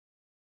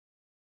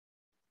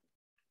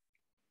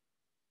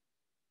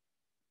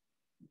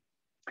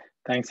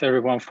Thanks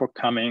everyone for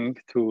coming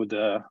to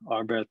the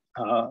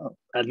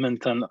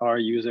Edmonton R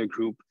user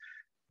group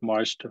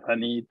March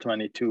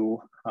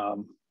 2022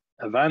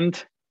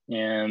 event.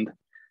 And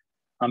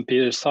I'm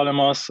Peter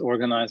Solymos,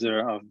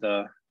 organizer of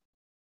the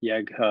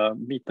YEGRUG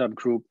Meetup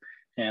group,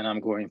 and I'm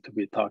going to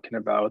be talking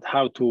about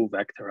how to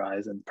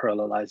vectorize and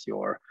parallelize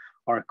your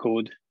R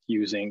code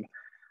using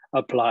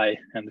apply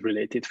and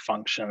related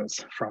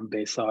functions from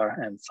base R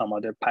and some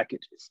other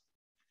packages.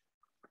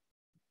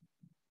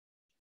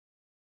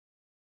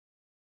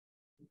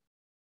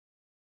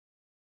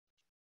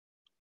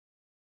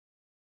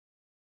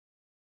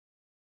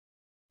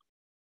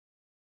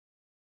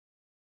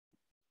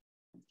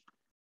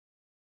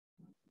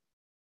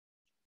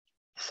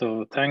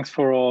 So thanks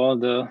for all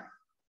the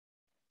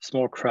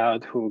small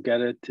crowd who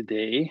gathered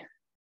today.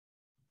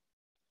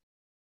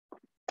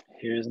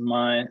 Here's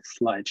my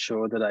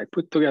slideshow that I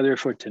put together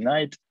for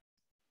tonight.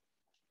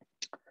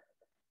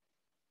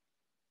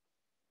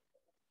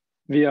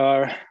 We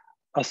are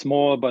a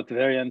small but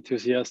very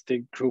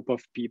enthusiastic group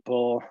of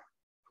people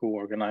who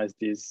organize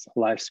these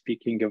live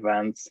speaking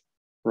events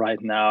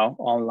right now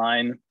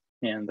online.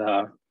 And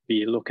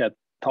we look at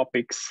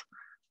topics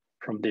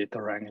from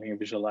data wrangling,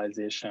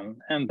 visualization,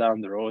 and down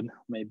the road,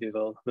 maybe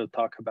we'll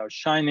talk about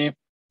Shiny.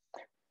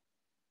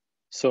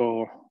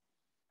 So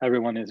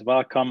everyone is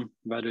welcome,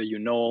 whether you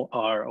know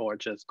R or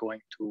just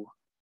going to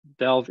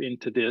delve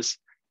into this.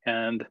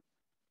 And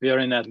we are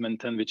in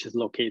Edmonton, which is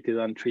located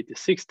on Treaty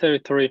 6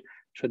 territory,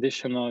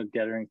 traditional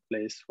gathering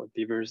place for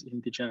diverse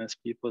indigenous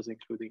peoples,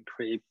 including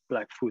Cree,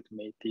 Blackfoot,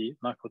 Métis,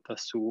 Nakota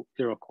Sioux,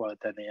 Iroquois,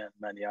 Dene, and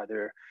many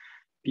other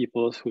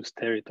peoples whose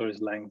territories,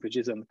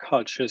 languages, and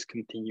cultures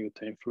continue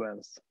to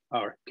influence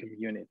our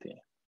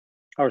community.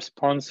 Our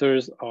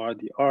sponsors are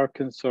the R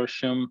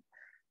Consortium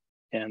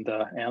and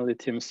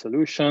Lithium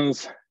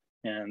Solutions.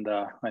 And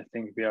I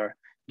think we are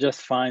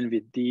just fine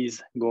with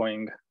these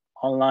going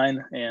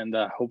online, and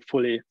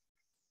hopefully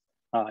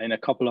in a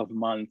couple of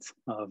months,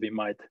 we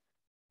might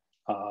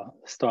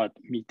start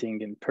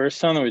meeting in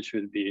person, which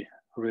would be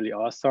really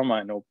awesome.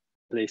 I know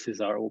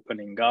places are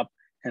opening up,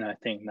 and I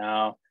think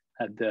now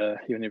at the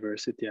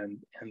university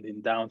and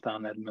in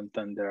downtown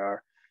Edmonton, there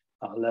are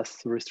less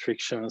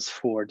restrictions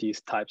for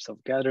these types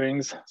of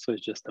gatherings. So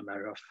it's just a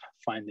matter of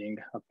finding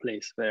a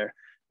place where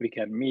we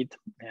can meet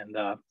and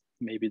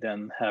maybe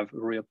then have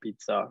real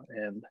pizza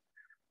and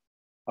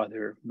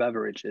other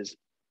beverages.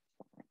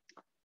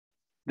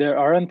 There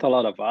aren't a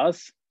lot of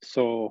us,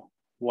 so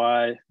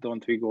why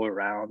don't we go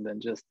around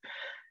and just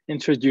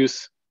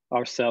introduce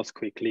ourselves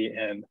quickly,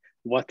 and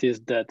what is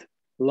that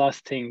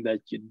last thing that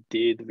you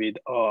did with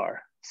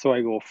R? So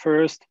I go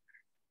first.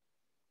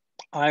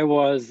 I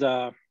was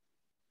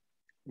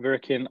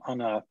working on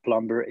a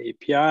Plumber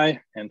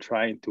API and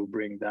trying to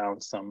bring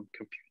down some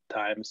compute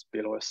times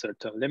below a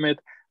certain limit,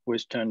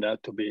 which turned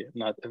out to be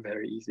not a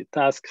very easy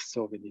task.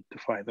 So we need to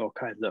find all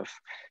kinds of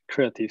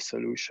creative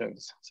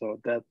solutions. So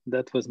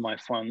that was my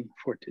fun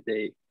for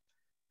today.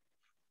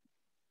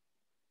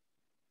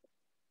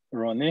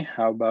 Ronnie,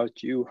 how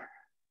about you?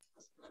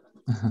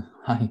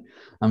 Hi,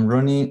 I'm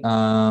Ronnie.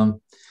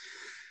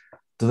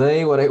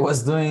 Today, what I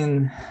was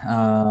doing,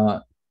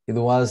 it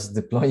was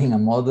deploying a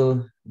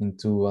model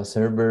into a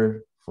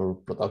server for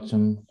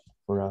production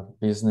for a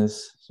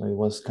business. So it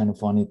was kind of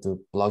funny to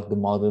plug the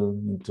model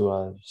into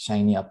a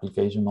Shiny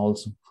application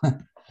also.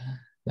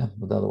 Yeah,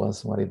 but that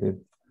was what I did.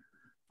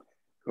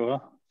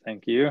 Cool,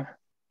 thank you.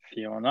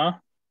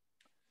 Fiona?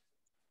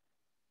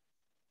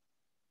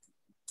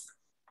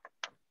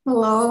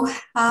 Hello.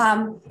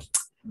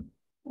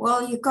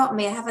 Well, you got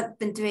me. I haven't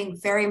been doing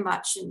very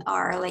much in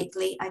R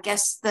lately. I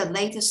guess the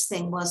latest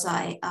thing was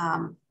I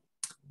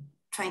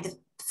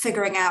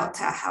figuring out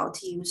how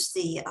to use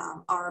the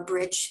R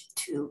bridge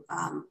to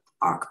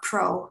Arc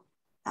Pro,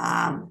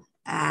 and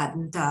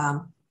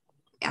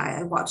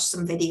I watched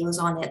some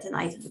videos on it and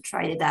I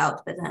tried it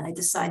out, but then I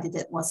decided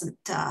it wasn't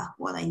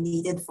what I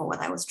needed for what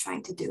I was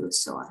trying to do.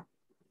 So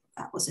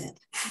that was it.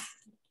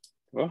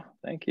 Well,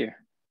 thank you.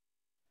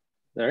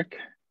 Derek?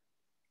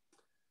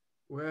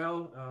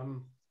 Well,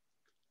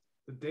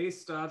 the day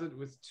started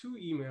with 2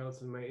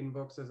 emails in my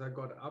inbox as I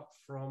got up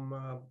from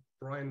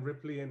Brian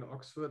Ripley in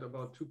Oxford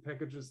about 2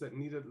 packages that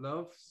needed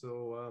love.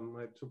 So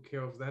I took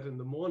care of that in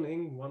the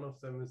morning. One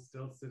of them is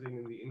still sitting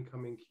in the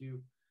incoming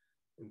queue,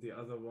 and the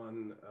other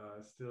one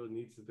still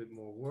needs a bit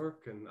more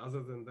work. And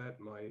other than that,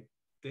 my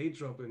day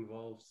job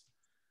involves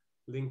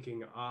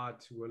linking R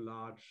to a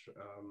large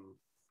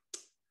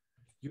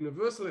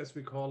universal, as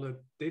we call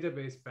it,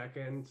 database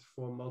backend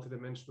for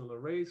multidimensional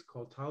arrays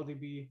called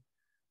TileDB,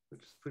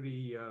 which is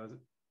pretty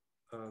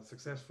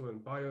successful in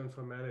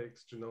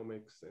bioinformatics,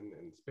 genomics, and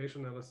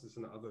spatial analysis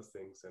and other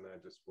things. And I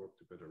just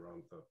worked a bit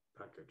around the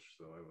package.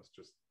 So I was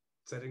just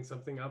setting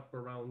something up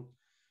around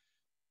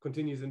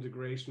continuous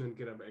integration and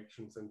GitHub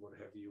Actions and what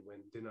have you when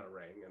dinner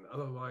rang. And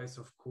otherwise,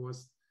 of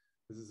course,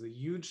 this is a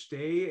huge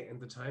day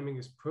and the timing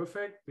is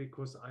perfect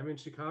because I'm in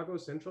Chicago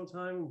Central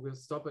Time. We'll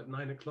stop at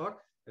 9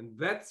 o'clock. And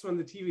that's when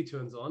the TV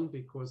turns on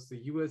because the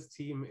US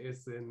team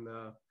is in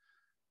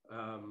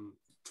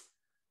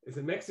is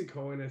in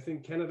Mexico, and I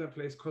think Canada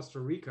plays Costa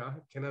Rica.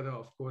 Canada,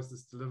 of course,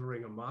 is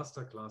delivering a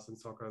masterclass in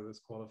soccer this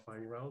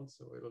qualifying round,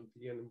 so it'll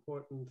be an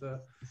important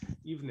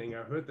evening.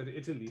 I heard that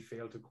Italy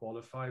failed to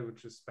qualify,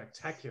 which is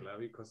spectacular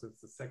because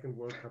it's the second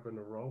World Cup in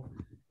a row,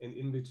 and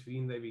in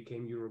between they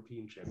became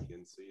European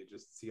champions. So you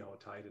just see how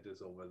tight it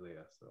is over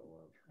there. So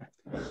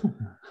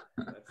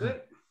that's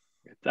it.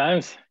 Good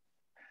times.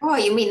 Oh,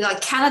 you mean like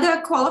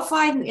Canada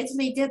qualified and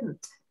Italy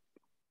didn't?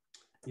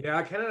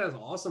 Yeah, Canada is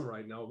awesome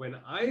right now. When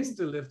I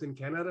still lived in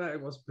Canada,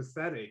 it was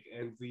pathetic.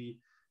 And the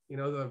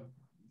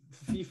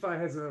FIFA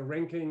has a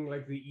ranking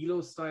like the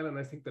ELO style, and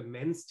I think the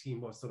men's team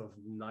was sort of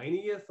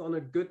 90th on a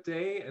good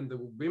day, and the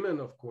women,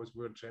 of course,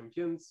 were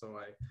champions. So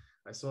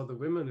I saw the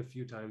women a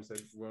few times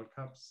at World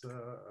Cups.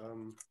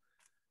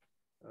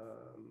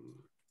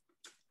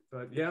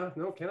 But yeah,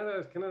 no, Canada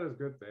is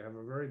good. They have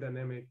a very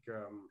dynamic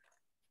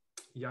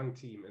young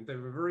team, and they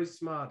were very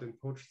smart and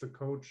poached the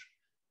coach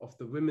of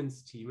the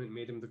women's team and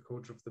made him the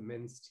coach of the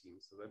men's team.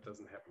 So that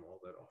doesn't happen all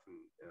that often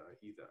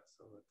either.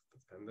 So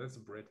that's a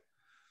Brit.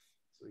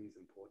 So he's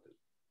important.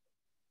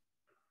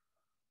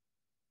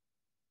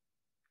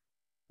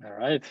 All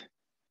right.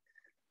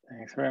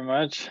 Thanks very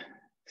much.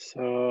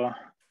 So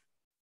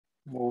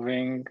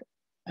moving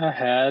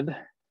ahead,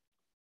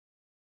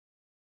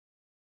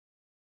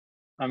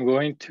 I'm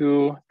going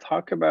to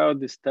talk about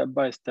the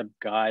step-by-step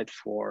guide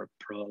for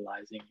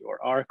parallelizing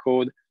your R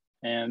code.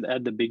 And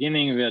at the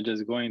beginning, we are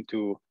just going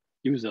to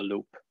use a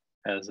loop,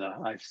 as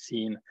I've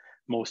seen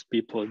most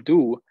people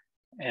do.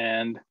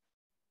 And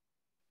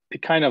they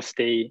kind of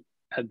stay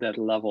at that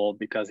level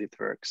because it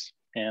works.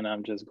 And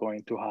I'm just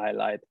going to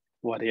highlight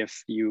what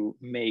if you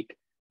make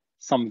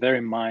some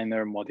very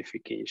minor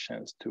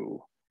modifications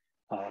to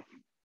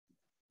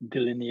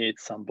delineate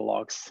some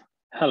blocks.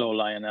 Hello,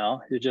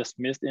 Lionel. You just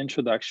missed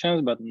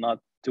introductions, but not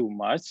too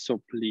much.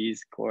 So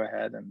please go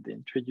ahead and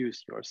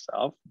introduce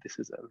yourself. This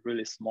is a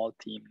really small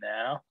team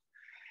now.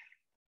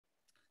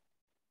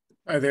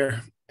 Hi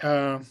there.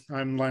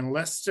 I'm Lionel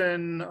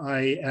Leston.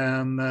 I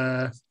am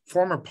a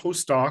former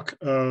postdoc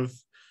of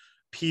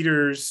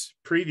Peter's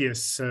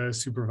previous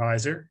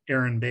supervisor,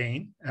 Aaron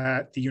Bain,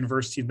 at the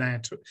University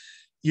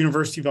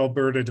of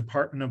Alberta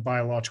Department of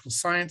Biological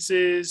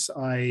Sciences.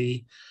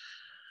 I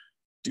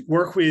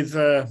work with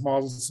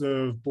models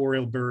of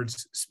boreal bird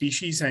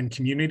species and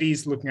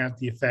communities, looking at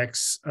the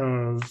effects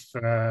of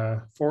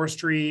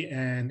forestry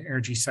and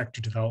energy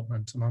sector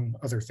development, among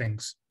other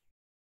things.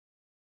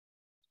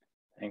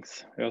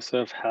 Thanks. We also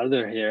have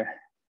Helder here.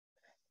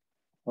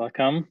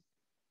 Welcome.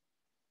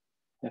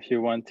 If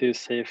you want to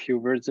say a few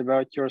words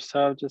about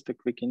yourself, just a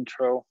quick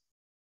intro.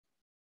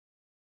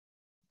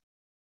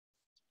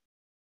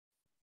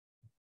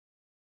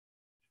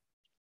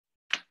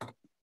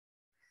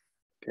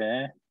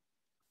 Okay.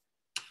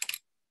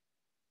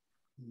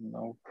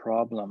 No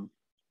problem.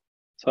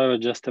 So I was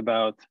just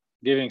about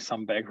giving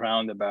some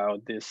background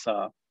about this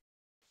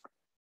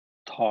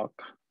talk.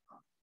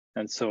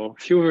 And so a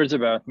few words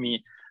about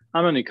me.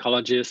 I'm an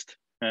ecologist,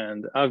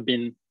 and I've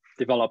been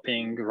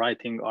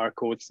writing R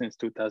code since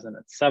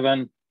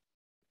 2007.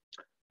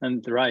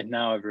 And right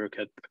now I work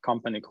at a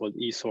company called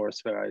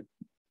eSource, where I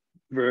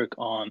work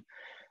on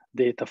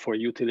data for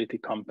utility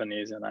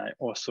companies. And I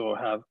also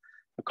have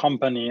a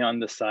company on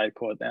the side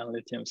called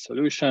Lithium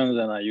Solutions.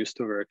 And I used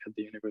to work at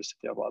the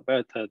University of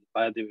Alberta,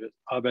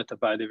 Alberta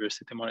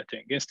Biodiversity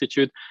Monitoring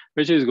Institute,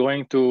 which is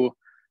going to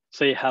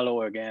say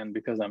hello again,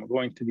 because I'm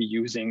going to be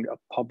using a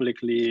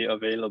publicly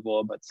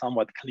available but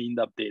somewhat cleaned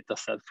up data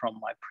set from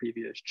my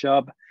previous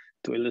job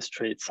to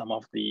illustrate some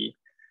of the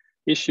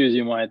issues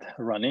you might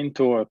run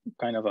into, or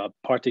kind of a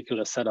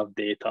particular set of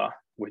data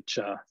which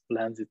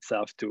lends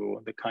itself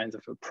to the kinds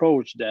of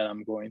approach that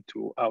I'm going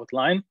to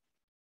outline.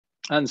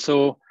 And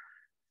so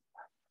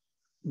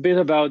a bit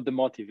about the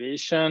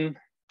motivation.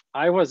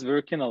 I was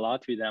working a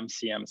lot with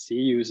MCMC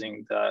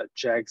using the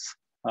JEGS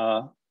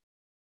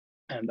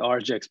and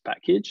RJEGS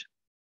package.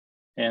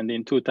 And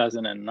in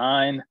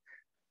 2009,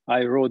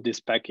 I wrote this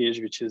package,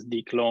 which is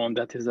dclone,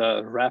 that is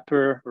a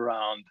wrapper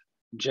around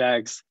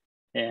JEGS.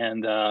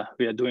 And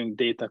we are doing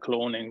data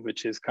cloning,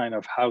 which is kind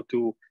of how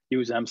to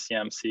use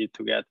MCMC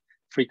to get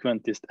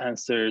frequentist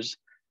answers.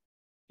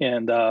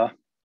 And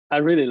I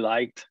really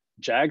liked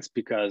JEGS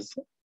because,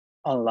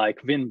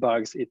 unlike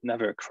WinBugs, it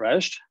never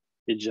crashed.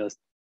 It just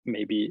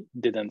maybe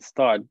didn't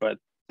start, but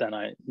then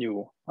I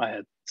knew I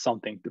had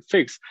something to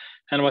fix.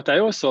 And what I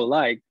also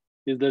liked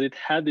is that it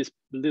had this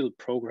little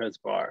progress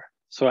bar.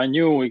 So I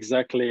knew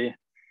exactly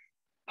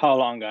how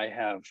long I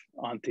have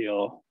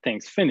until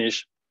things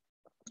finish.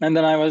 And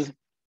then I was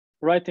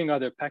writing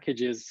other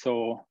packages.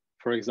 So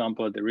for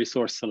example, the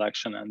resource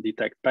selection and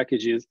detect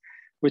packages,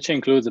 which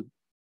includes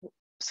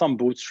some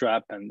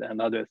bootstrap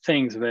and other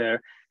things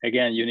where,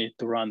 again, you need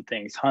to run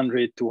things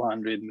 100,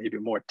 200, maybe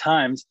more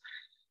times.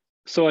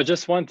 So I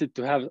just wanted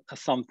to have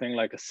something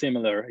like a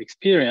similar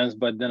experience,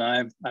 but then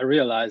I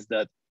realized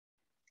that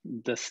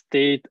the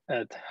state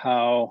at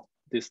how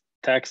this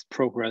text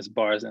progress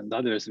bars and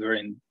others were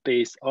in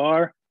base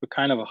R were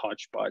kind of a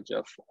hodgepodge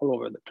of all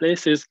over the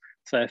places.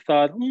 So I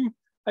thought,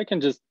 I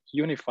can just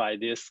unify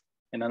this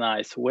in a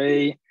nice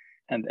way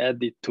and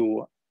add it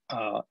to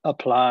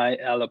apply,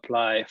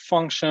 lapply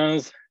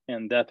functions.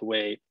 And that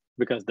way,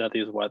 because that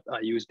is what I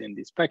used in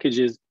these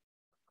packages.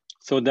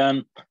 So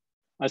then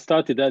I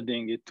started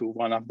adding it to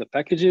one of the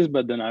packages,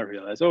 but then I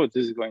realized, oh,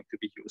 this is going to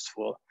be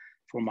useful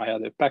for my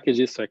other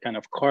packages. So I kind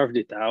of carved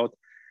it out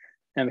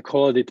and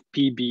called it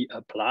PB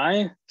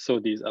apply. So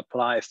these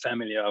apply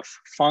family of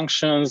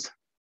functions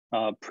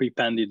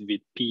prepended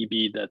with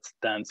PB, that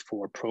stands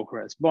for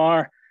progress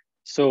bar.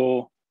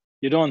 So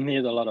you don't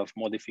need a lot of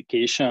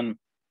modification.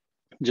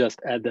 Just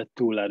add the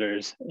 2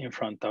 letters in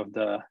front of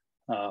the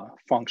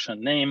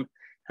function name,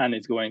 and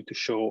it's going to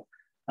show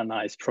a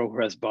nice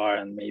progress bar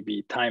and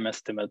maybe time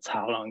estimates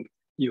how long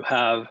you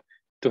have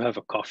to have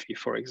a coffee,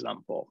 for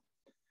example.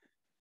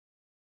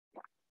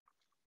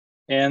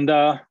 And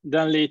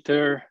then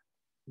later,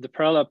 the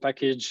parallel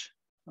package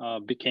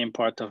became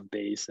part of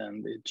base,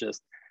 and it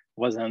just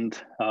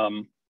wasn't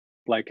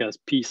like as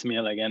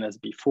piecemeal again as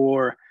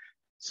before.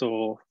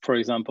 So for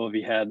example,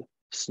 we had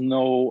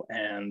snow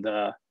and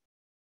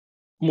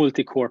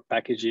multi-core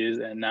packages,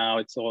 and now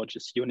it's all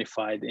just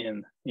unified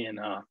in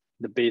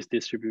the base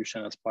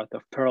distribution as part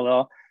of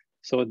parallel.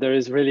 So there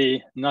is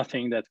really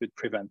nothing that would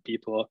prevent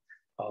people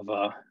of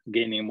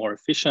gaining more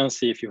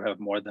efficiency if you have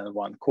more than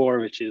one core,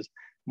 which is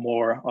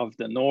more of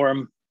the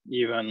norm.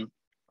 Even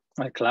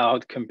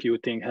cloud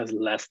computing has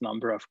less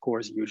number of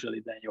cores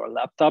usually than your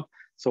laptop.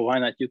 So why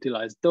not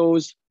utilize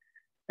those?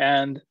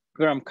 And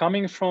where I'm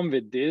coming from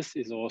with this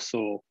is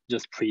also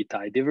just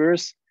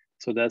pre-tidyverse.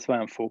 So that's why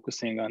I'm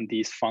focusing on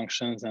these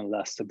functions and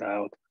less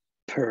about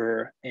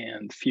per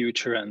and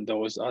future and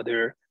those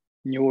other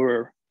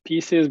newer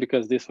pieces,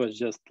 because this was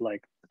just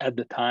like at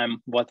the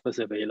time what was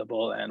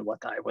available and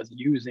what I was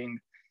using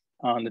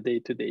on a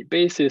day-to-day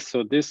basis.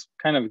 So this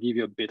kind of give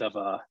you a bit of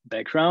a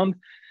background.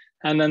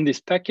 And then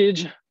this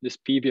package, this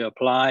PB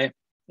apply,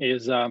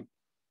 is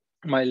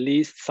my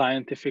least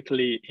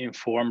scientifically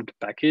informed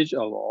package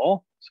of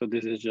all. So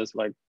this is just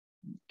like,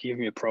 give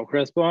me a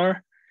progress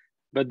bar.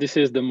 But this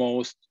is the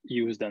most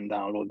used and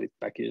downloaded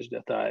package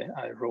that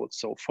I wrote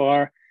so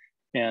far.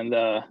 And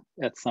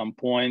at some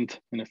point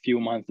in a few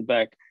months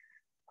back,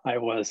 I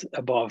was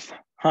above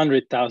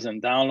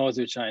 100,000 downloads,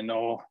 which I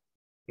know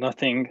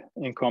nothing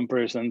in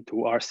comparison to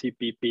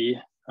RCPP,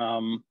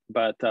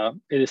 but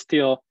it is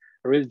still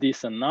a really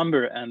decent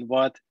number. And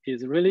what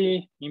is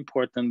really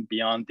important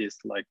beyond this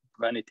like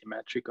vanity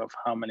metric of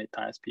how many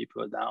times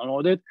people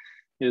download it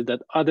is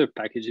that other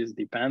packages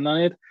depend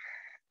on it,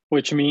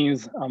 which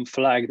means I'm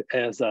flagged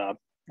as a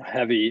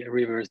heavy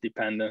reverse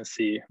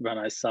dependency when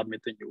I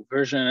submit a new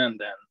version, and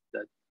then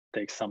that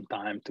takes some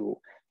time to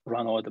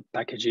run all the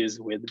packages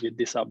with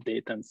this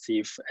update and see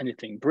if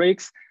anything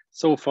breaks.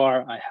 So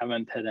far, I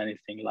haven't had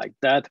anything like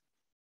that.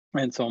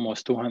 And it's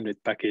almost 200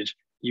 package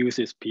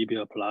uses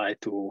PB apply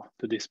to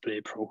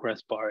display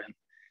progress bar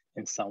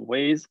in some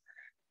ways,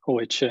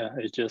 which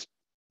is just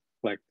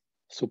like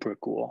super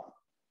cool.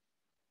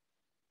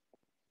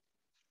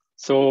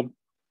 So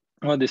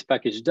what this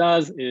package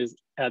does is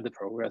add the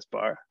progress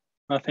bar,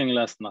 nothing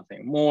less,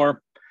 nothing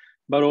more,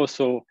 but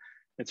also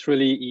it's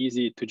really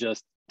easy to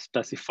just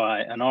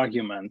specify an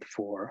argument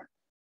for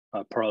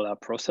parallel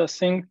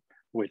processing,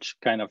 which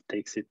kind of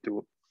takes it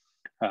to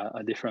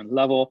a different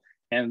level.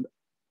 And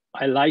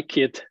I like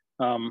it,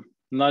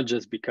 not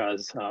just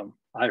because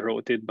I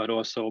wrote it, but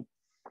also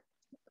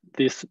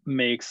this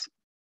makes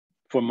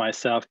for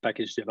myself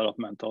package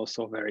development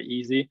also very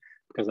easy,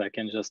 because I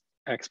can just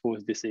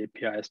expose this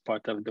API as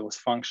part of those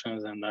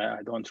functions, and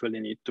I don't really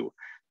need to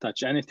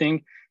touch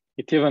anything.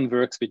 It even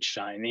works with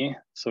Shiny,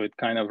 so it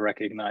kind of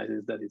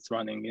recognizes that it's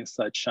running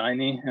inside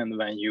Shiny, and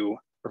when you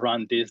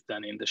run this,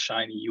 then in the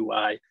Shiny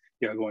UI,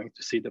 you're going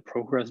to see the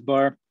progress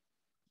bar.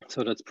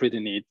 So that's pretty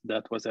neat.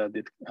 That was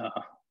added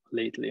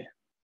lately.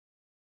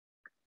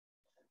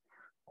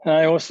 And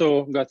I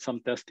also got some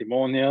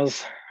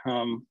testimonials,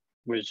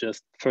 which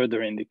just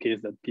further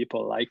indicates that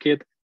people like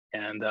it.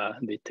 And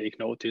they take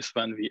notice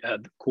when we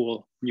add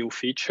cool new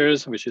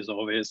features, which is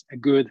always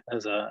good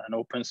as an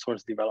open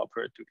source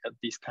developer to get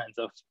these kinds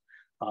of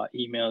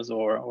emails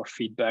or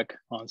feedback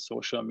on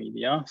social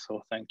media.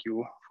 So thank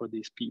you for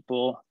these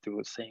people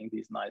to saying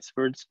these nice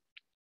words.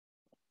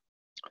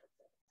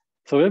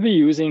 So we'll be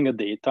using a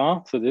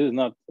data. So this is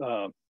not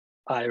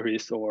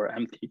iris or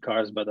empty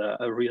cars, but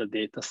a real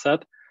data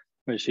set,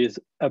 which is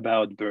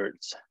about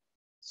birds.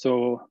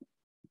 So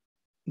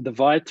the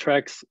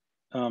Vitrax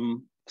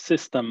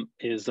system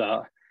is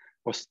a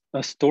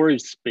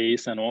storage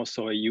space and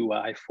also a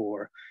UI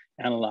for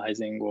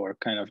analyzing or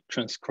kind of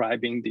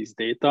transcribing these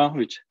data,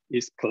 which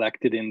is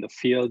collected in the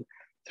field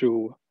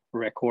through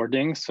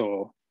recording.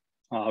 So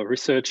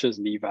researchers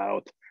leave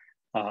out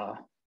a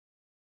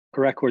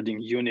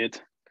recording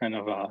unit kind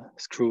of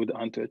screwed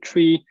onto a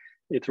tree.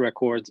 It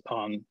records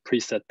on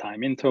preset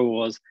time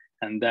intervals,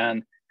 and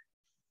then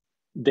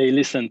they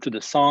listen to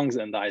the songs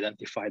and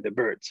identify the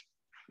birds.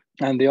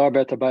 And the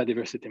Alberta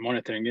Biodiversity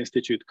Monitoring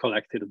Institute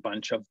collected a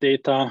bunch of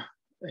data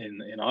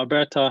in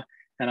Alberta,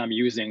 and I'm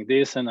using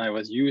this, and I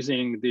was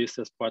using this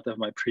as part of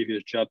my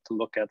previous job to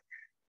look at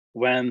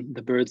when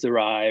the birds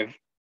arrive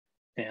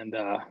and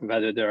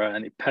whether there are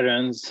any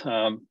patterns,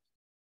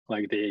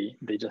 like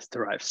they just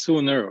arrive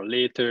sooner or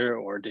later,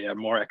 or they are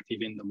more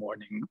active in the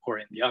morning or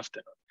in the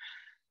afternoon.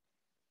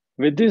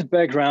 With this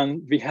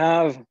background, we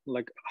have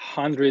like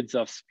hundreds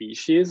of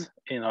species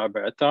in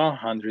Alberta,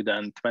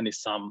 120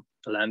 some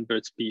land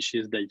bird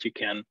species that you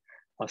can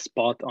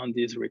spot on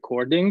these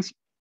recordings.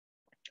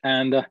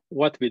 And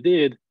what we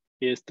did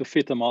is to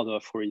fit a model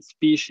for each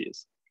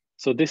species.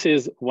 So this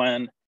is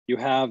when you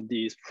have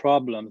these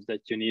problems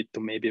that you need to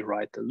maybe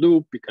write a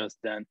loop, because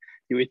then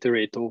you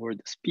iterate over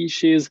the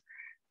species.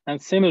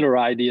 And similar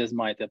ideas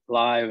might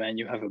apply when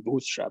you have a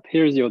bootstrap.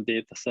 Here's your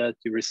data set,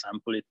 you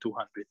resample it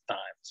 200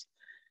 times.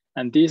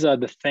 And these are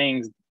the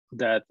things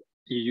that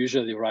you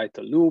usually write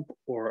a loop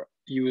or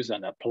use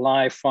an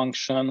apply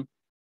function,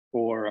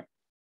 or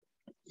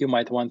you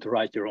might want to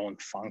write your own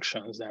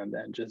functions and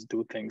then just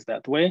do things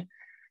that way.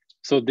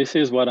 So this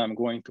is what I'm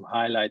going to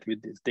highlight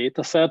with this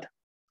data set.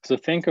 So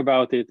think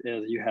about it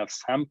as you have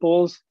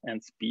samples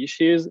and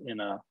species in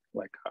a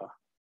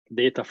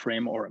data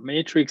frame or a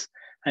matrix,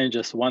 and you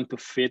just want to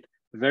fit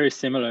very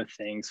similar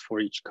things for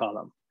each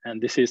column.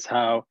 And this is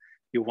how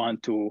you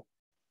want to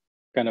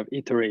kind of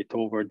iterate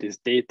over this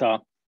data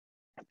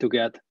to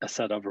get a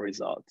set of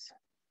results.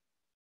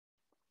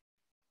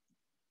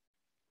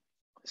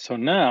 So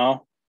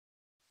now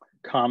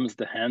comes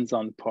the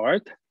hands-on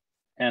part,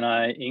 and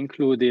I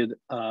included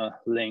a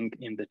link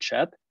in the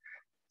chat.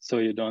 So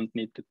you don't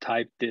need to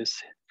type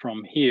this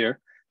from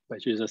here,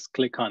 but you just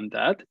click on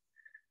that.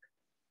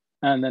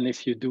 And then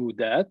if you do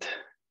that,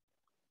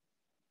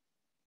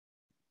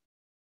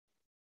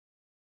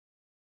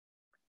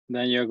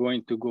 then you're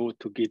going to go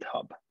to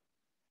GitHub,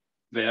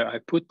 where I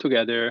put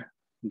together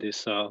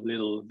this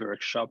little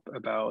workshop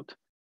about,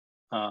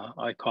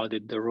 I called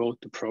it the road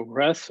to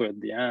progress. So at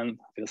the end,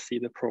 you'll see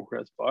the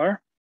progress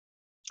bar.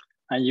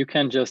 And you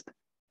can just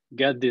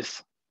get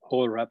this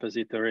whole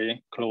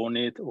repository, clone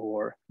it,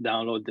 or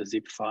download the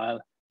zip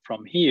file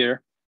from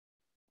here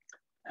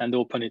and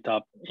open it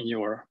up in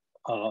your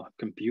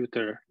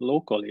computer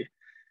locally.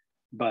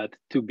 But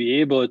to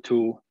be able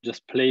to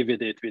just play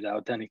with it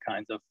without any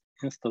kind of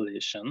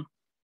installation,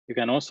 you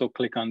can also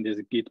click on this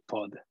Git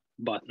pod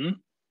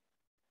button.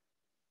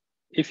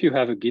 If you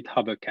have a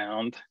GitHub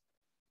account,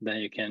 then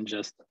you can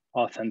just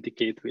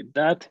authenticate with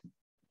that.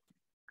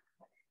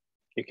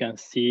 You can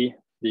see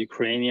the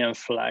Ukrainian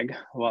flag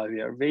while we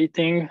are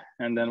waiting.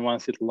 And then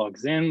once it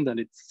logs in, then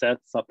it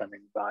sets up an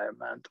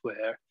environment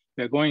where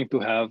we're going to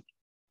have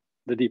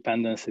the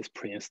dependencies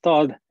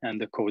pre-installed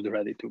and the code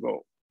ready to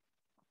go.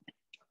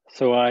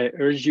 So I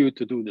urge you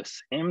to do the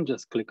same.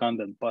 Just click on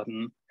that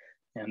button,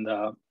 and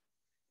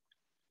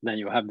then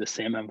you have the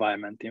same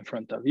environment in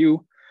front of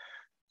you,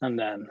 and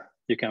then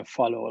you can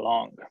follow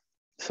along.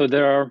 So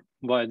there are,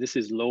 while this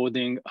is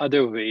loading,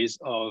 other ways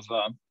of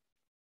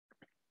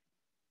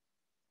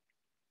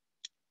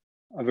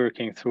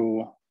working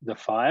through the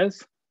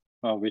files,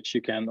 which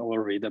you can all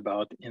read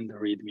about in the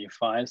README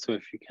file. So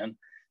if you can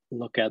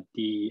look at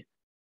the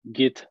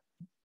Git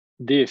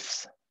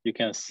diffs, you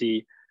can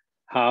see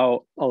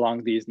how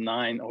along these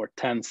 9 or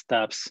 10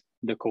 steps,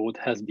 the code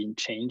has been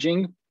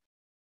changing.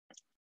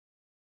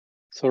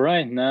 So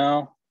right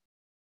now,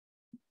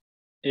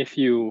 if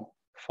you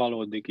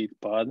follow the Git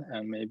pod,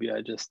 and maybe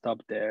I just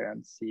stop there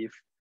and see if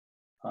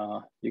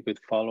you could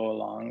follow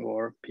along,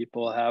 or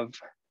people have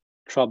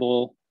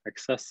trouble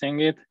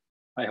accessing it.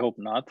 I hope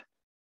not.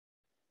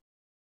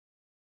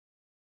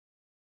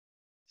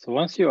 So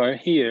once you are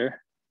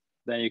here,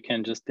 then you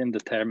can just in the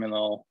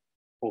terminal,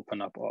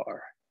 open up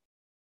R.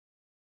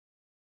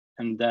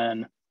 And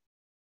then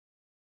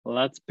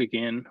let's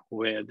begin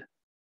with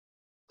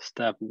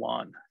step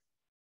 1.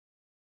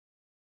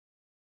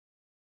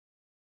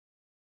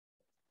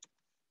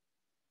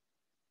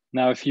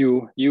 Now, if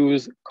you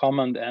use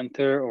Command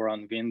Enter or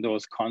on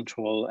Windows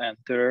Control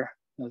Enter,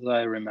 as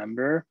I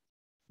remember,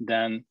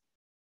 then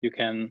you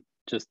can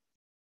just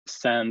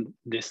send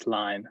this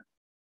line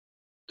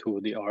to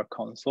the R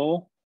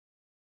console.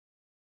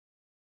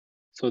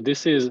 So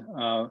this is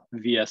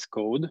VS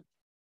Code,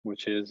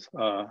 which is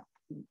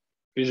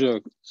Visual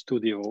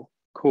Studio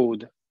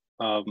Code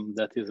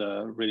that is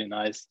a really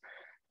nice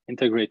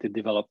integrated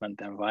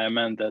development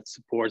environment that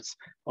supports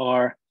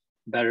R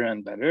better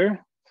and better.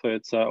 So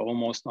it's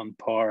almost on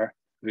par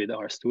with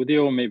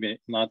RStudio, maybe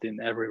not in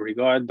every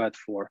regard, but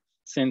for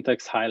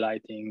syntax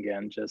highlighting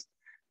and just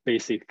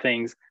basic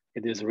things,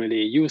 it is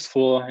really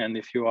useful. And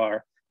if you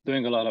are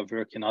doing a lot of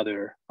work in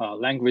other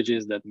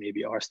languages that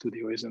maybe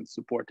RStudio isn't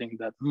supporting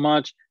that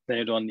much, then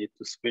you don't need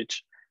to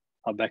switch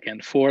back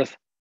and forth.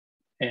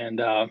 And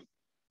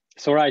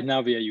so right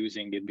now we are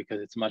using it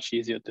because it's much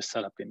easier to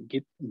set up in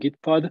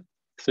Gitpod.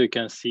 So you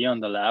can see on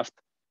the left,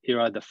 here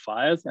are the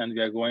files, and we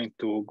are going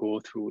to go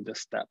through the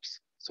steps.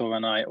 So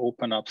when I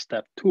open up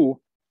step 2,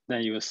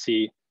 then you will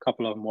see a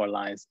couple of more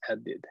lines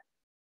added,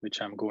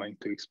 which I'm going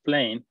to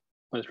explain.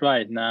 But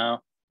right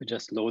now, we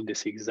just load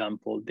this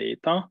example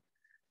data,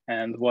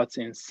 and what's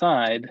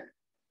inside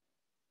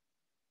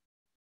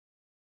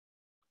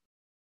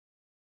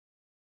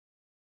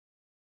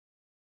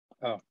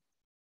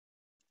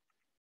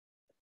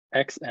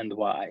X and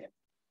Y.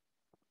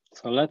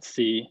 So let's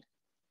see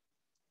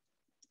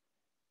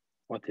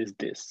what is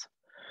this.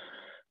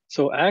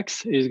 So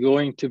X is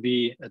going to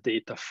be a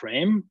data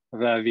frame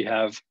where we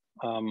have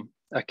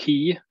a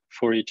key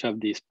for each of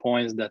these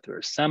points that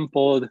were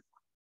sampled.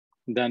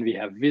 Then we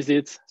have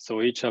visits.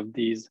 So each of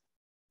these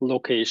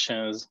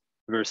locations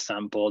were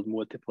sampled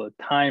multiple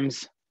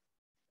times.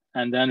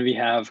 And then we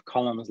have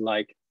columns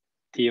like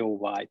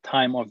TOY,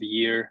 time of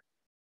year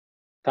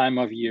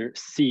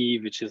C,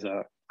 which is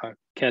a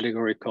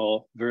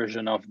categorical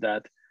version of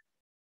that.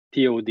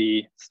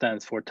 TOD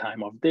stands for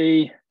time of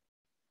day.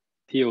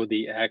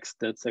 TODX,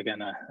 that's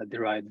again a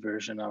derived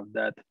version of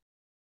that.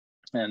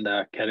 And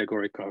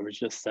categorical,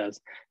 which just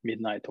says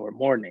midnight or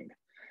morning.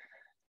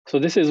 So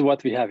this is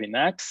what we have in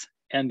X.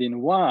 And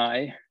in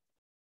Y,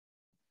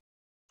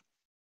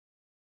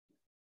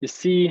 you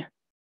see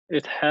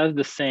it has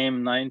the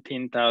same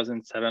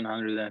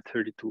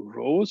 19,732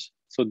 rows.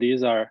 So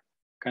these are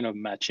kind of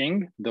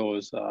matching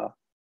those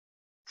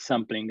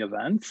sampling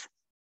events.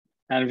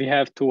 And we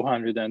have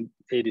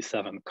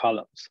 287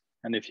 columns.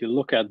 And if you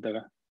look at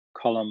the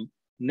column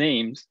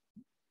names,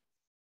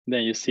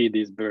 then you see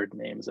these bird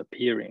names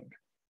appearing.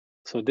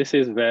 So this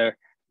is where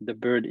the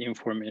bird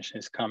information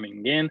is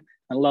coming in,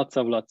 and lots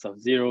of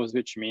zeros,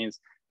 which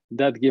means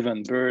that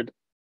given bird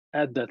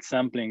at that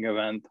sampling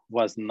event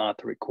was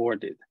not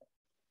recorded.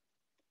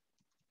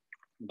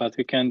 But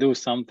we can do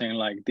something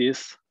like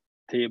this,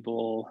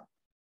 table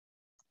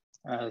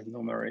as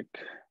numeric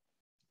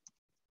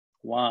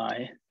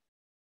Y,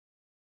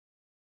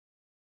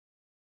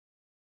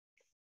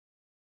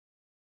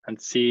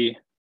 and see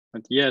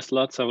that yes,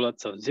 lots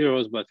of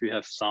zeros, but we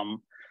have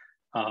some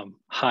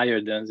higher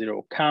than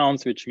zero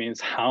counts, which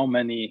means how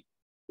many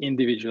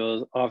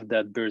individuals of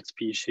that bird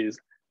species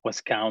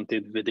was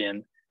counted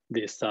within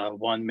this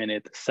 1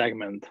 minute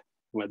segment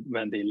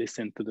when they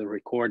listen to the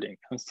recording.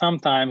 And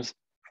sometimes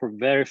for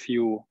very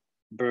few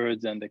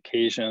birds and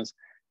occasions,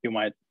 you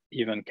might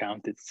even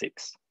count it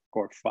 6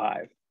 or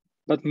 5,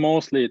 but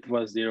mostly it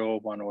was 0,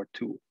 1, or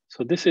 2.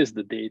 So this is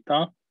the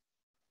data.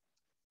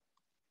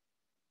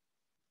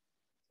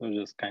 So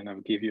just kind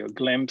of give you a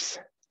glimpse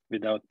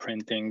without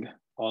printing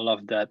all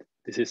of that.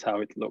 This is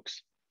how it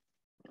looks.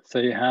 So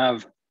you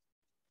have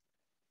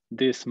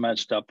this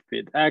matched up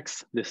with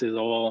X. This is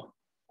all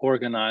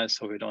organized,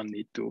 so we don't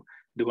need to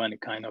do any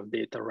kind of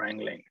data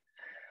wrangling.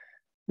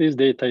 This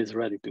data is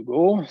ready to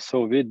go.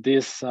 So with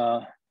this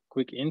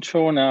quick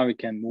intro, now we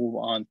can move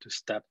on to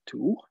step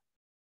 2,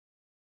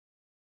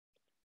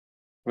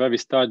 where we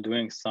start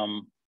doing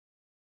some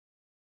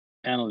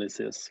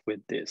analysis with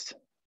this.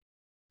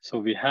 So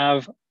we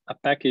have a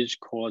package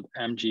called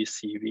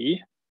MGCV,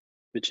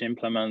 which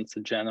implements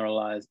a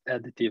generalized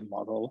additive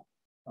model,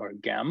 or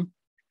GAM,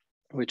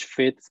 which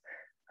fits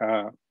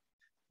a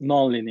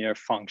nonlinear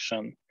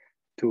function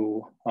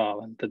to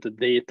the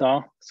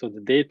data. So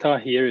the data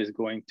here is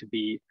going to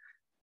be,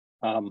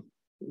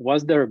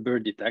 was there a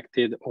bird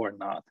detected or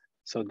not?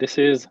 So this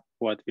is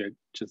what we're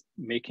just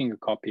making a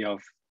copy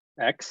of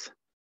X,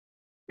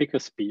 pick a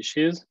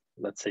species,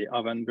 let's say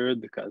ovenbird,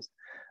 because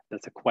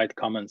that's a quite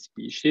common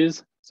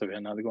species. So we're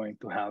not going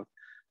to have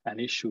an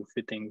issue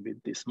fitting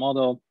with this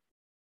model.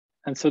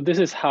 And so this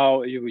is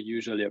how you would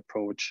usually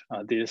approach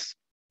this.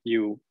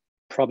 You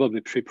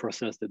probably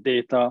pre-process the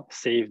data,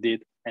 saved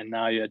it, and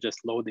now you're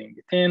just loading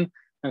it in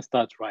and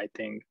start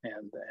writing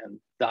and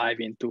dive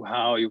into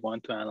how you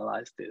want to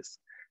analyze this.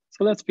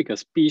 So let's pick a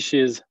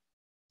species.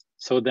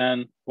 So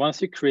then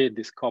once you create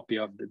this copy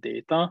of the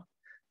data,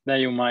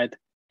 then you might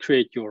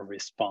create your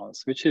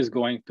response, which is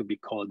going to be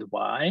called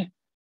Y.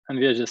 And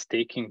we are just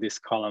taking this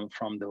column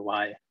from the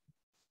Y,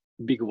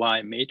 big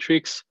Y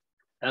matrix,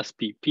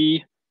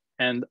 SPP,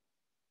 and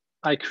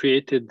I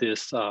created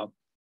this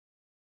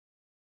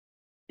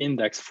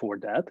index for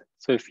that.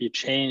 So if you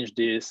change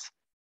this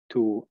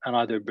to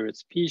another bird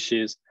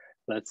species,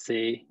 let's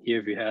say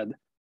here we had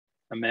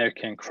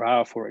American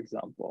crow, for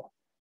example.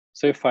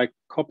 So if I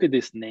copy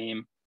this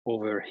name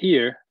over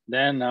here,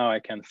 then now I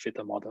can fit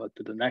a model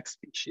to the next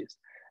species.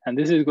 And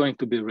this is going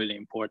to be really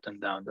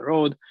important down the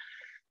road.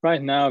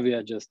 Right now, we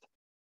are just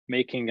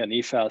making an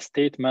if-else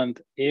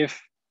statement.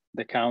 If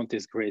the count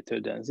is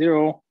greater than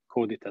 0,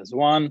 code it as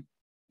 1.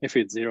 If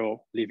it's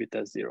 0, leave it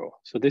as 0.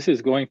 So this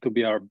is going to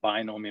be our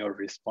binomial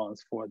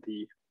response for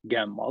the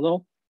GAM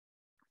model.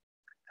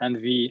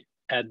 And we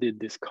added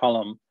this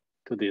column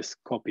to this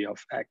copy of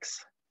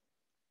X.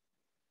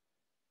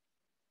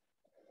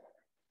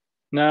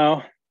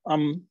 Now,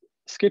 I'm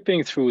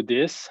skipping through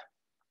this,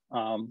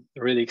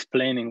 really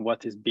explaining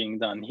what is being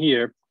done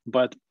here.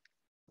 But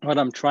what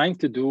I'm trying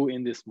to do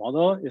in this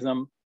model is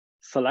I'm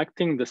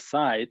selecting the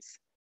sites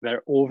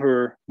where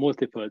over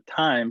multiple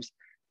times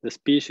the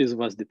species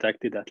was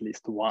detected at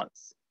least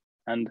once.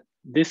 And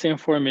this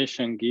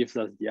information gives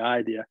us the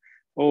idea,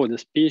 oh, the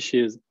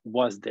species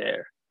was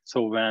there.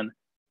 So when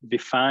we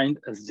find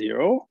a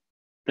 0,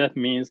 that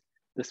means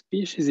the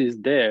species is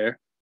there,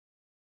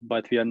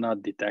 but we are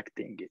not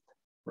detecting it,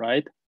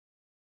 right?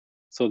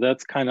 So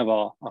that's kind of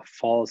a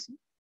false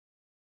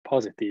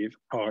positive,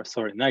 or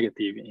sorry,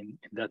 negative in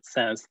that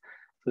sense.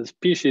 So the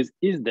species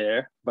is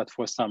there, but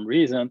for some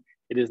reason,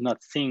 it is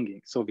not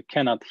singing. So we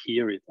cannot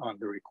hear it on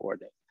the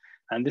recording.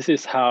 And this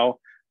is how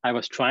I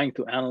was trying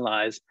to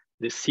analyze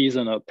the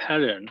seasonal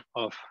pattern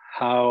of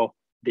how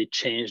they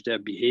change their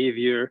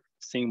behavior,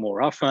 sing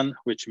more often,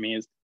 which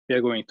means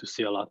we're going to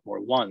see a lot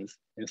more ones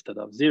instead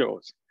of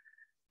zeros.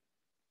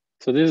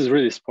 So this is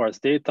really sparse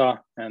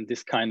data, and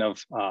this kind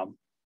of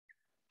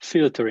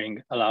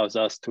filtering allows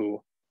us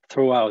to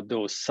throw out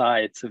those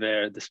sites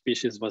where the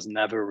species was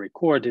never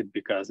recorded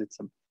because it's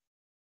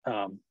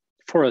a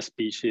forest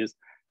species.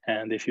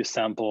 And if you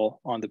sample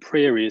on the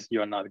prairies,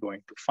 you're not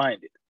going to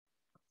find it.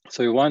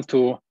 So you want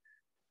to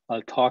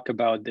talk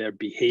about their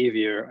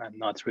behavior and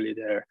not really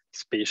their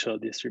spatial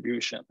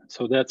distribution.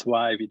 So that's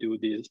why we do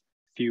these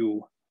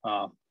few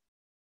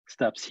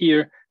steps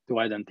here to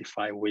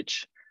identify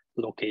which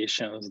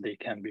locations they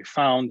can be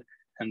found.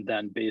 And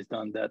then based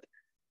on that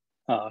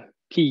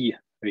key,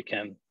 we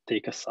can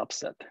take a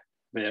subset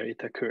where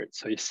it occurred.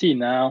 So you see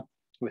now,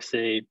 we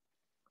say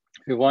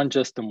we want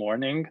just the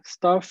morning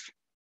stuff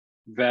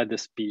where the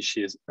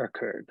species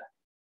occurred.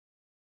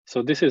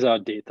 So this is our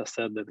data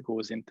set that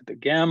goes into the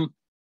GAM.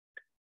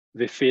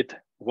 We fit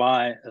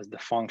Y as the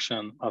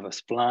function of a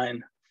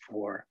spline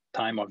for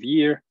time of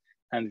year,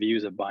 and we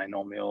use a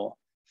binomial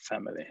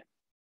family.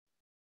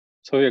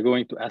 So we are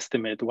going to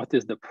estimate what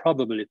is the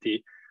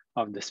probability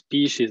of the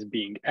species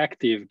being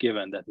active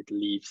given that it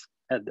lives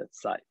at that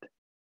site.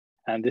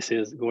 And this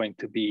is going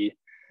to be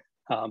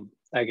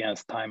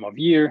against time of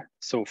year.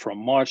 So from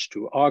March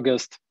to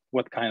August,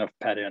 what kind of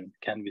pattern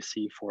can we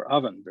see for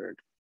ovenbird?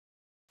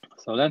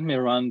 So let me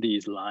run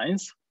these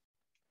lines.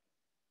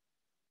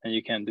 And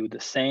you can do the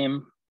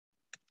same.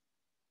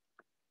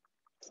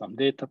 Some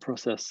data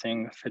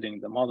processing, fitting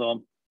the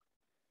model.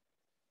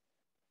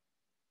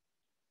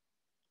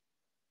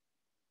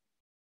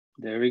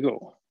 There we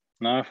go.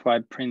 Now if I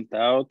print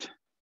out,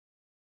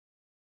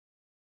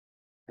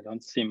 I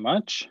don't see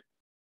much.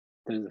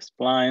 There's a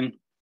spline,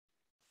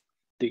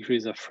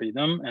 degrees of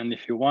freedom. And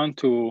if you want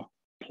to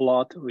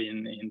plot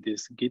in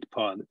this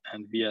Gitpod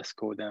and VS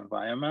Code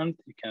environment,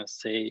 you can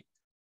say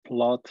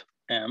plot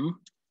M,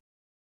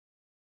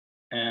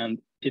 and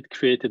it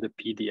created a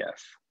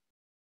PDF,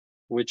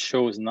 which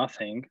shows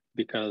nothing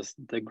because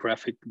the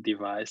graphic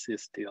device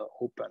is still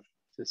open.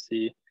 So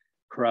see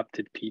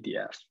corrupted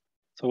PDF.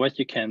 So what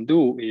you can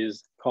do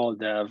is call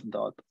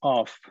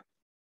dev.off,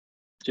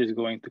 which is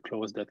going to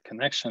close that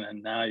connection.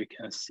 And now you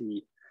can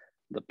see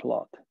the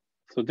plot.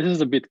 So this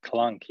is a bit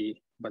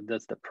clunky, but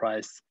that's the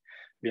price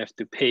we have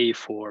to pay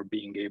for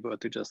being able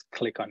to just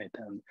click on it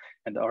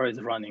and already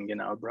running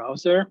in our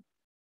browser.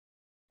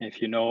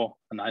 If you know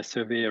a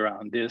nicer way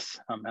around this,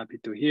 I'm happy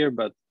to hear,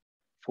 but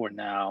for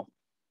now,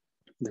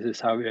 this is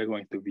how we are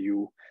going to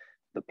view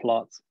the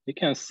plots. You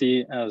can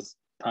see as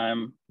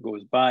time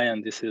goes by,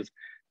 and this is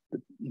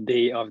the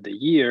day of the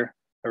year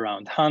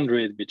around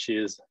 100, which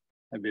is,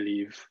 I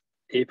believe,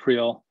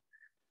 April.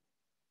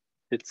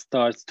 It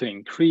starts to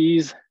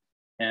increase,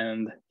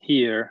 and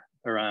here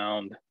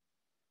around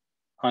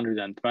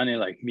 120,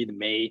 like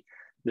mid-May,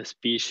 the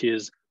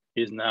species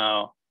is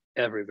now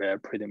everywhere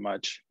pretty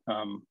much.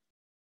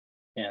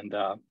 And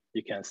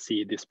you can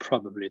see this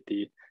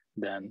probability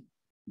then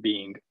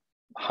being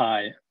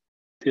high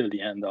till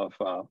the end of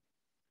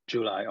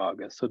July,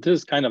 August. So this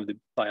is kind of the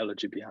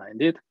biology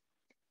behind it.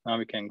 Now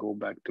we can go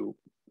back to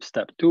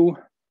step 2,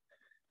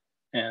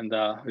 and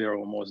we are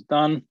almost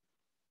done.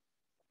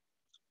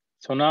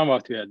 So now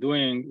what we are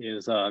doing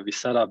is we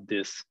set up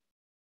this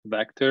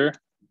vector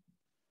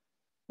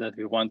that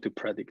we want to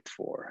predict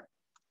for.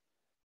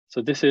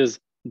 So this is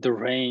the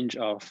range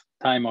of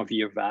time of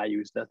year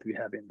values that we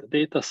have in the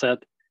data set.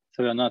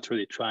 So we're not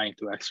really trying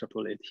to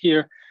extrapolate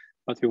here,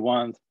 but we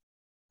want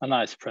a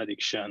nice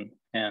prediction.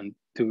 And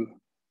to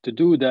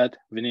do that,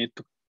 we need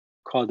to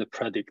call the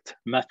predict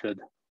method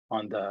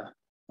on the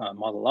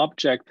model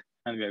object.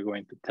 And we are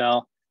going to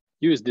tell,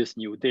 use this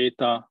new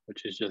data,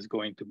 which is just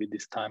going to be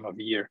this time of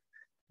year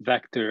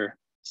vector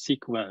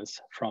sequence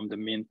from the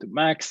min to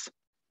max.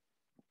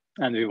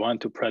 And we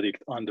want to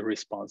predict on the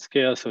response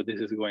scale. So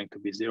this is going to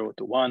be 0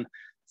 to 1,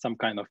 some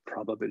kind of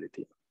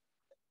probability.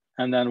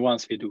 And then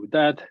once we do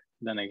that,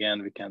 then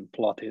again, we can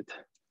plot it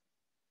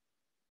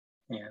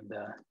and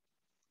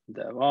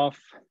dev off.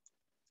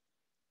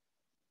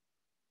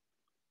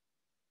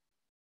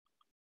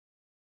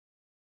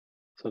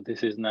 So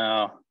this is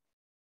now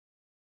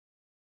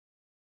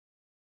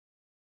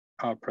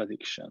our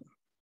prediction.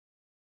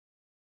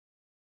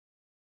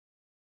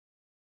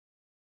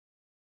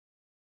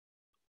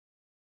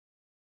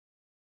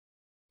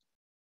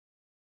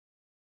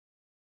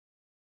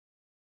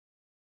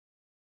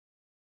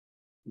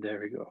 There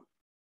we go.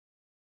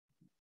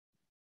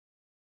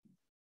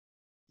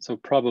 So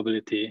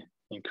probability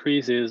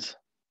increases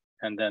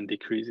and then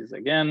decreases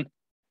again.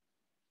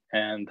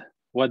 And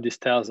what this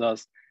tells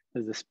us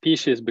is the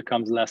species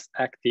becomes less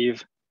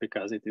active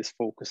because it is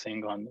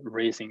focusing on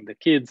raising the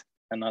kids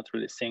and not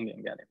really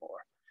singing anymore.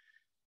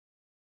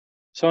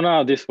 So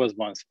now this was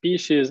one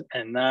species,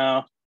 and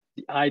now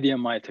the idea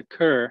might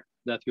occur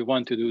that we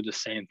want to do the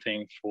same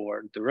thing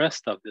for the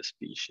rest of the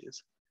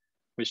species,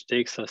 which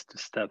takes us to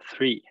step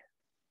 3.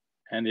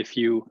 And if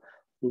you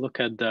look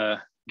at the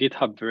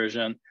GitHub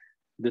version,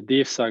 the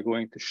diffs are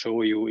going to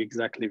show you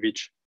exactly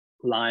which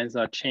lines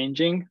are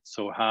changing.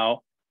 So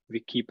how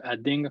we keep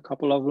adding a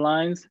couple of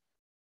lines.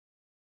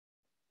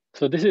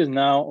 So this is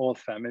now all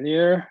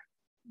familiar,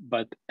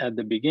 but at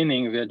the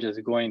beginning, we're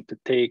just going to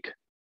take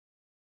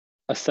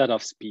a set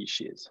of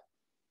species.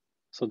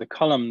 So the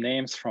column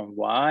names from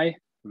Y,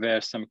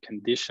 where some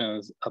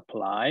conditions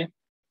apply.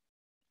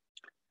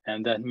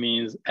 And that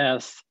means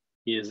S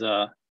is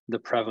the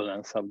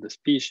prevalence of the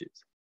species.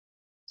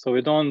 So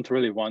we don't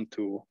really want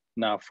to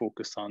now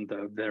focus on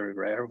the very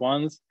rare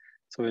ones.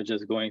 So we're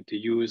just going to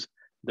use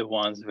the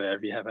ones where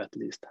we have at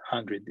least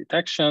 100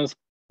 detections.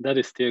 That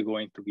is still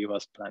going to give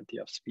us plenty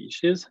of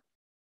species.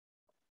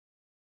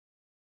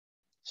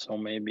 So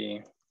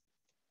maybe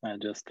I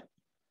just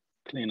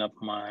clean up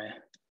my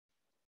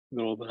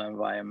global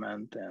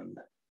environment and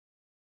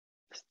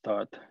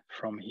start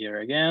from here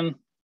again.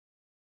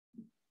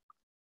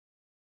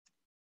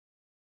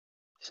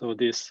 So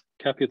this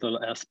capital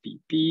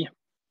SPP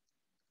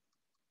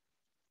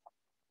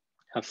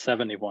have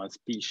 71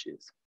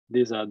 species.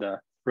 These are the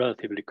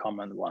relatively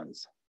common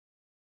ones.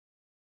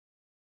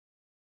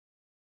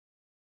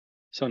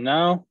 So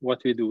now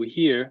what we do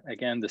here,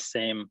 again, the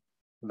same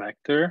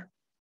vector,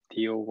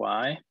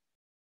 TOY,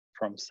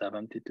 from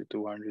 70 to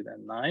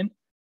 209.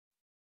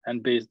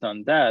 And based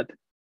on that,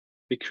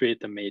 we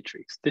create a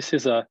matrix. This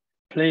is a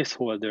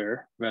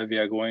placeholder where we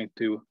are going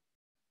to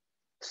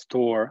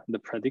store the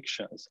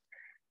predictions.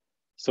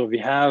 So we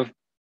have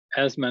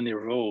as many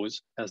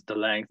rows as the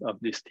length of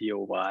this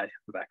TOY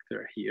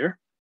vector here.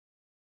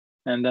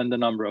 And then the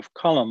number of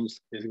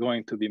columns is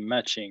going to be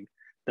matching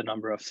the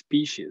number of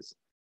species.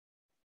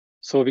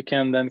 So we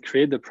can then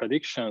create the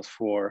predictions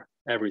for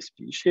every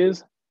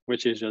species,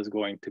 which is just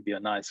going to be a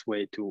nice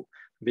way to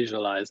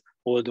visualize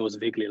all those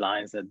wiggly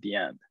lines at the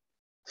end.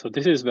 So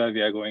this is where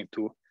we are going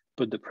to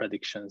put the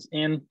predictions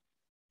in.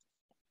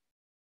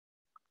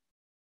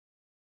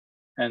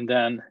 And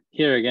then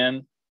here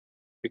again,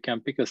 we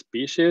can pick a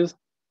species,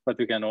 but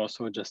we can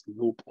also just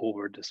loop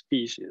over the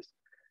species.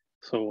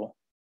 So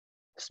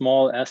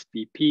small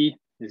SPP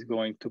is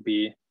going to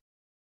be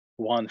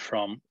one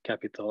from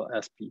capital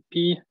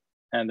SPP.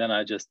 And then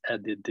I just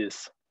added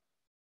this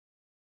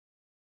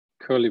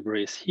curly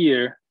brace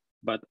here,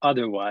 but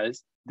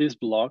otherwise this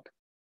block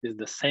is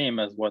the same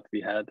as what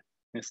we had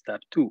in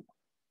step 2.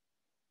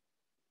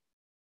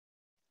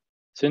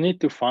 So you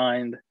need to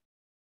find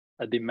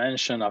a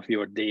dimension of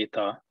your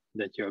data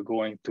that you're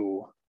going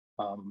to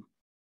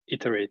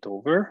iterate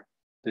over.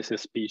 This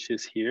is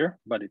species here,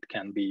 but it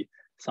can be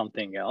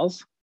something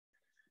else.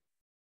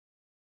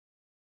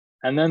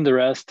 And then the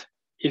rest,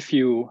 if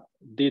you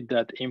did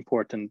that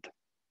important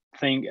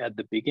thing at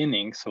the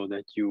beginning so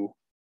that you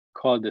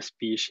call the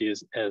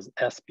species as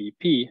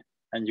SPP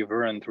and you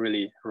weren't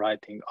really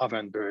writing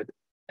ovenbird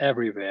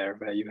everywhere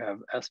where you have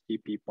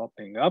SPP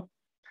popping up,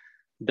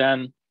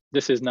 then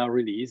this is now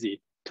really easy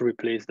to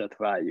replace that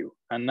value.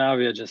 And now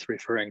we are just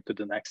referring to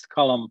the next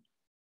column.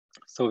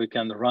 So we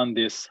can run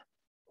this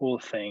whole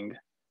thing.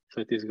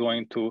 So it is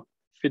going to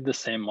fit the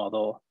same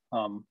model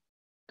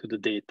to the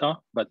data,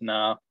 but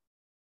now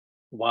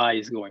Y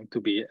is going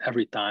to be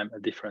every time a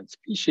different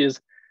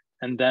species.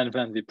 And then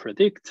when we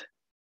predict,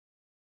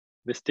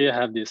 we still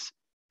have this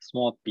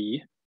small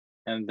p,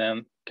 and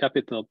then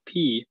capital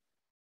P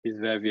is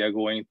where we are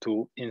going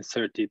to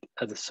insert it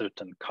as a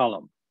certain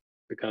column,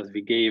 because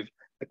we gave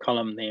the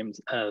column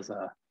names as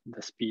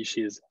the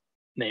species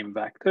name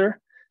vector.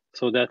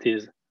 So that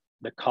is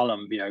the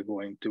column we are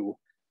going to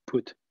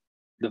put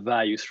the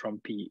values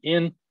from P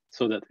in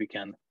so that we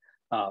can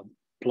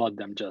plot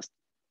them just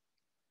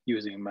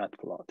using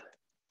matplot.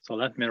 So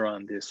let me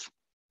run this.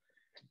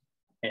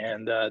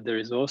 And there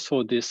is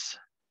also this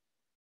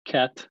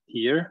cat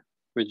here,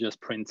 which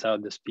just prints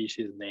out the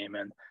species name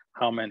and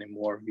how many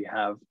more we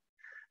have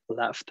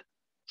left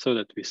so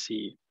that we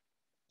see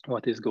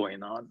what is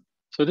going on.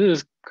 So this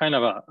is kind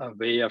of a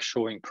way of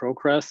showing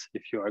progress.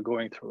 If you are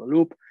going through a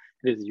loop,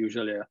 it is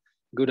usually a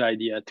good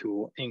idea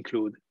to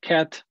include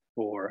cat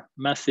or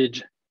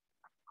message.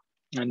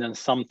 And then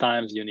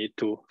sometimes you need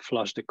to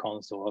flush the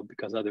console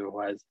because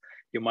otherwise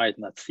you might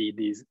not see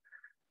these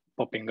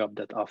popping up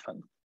that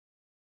often.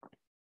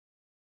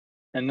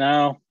 And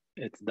now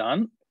it's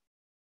done.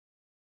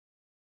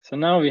 So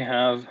now we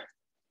have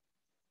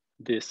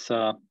this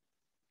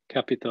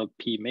capital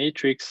P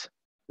matrix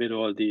with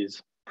all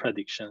these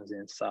predictions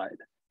inside.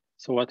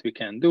 So what we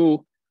can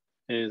do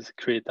is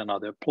create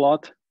another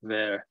plot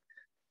where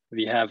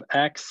we have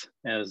X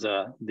as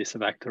this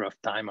vector of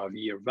time of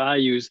year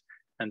values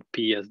and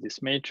P as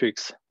this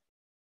matrix.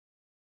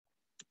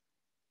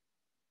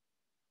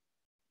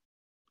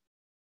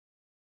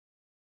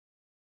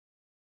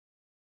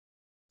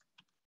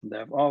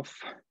 Dev off.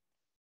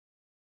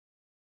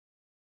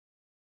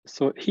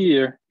 So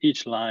here,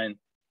 each line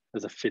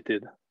has a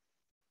fitted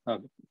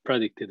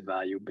predicted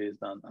value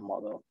based on a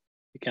model.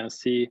 You can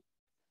see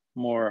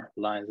more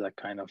lines are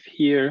kind of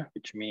here,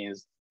 which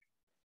means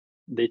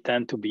they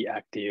tend to be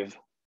active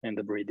in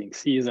the breeding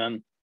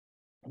season.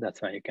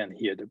 That's when you can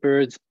hear the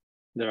birds.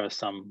 There are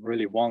some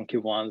really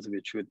wonky ones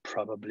which would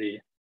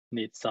probably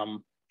need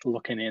some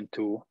looking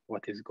into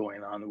what is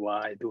going on.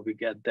 Why do we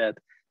get that?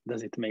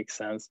 Does it make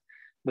sense?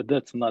 But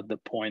that's not the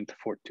point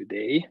for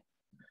today.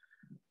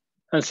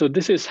 And so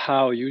this is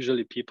how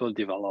usually people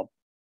develop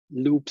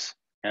loops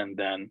and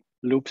then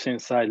loops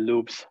inside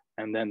loops,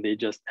 and then they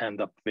just end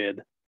up with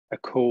a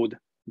code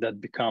that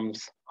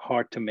becomes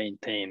hard to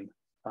maintain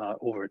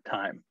over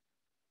time.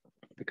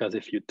 Because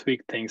if you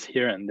tweak things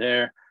here and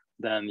there,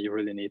 then you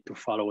really need to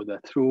follow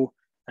that through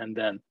and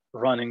then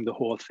running the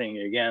whole thing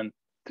again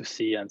to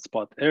see and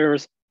spot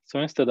errors. So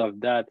instead of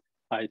that,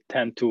 I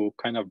tend to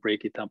kind of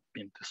break it up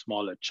into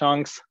smaller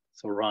chunks.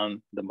 So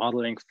run the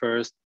modeling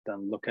first,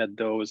 then look at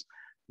those,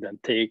 then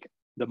take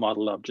the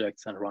model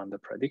objects and run the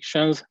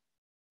predictions,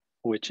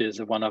 which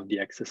is one of the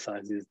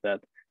exercises that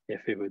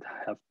if we would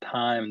have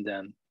time,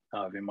 then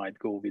we might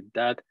go with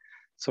that.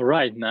 So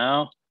right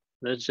now,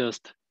 let's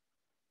just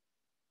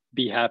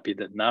be happy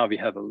that now we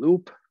have a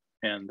loop.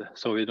 And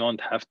so we don't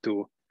have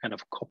to kind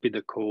of copy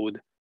the code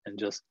and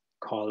just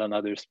call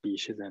another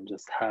species and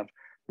just have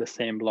the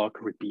same block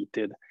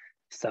repeated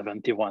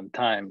 71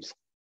 times,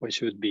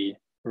 which would be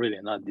really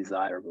not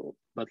desirable.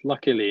 But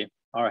luckily,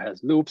 R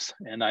has loops,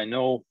 and I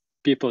know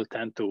people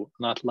tend to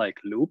not like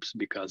loops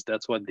because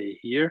that's what they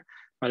hear,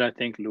 but I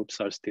think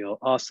loops are still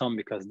awesome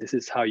because this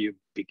is how you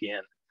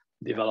begin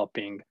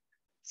developing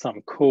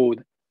some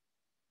code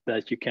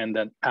that you can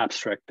then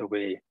abstract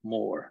away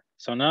more.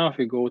 So now if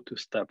we go to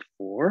step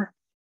 4,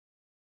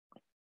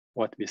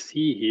 what we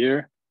see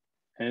here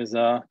is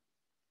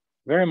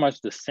very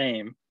much the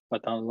same,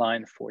 but on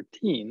line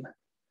 14,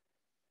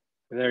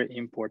 a very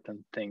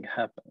important thing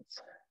happens.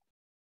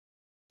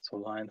 So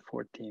line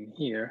 14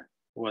 here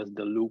was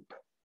the loop.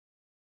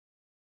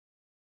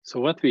 So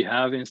what we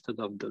have instead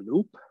of the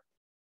loop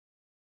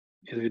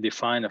is we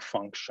define a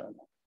function,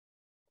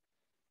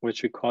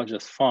 which we call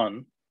just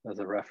fun as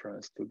a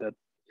reference to that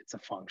it's a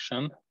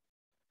function.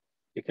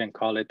 You can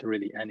call it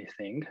really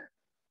anything,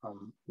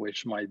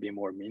 which might be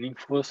more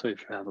meaningful. So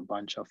if you have a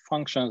bunch of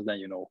functions, then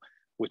you know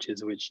which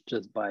is which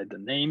just by the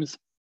names.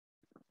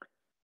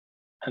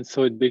 And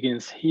so it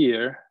begins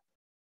here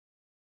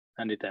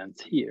and it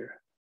ends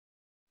here.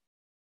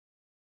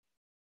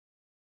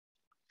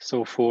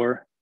 So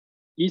for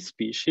each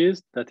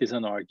species, that is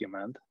an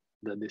argument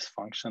that this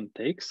function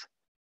takes.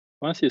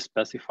 Once you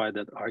specify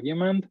that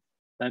argument,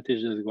 that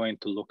is just going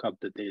to look up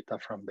the data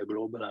from the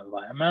global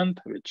environment,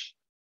 which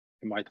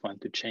you might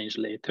want to change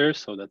later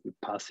so that we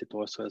pass it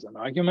also as an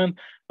argument.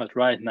 But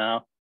right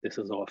now, this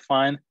is all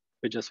fine.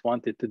 We just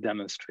wanted to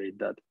demonstrate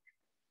that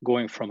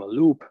going from a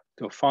loop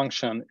to a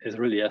function is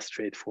really as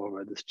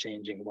straightforward as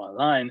changing one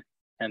line.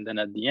 And then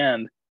at the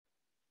end,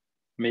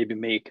 maybe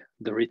make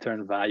the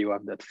return value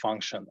of that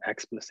function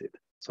explicit.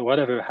 So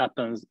whatever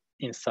happens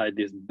inside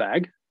this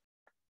bag,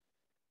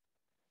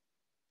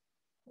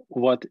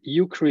 what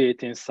you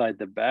create inside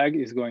the bag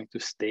is going to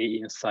stay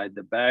inside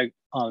the bag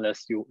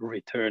unless you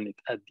return it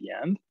at the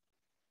end.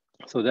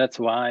 So that's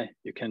why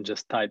you can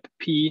just type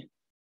P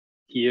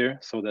here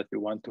so that we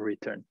want to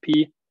return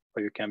P,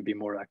 or you can be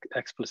more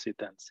explicit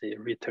and say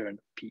return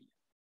P.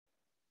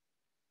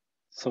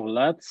 So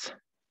let's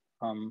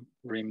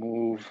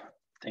remove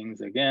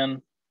things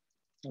again.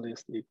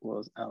 List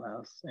equals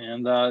ls.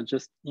 And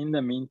just in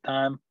the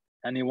meantime,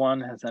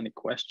 anyone has any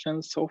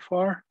questions so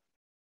far?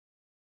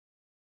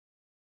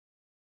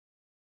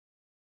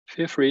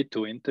 Feel free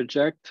to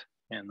interject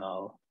and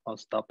I'll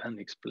stop and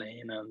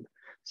explain and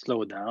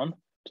slow down.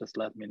 Just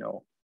let me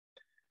know.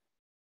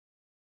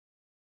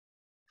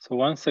 So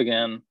once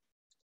again,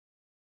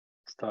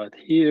 start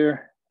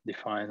here,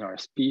 define our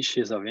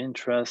species of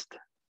interest,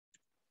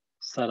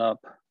 set up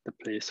the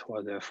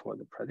placeholder for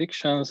the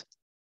predictions,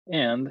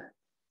 and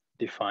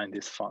define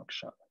this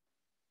function.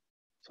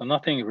 So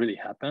nothing really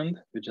happened.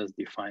 We just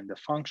defined the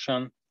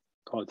function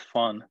called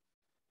fun,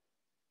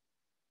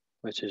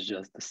 which is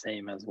just the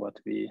same as what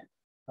we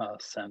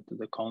sent to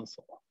the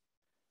console.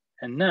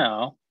 And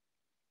now,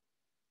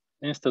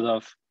 instead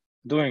of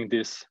doing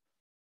this,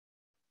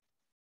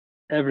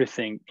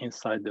 everything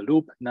inside the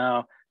loop,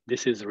 now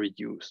this is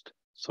reduced.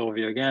 So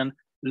we again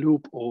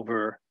loop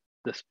over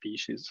the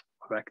species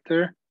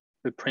vector.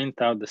 We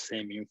print out the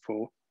same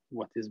info,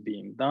 what is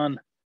being done.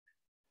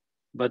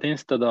 But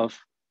instead of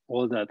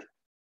all that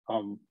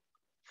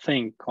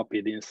thing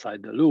copied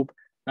inside the loop,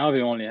 now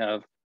we only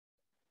have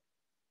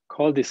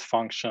call this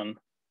function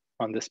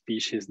on the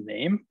species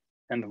name,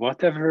 and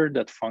whatever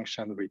that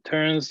function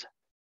returns,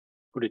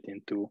 put it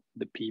into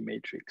the P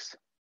matrix.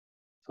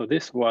 So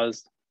this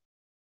was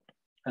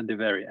at the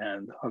very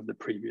end of the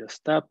previous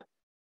step.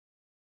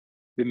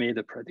 We made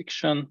a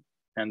prediction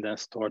and then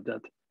stored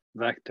that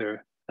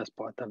vector as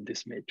part of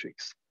this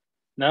matrix.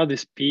 Now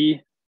this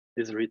P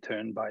is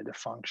returned by the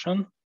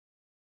function.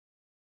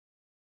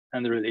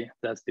 And really,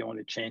 that's the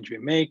only change we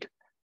make.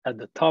 At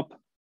the top,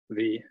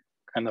 we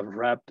kind of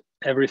wrapped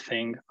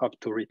everything up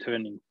to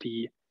returning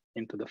P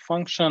into the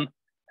function.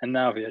 And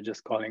now we are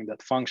just calling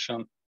that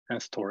function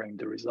and storing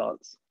the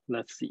results.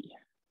 Let's see.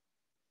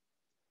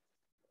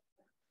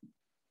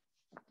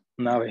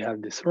 Now we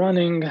have this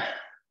running,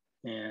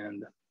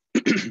 and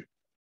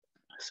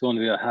soon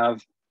we'll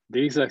have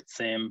the exact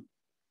same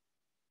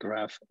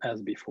graph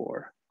as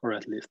before, or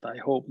at least I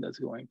hope that's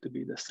going to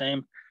be the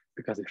same,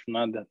 because if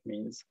not, that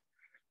means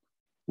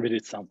we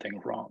did something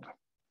wrong.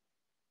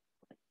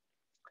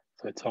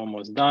 So it's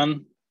almost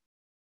done.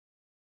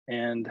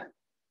 And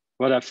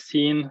what I've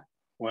seen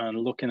when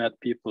looking at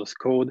people's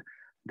code,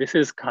 this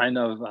is kind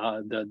of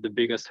the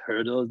biggest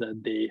hurdle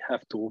that they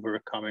have to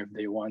overcome if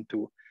they want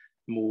to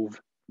move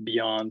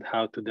beyond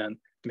how to then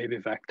maybe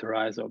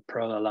vectorize or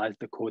parallelize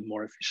the code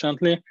more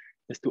efficiently,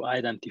 is to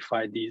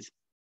identify these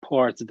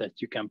parts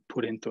that you can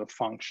put into a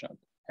function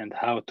and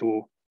how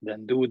to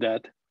then do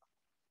that.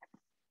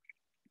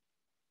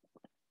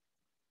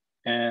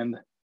 And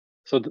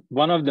so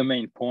one of the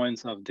main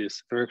points of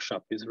this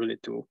workshop is really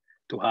to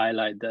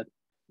highlight that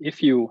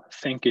if you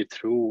think it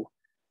through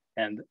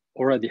and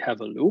already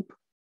have a loop,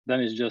 then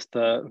it's just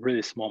a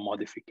really small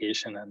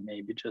modification and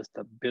maybe just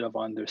a bit of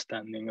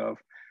understanding of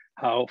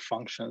how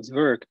functions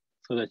work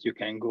so that you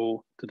can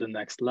go to the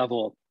next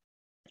level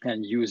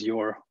and use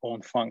your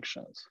own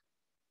functions.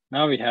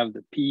 Now we have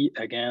the P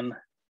again,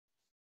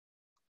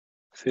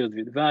 filled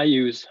with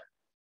values,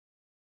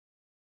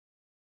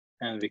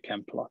 and we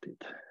can plot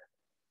it.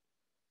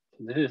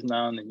 So this is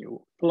now the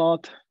new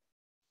plot,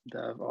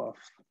 dev of,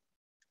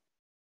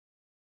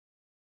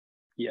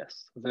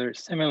 yes, very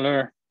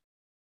similar.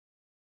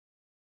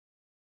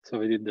 So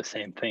we did the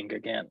same thing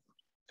again,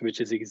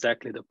 which is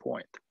exactly the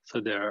point.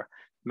 So there are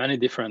many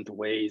different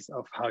ways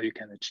of how you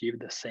can achieve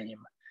the same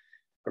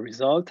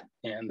result.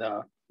 And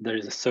there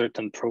is a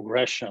certain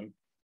progression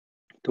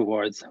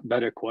towards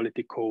better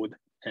quality code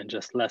and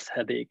just less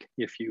headache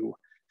if you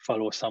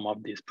follow some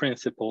of these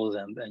principles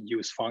and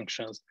use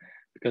functions,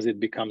 because it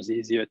becomes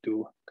easier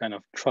to kind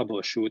of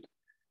troubleshoot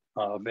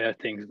where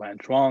things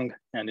went wrong,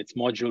 and it's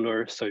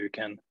modular, so you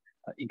can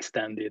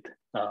extend it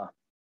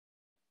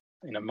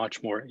in a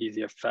much more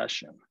easier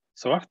fashion.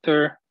 So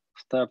after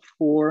step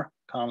 4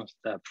 comes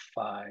step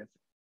 5.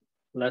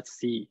 Let's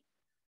see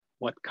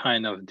what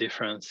kind of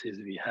differences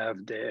we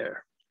have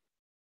there.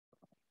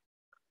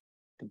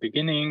 The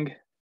beginning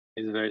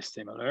is very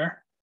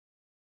similar,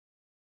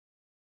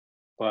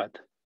 but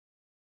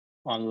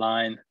on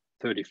line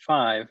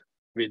 35,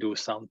 we do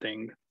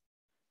something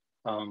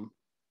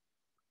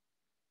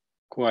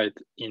quite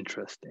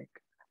interesting.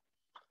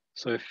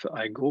 So if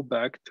I go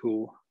back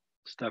to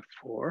step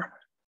 4,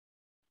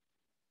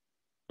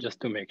 just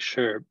to make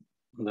sure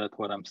that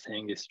what I'm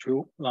saying is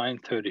true, line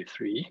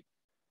 33,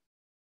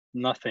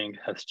 nothing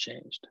has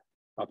changed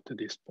up to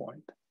this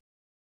point.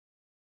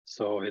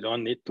 So we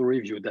don't need to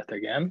review that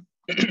again,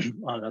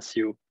 unless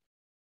you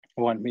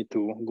want me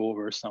to go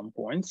over some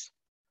points.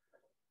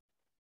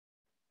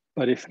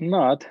 But if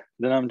not,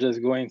 then I'm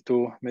just going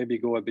to maybe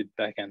go a bit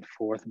back and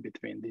forth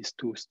between these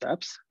two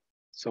steps.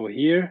 So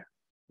here,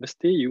 we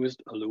still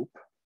used a loop,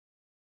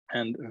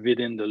 and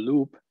within the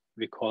loop,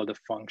 we call the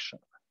function.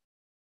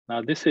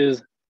 Now this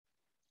is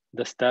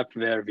the step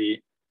where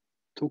we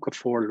took a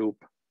for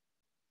loop,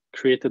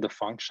 created a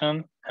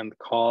function, and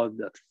called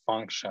that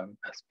function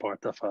as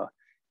part of a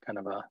kind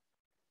of a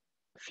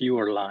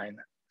fewer line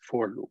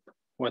for loop.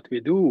 What we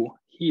do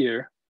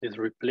here is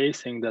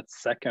replacing that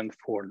second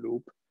for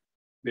loop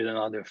with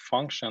another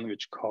function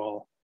which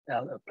call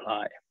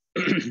lapply.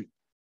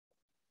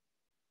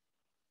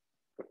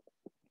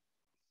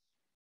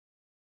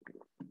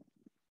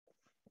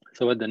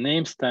 So what the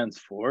name stands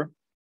for,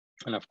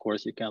 and of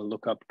course you can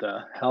look up the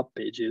help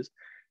pages,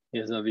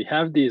 is that we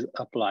have these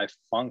apply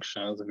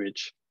functions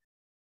which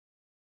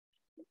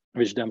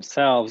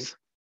themselves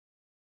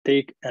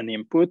take an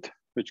input,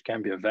 which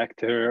can be a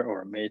vector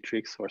or a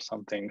matrix or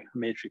something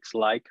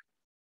matrix-like,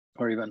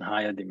 or even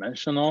higher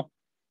dimensional.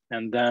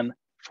 And then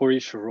for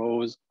each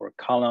rows or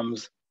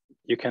columns,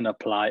 you can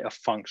apply a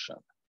function.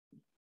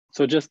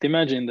 So just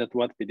imagine that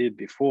what we did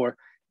before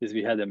is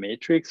we had a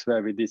matrix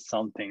where we did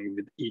something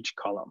with each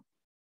column.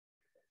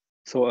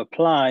 So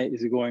apply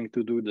is going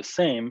to do the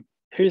same.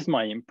 Here's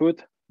my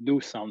input, do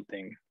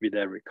something with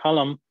every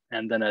column,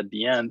 and then at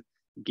the end,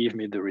 give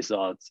me the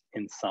results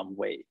in some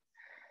way.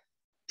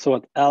 So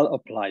what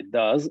lapply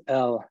does,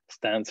 L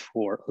stands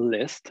for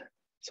list.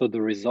 So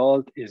the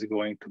result is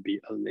going to be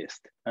a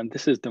list. And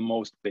this is the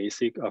most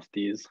basic of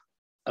these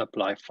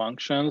apply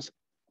functions.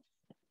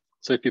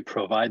 So if you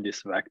provide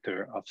this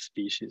vector of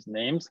species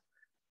names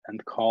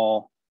and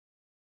call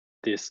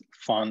this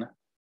fun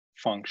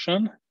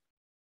function,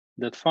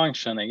 that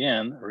function,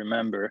 again,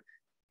 remember,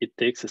 it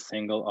takes a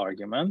single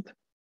argument,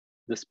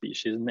 the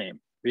species name.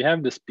 We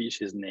have the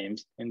species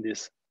names in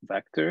this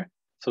vector.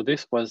 So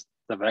this was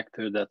the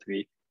vector that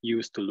we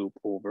used to loop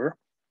over.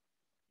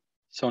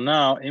 So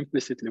now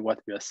implicitly what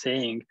we are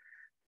saying,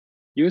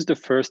 use the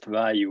first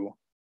value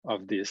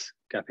of this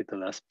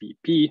capital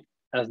SPP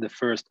as the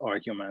first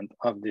argument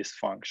of this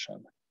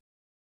function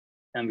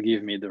and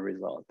give me the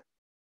result.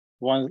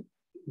 Once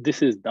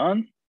this is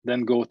done,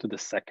 then go to the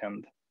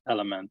second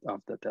element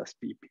of that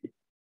SPP.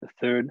 the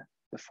third,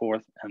 the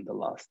fourth, and the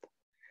last.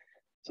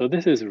 So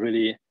this is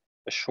really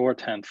a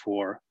shorthand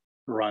for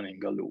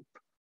running a loop.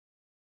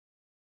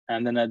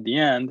 And then at the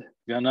end,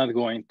 we are not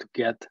going to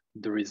get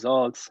the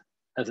results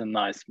as a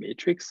nice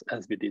matrix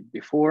as we did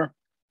before,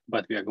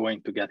 but we are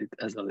going to get it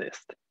as a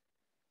list.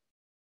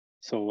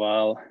 So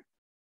while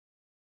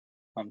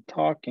I'm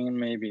talking,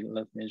 maybe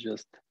let me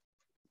just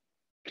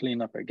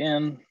clean up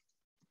again.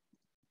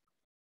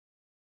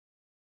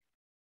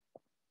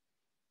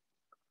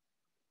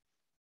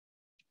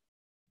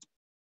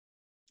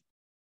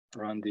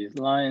 Run these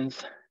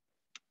lines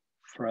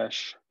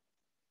fresh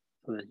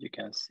so that you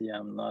can see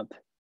I'm not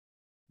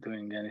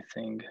doing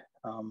anything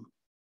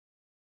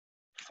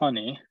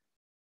funny.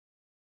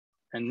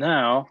 And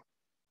now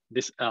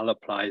this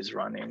lapply is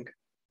running.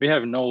 We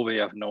have no way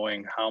of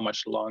knowing how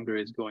much longer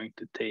it's going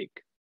to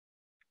take.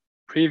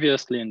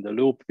 Previously in the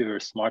loop, we were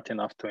smart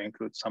enough to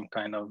include some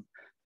kind of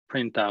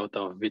printout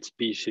of which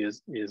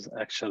species is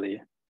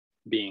actually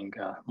being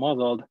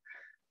modeled.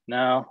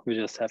 Now we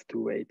just have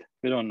to wait.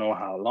 We don't know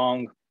how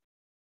long.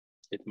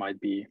 It might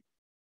be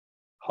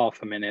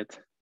half a minute,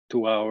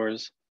 2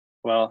 hours.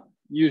 Well,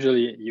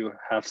 usually you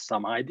have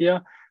some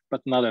idea, but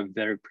not a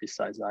very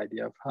precise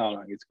idea of how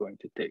long it's going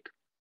to take.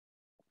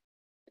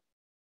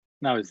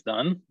 Now it's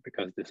done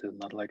because this is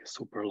not like a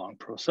super long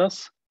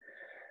process.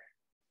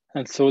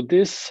 And so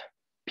this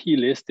P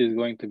list is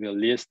going to be a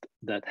list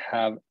that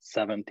have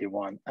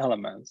 71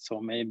 elements.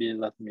 So maybe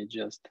let me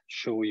just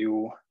show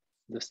you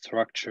the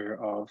structure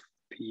of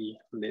P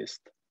list,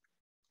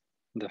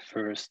 the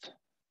first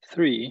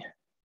 3.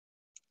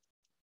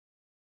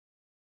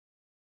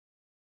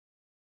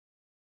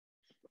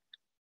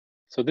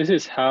 So this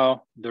is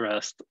how the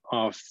rest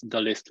of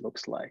the list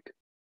looks like.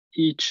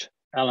 Each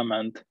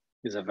element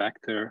is a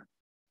vector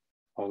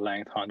of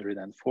length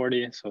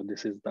 140. So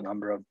this is the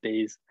number of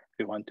days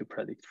we want to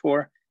predict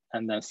for,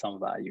 and then some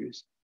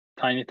values.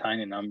 Tiny,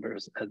 tiny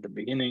numbers at the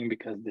beginning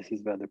because this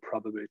is where the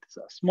probabilities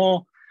are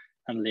small,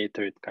 and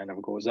later it kind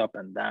of goes up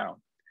and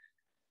down.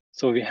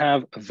 So we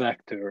have a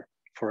vector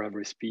for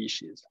every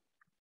species.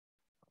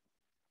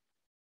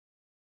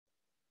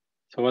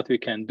 So what we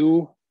can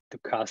do to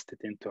cast it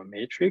into a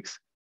matrix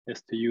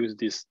is to use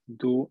this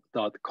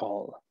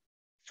do.call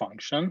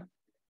function,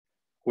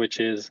 which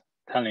is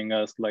telling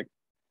us like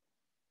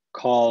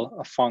call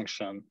a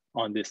function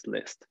on this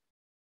list.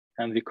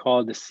 And we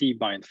call the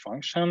cbind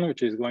function,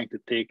 which is going to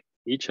take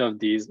each of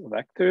these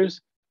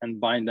vectors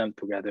and bind them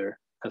together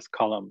as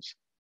columns.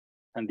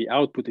 And the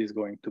output is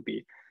going to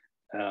be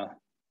a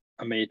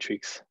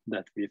matrix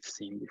that we've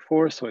seen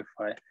before. So if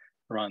I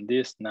run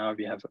this, now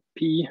we have a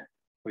P,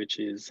 which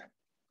is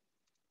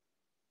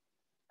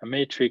a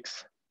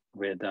matrix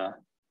with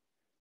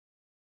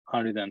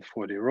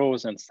 140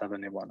 rows and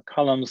 71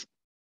 columns,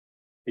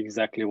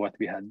 exactly what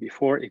we had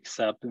before,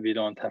 except we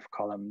don't have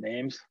column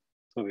names.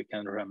 So we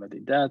can remedy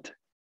that.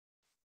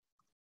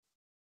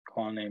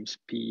 Call names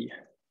P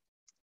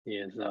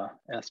is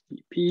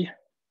SPP.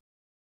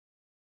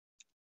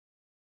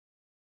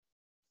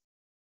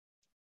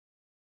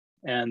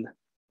 And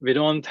we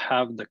don't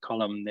have the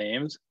column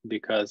names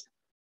because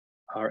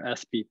our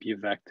SPP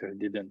vector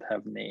didn't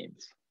have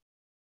names.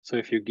 So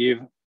if you give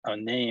a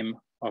name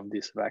of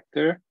this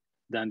vector,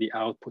 then the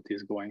output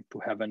is going to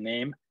have a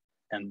name,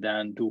 and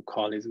then do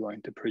call is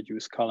going to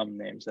produce column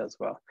names as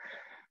well.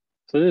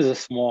 So this is a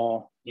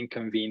small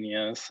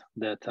inconvenience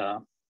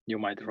that you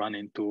might run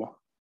into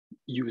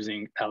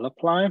using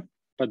lapply,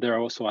 but there are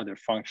also other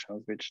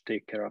functions which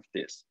take care of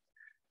this.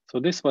 So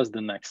this was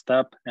the next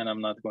step, and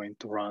I'm not going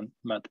to run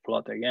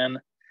matplot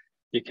again.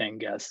 You can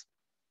guess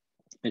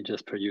it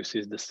just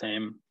produces the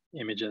same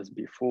image as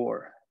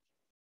before.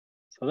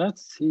 So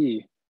let's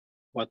see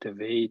what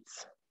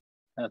awaits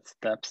at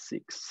step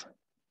 6.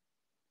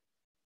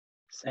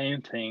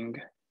 Same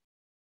thing.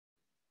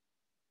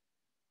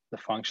 The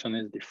function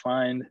is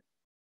defined.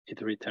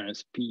 It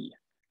returns P.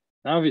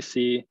 Now we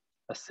see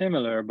a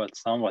similar but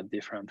somewhat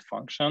different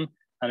function,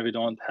 and we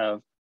don't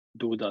have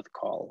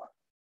do.call.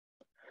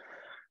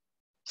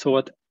 So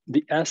what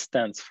the S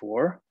stands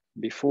for,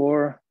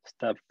 before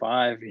step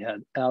 5, we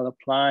had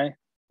lapply,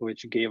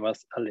 which gave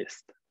us a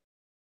list.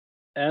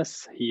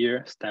 S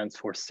here stands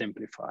for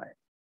simplify.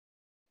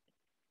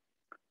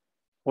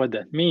 What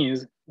that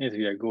means is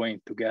we are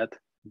going to get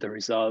the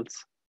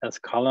results as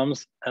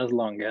columns as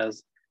long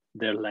as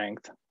their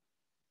length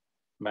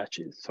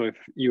matches. So if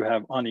you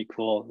have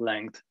unequal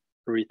length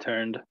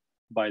returned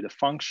by the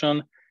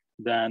function,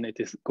 then it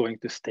is going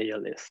to stay a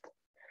list.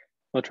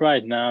 But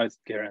right now it's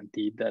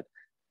guaranteed that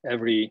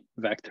every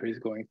vector is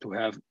going to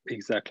have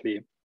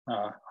exactly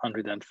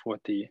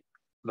 140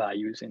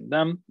 values in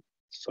them.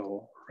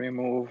 So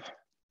remove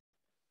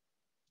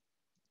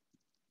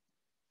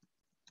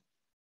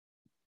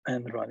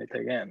and run it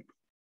again.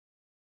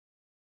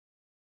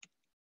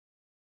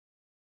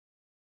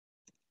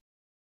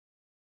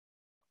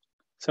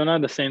 So now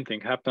the same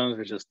thing happens,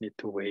 we just need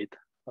to wait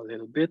a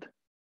little bit.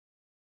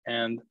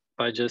 And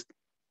by just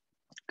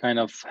kind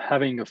of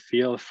having a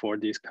feel for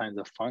these kinds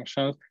of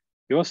functions,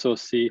 you also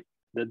see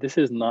that this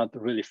is not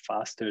really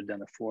faster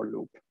than a for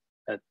loop.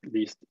 at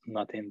least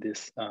not in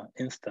this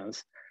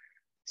instance.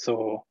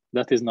 So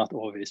that is not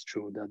always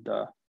true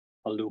that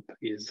a loop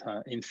is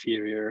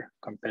inferior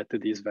compared to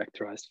these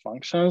vectorized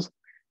functions.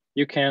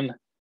 You can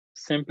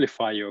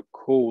simplify your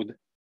code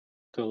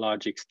to a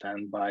large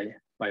extent by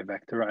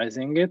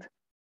vectorizing it,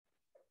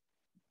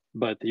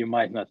 but you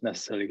might not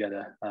necessarily get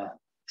a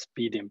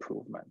speed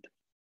improvement.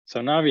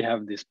 So now we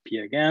have this P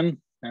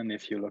again, and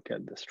if you look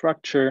at the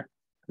structure,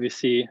 we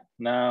see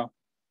now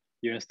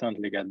you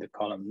instantly get the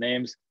column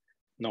names.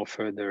 No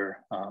further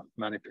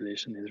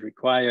manipulation is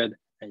required,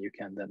 and you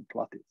can then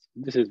plot it.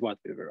 This is what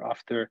we were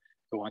after.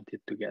 We wanted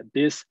to get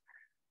this.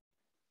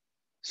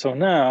 So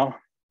now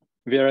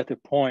we are at a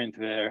point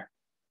where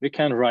we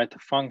can write a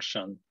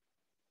function,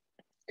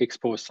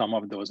 expose some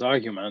of those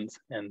arguments,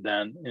 and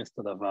then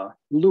instead of a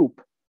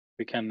loop,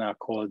 we can now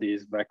call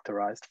these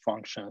vectorized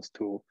functions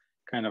to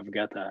kind of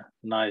get a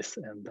nice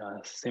and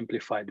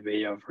simplified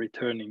way of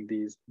returning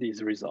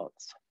these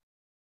results.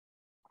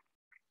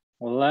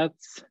 Well,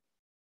 let's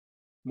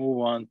move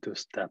on to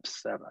step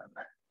 7.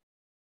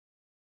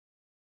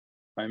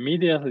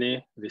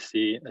 Immediately, we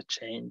see a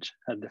change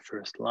at the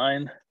first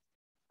line.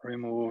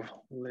 Remove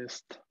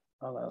list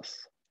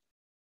ls.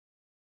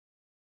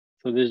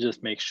 So this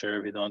just makes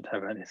sure we don't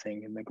have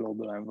anything in the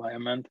global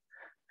environment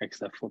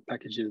except for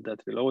packages that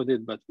we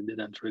loaded, but we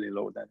didn't really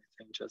load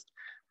anything, just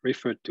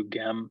referred to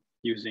gem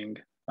using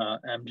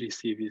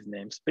mgcv's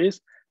namespace.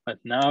 But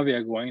now we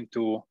are going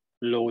to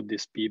load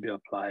this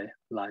pbapply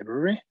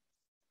library.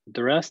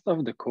 The rest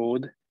of the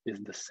code is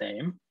the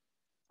same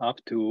up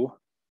to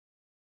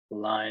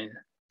line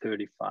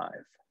 35.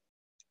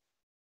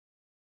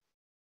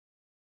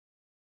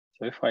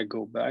 So if I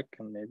go back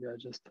and maybe I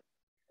just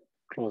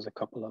close a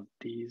couple of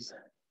these.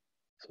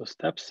 So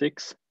step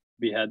 6,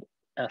 we had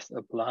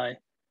sapply,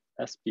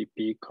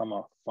 spp,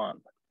 fun.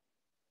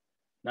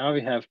 Now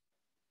we have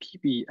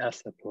pb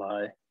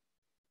sapply,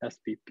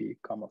 spp,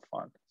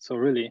 fun. So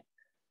really,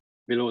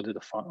 we loaded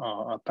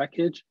a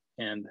package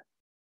and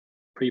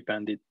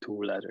prepended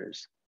 2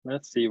 letters.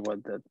 Let's see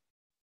what that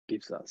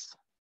gives us.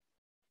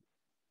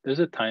 There's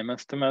a time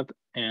estimate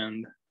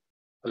and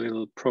a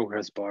little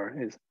progress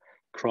bar is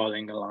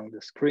crawling along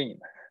the screen.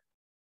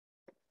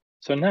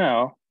 So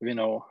now we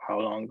know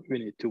how long we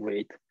need to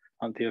wait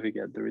until we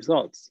get the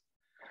results.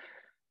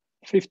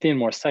 15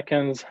 more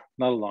seconds,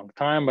 not a long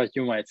time, but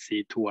you might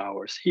see 2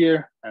 hours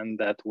here. And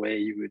that way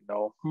you would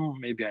know,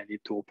 maybe I need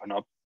to open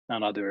up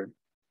another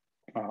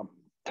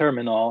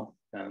terminal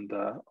and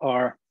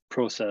R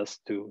process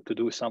to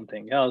do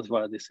something else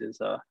while this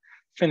is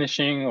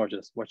finishing, or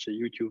just watch a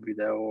YouTube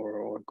video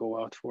or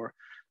go out for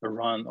a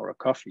run or a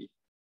coffee.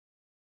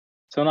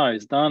 So now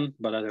it's done,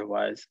 but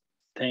otherwise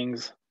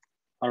things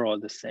are all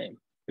the same.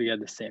 We get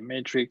the same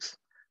matrix,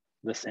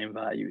 the same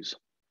values.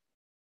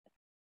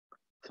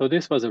 So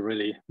this was a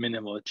really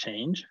minimal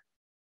change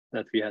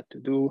that we had to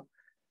do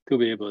to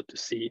be able to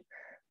see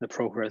the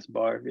progress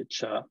bar,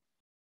 which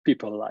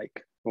people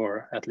like,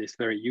 or at least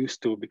very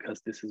used to,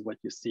 because this is what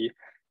you see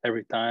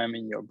every time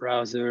in your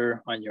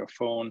browser, on your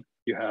phone.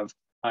 You have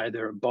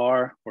either a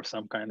bar or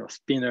some kind of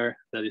spinner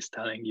that is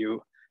telling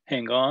you,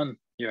 hang on,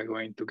 you're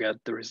going to get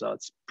the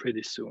results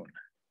pretty soon.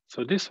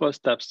 So this was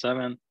step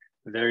 7,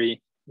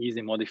 very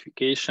easy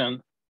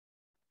modification.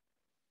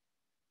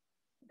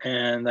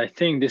 And I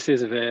think this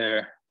is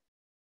where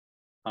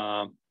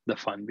the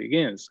fun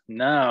begins.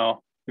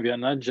 Now we are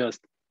not just,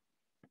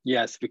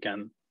 yes, we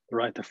can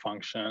write a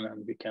function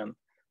and we can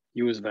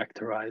use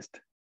vectorized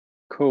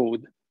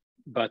code,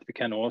 but we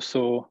can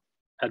also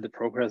add the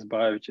progress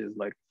bar, which is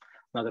like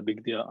not a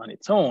big deal on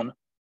its own,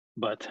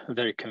 but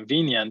very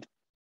convenient.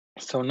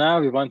 So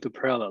now we want to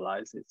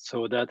parallelize it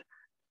so that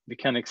we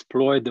can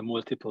exploit the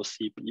multiple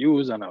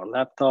CPUs on our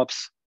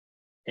laptops.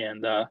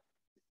 And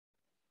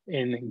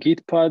in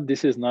Gitpod,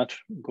 this is not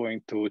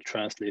going to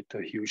translate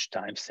to huge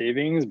time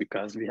savings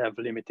because we have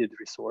limited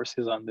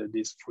resources under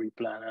this free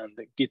plan. And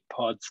the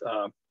Gitpod's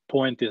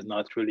point is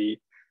not really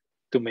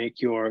to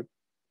make your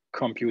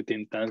compute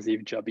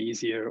intensive job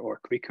easier or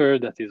quicker.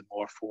 That is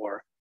more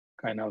for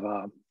kind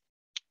of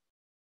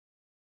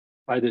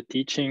either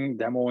teaching,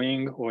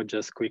 demoing, or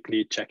just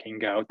quickly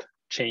checking out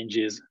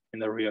changes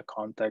in a real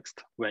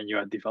context when you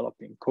are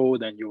developing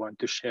code and you want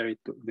to share it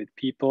with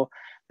people.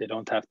 They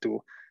don't have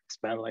to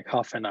spend like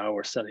half an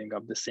hour setting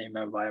up the same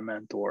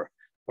environment or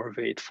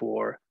wait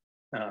for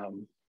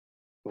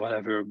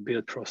whatever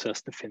build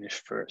process to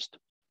finish first.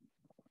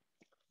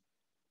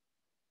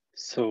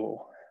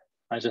 So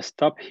I just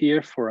stop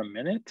here for a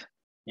minute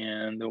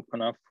and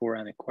open up for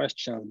any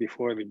questions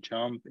before we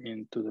jump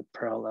into the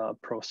parallel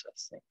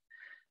processing.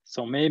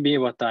 So maybe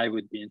what I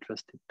would be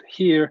interested to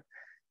hear,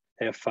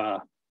 if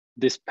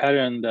this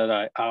pattern that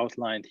I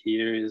outlined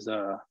here is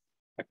a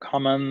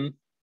common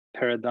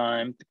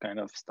paradigm to kind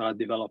of start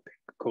developing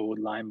code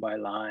line by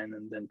line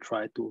and then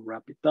try to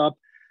wrap it up.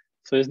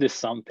 So is this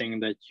something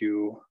that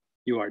you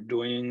are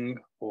doing,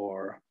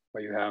 or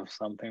you have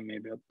something,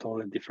 maybe a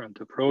totally different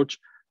approach?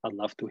 I'd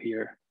love to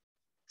hear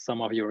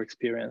some of your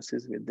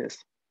experiences with this.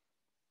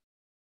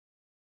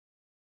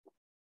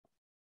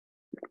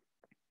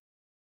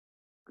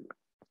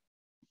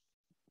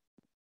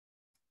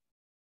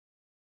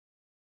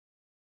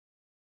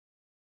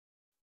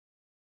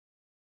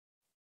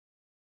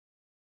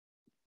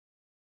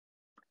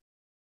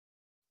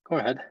 Go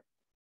ahead.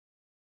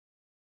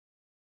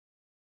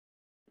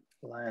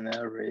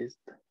 Lionel raised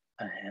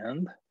a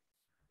hand,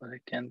 but I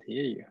can't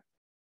hear you.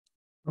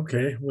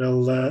 Okay,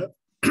 well,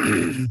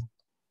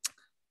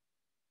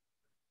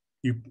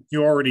 you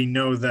already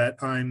know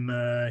that I'm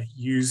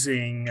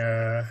using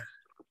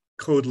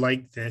code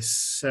like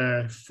this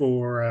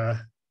for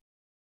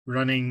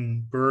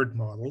running bird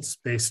models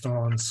based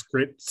on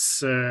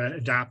scripts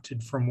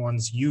adapted from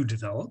ones you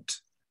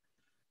developed.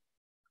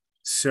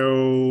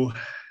 So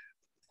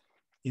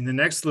in the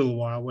next little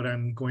while, what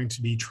I'm going to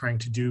be trying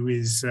to do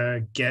is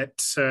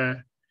get,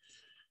 I'm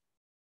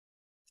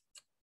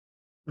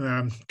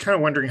kind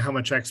of wondering how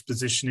much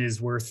exposition is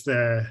worth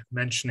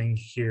mentioning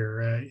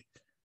here.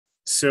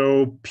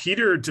 So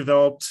Peter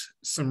developed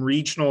some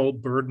regional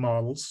bird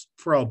models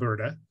for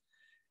Alberta,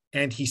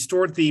 and he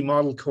stored the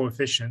model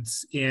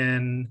coefficients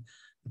in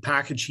the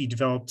package he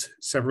developed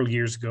several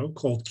years ago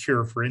called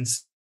Cure for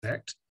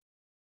Insect,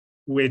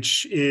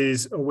 which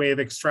is a way of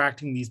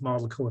extracting these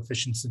model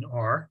coefficients in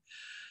R.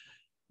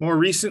 More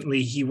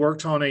recently, he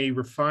worked on a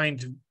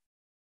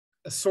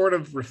sort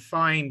of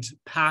refined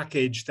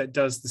package that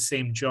does the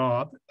same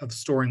job of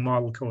storing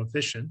model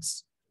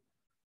coefficients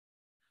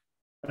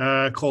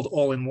called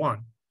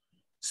All-in-One.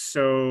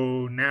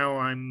 So now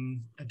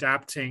I'm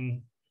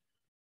adapting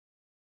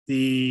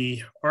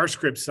the R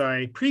scripts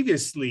I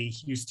previously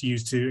used to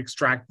use to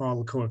extract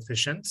model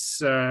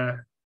coefficients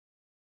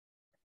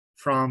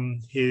from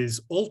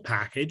his old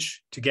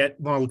package to get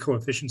model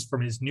coefficients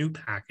from his new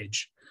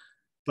package.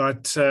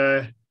 But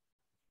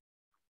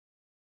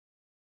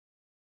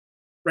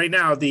right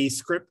now, the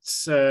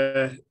scripts,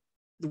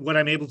 what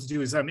I'm able to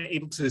do is I'm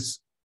able to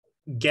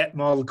get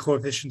model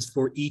coefficients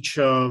for each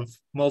of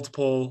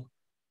multiple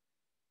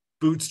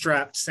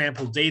bootstrapped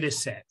sample data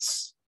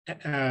sets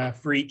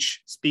for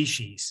each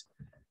species.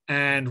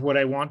 And what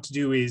I want to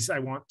do is I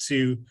want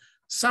to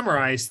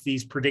summarize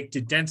these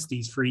predicted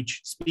densities for each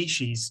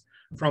species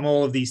from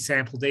all of these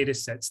sample data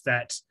sets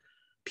that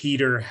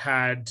Peter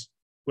had,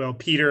 well,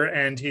 Peter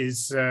and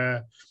his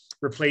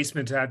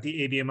replacement at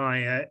the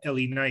ABMI,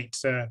 Ellie Knight,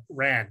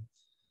 ran.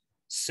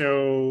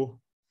 So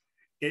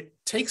it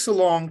takes a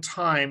long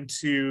time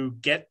to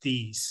get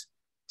these.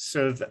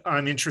 So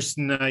I'm interested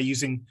in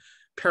using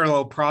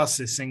parallel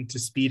processing to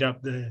speed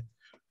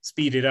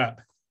it up.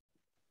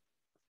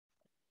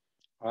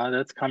 Well,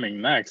 that's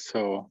coming next.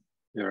 So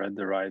you're at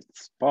the right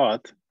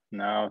spot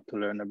now to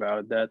learn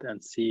about that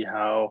and see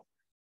how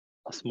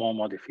a small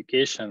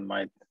modification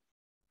might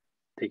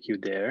take you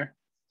there.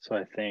 So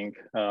I think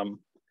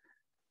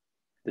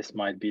this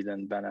might be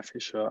then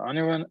beneficial.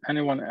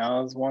 Anyone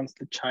else wants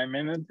to chime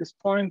in at this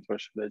point, or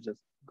should I just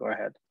go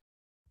ahead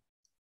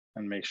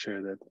and make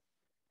sure that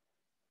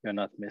you're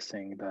not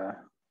missing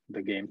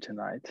the game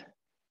tonight?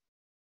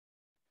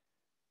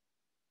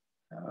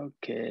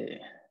 Okay.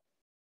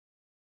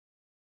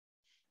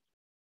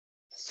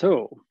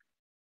 So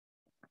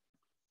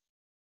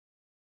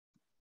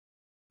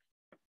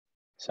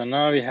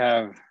now we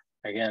have,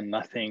 again,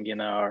 nothing in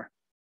our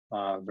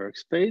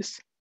workspace.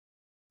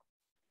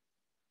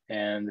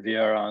 And we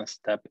are on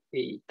step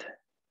 8.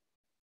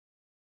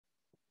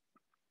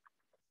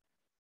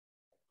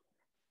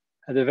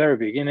 At the very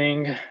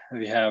beginning,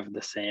 we have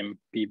the same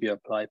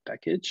pbapply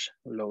package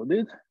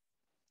loaded.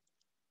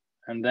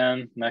 And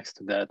then next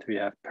to that, we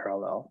have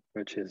parallel,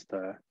 which is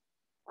the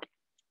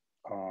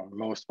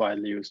most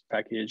widely used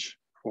package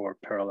for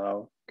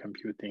parallel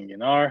computing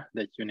in R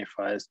that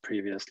unifies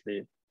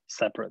previously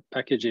separate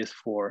packages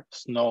for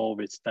SNOW,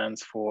 which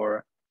stands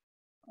for,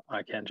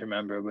 I can't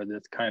remember, but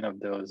it's kind of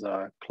those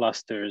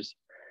clusters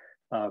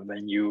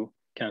when you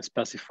can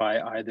specify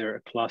either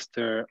a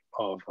cluster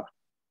of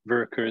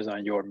workers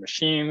on your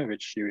machine,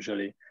 which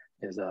usually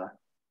is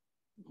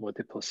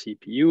multiple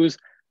CPUs,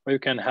 or you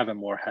can have a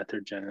more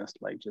heterogeneous,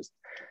 like just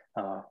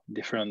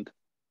different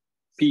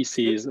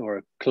PCs or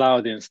a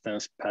cloud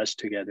instance patched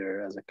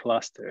together as a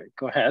cluster.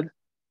 Go ahead.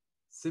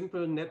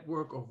 Simple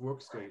network of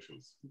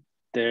workstations.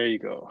 There you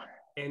go.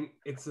 And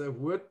it's a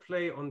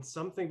wordplay on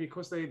something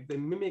because they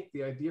mimic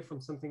the idea from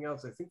something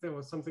else. I think there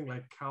was something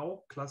like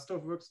cow, cluster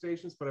of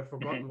workstations, but I've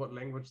forgotten what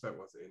language that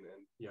was in.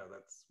 And yeah,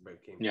 that's where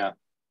it came from. Yeah.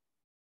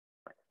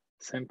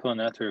 Simple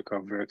network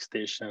of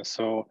workstations.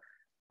 So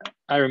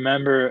I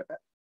remember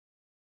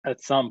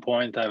at some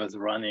point I was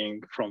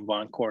running from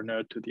one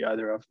corner to the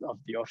other of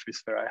the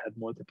office where I had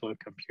multiple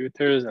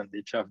computers, and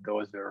each of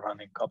those were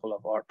running a couple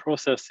of our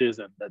processes.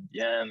 And at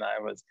the end, I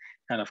was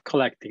kind of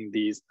collecting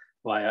these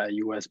via a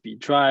USB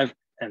drive.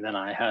 And then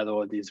I had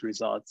all these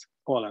results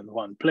all in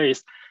one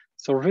place.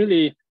 So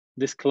really,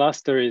 this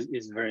cluster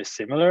is very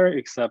similar,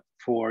 except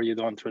for you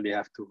don't really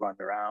have to run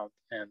around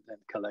and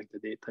collect the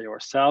data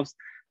yourselves,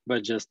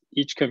 but just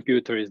each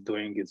computer is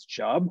doing its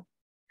job.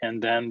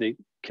 And then they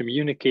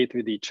communicate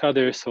with each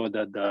other so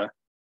that the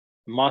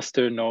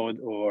master node,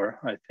 or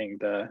I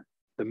think the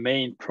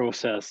main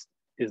process,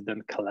 is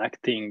then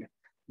collecting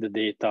the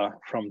data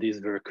from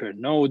these worker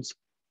nodes.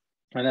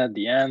 And at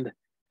the end,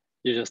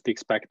 you just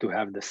expect to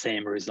have the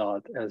same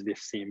result as we've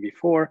seen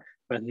before,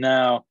 but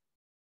now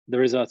the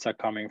results are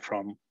coming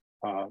from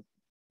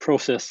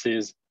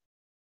processes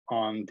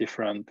on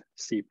different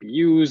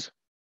CPUs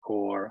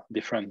or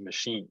different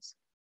machines.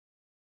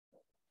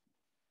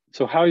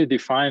 So how you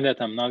define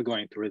that, I'm not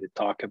going to really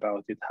talk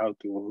about it, how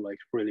to like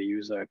really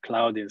use a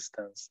cloud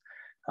instance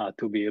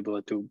to be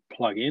able to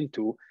plug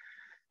into,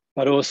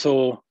 but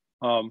also,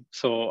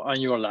 so on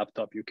your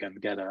laptop, you can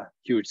get a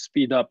huge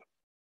speed up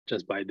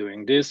just by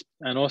doing this.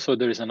 And also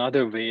there is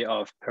another way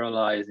of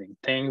parallelizing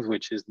things,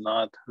 which is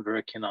not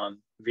working on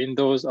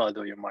Windows,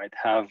 although you might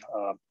have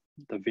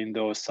the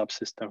Windows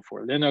subsystem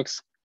for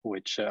Linux,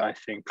 which I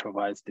think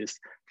provides this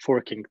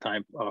forking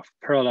type of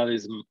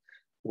parallelism,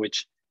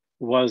 which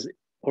was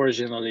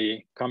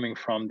originally coming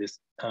from this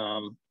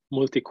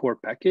multi-core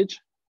package.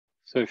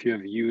 So if you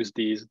have used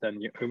these, then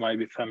you might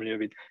be familiar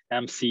with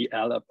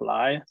MCL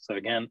apply. So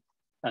again,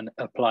 an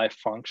apply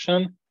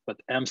function, but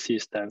MC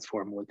stands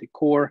for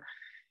multi-core.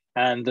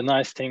 And the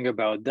nice thing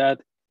about that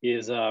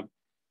is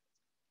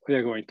we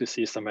are going to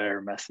see some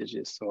error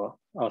messages. So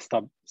I'll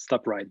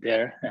stop right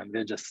there and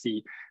we'll just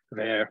see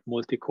where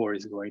multi-core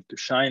is going to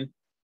shine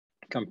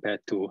compared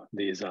to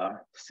these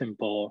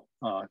simple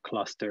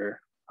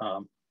cluster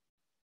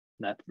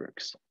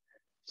networks.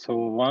 So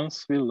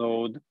once we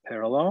load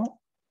parallel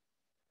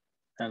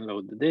and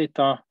load the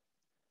data,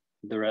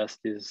 the rest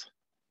is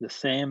the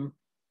same.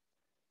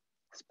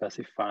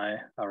 Specify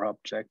our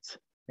objects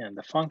in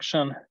the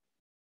function.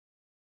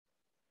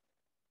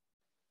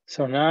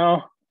 So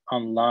now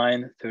on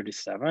line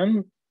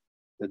 37,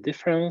 the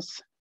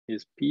difference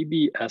is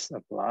PBS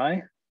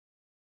apply,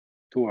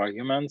 2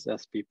 arguments,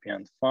 SPP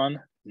and fun.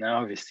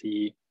 Now we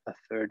see a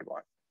third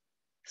one,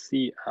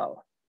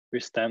 CL,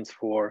 which stands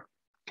for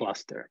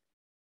cluster.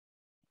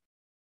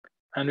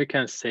 And we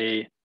can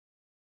say,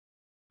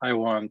 I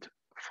want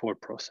 4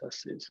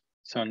 processes.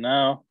 So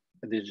now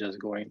it is just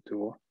going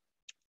to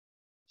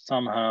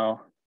somehow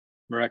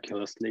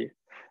miraculously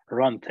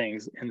run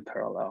things in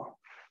parallel.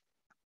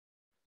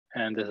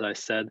 And as I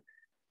said,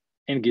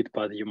 in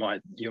GitPod,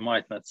 you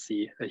might not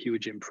see a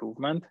huge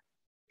improvement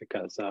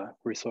because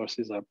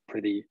resources are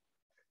pretty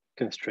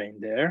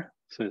constrained there.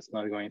 So it's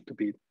not going to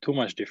be too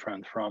much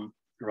different from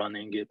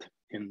running it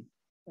in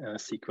a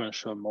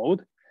sequential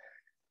mode.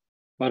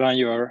 But on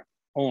your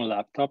own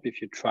laptop,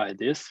 if you try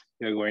this,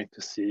 you're going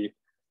to see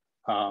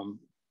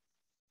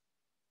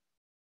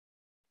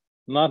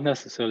not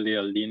necessarily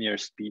a linear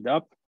speed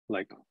up,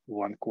 like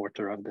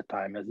 1/4 of the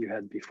time as you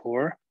had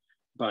before,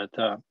 but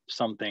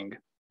something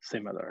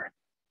similar.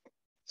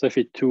 So if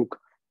it took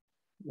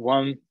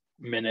 1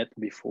 minute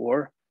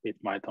before, it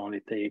might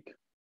only take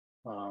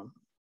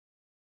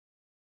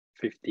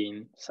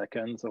 15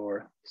 seconds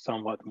or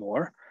somewhat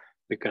more,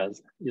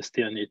 because you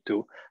still need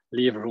to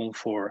leave room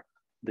for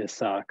this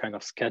kind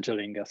of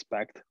scheduling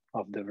aspect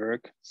of the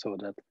work so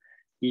that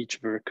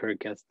each worker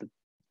gets the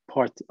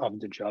part of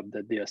the job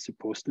that they are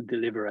supposed to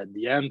deliver at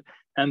the end.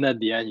 And at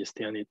the end, you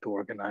still need to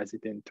organize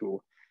it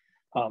into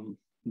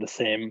the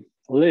same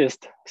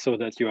list so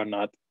that you are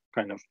not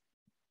kind of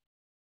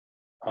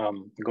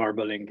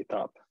garbling it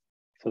up,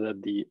 so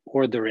that the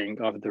ordering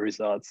of the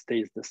results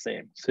stays the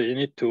same. So you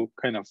need to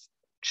kind of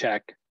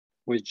check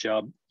which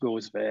job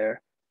goes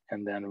where,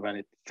 and then when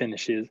it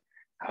finishes,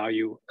 how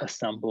you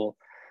assemble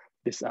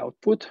this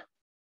output.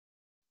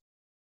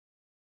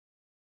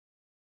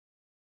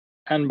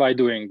 And by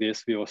doing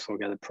this, we also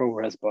get a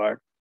progress bar,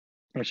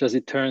 which, as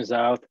it turns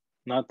out,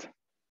 not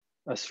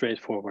a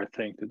straightforward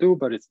thing to do,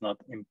 but it's not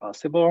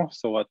impossible.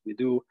 So what we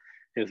do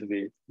is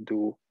we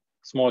do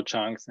small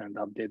chunks and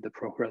update the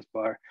progress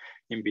bar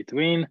in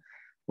between,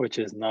 which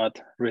is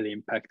not really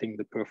impacting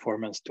the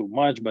performance too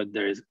much, but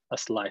there is a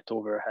slight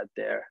overhead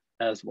there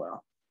as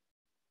well.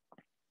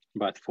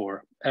 But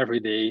for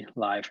everyday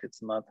life,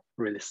 it's not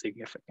really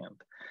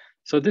significant.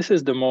 So this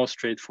is the most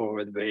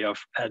straightforward way of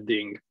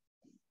adding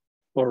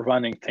or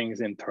running things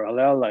in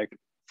parallel, like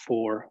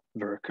 4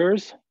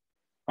 workers.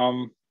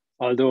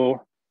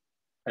 Although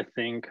I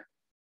think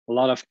a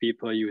lot of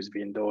people use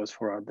Windows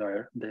for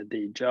their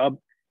day job.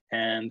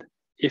 And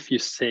if you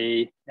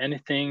say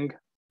anything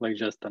like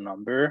just a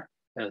number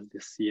as the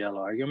CL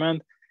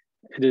argument,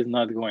 it is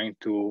not going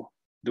to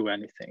do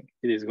anything.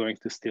 It is going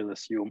to still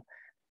assume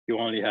you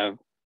only have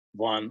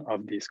one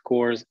of these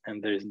cores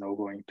and there is no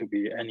going to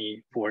be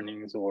any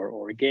warnings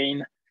or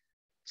gain.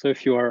 So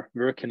if you are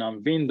working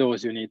on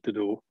Windows, you need to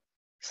do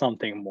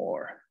something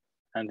more.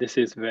 And this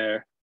is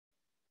where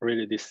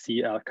really this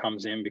CL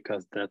comes in,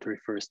 because that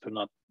refers to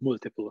not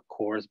multiple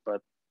cores,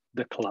 but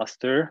the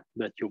cluster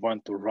that you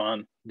want to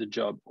run the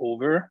job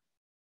over.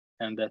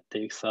 And that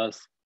takes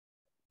us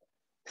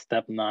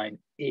step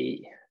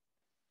 9A.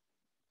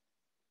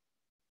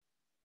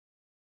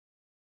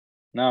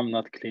 Now I'm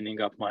not cleaning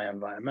up my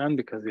environment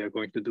because we are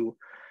going to do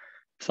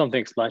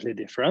something slightly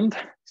different.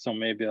 So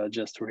maybe I'll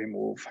just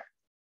remove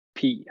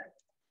P.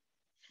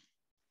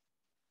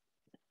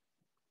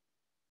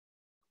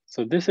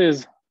 So this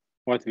is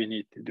what we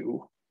need to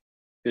do.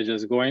 We're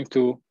just going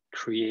to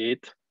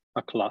create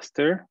a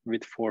cluster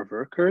with 4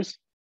 workers.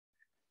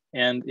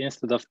 And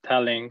instead of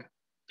telling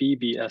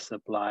PBS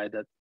apply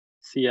that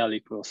CL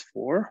equals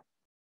 4,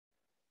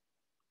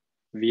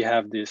 we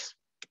have this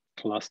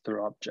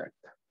cluster object.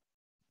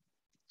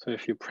 So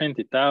if you print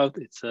it out,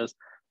 it says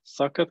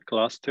socket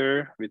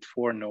cluster with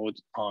 4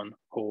 nodes on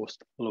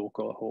host,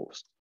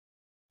 localhost.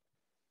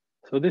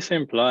 So this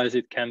implies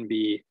it can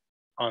be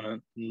on a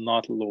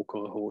not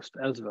local host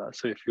as well.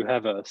 So if you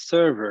have a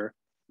server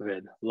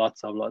with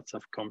lots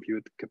of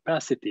compute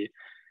capacity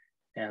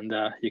and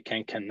you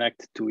can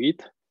connect to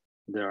it,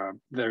 there are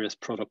various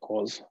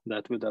protocols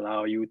that would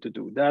allow you to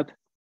do that.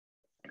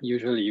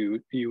 Usually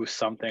you use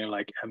something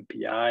like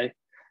MPI,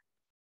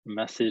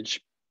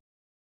 message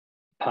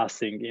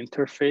passing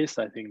interface.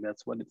 I think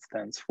that's what it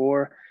stands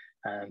for.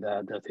 And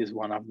that is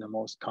one of the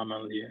most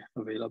commonly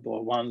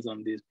available ones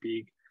on these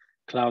big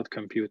cloud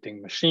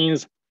computing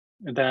machines.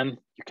 And then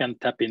you can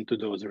tap into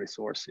those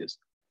resources.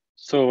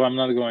 So I'm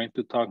not going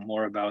to talk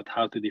more about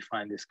how to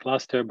define this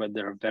cluster, but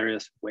there are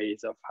various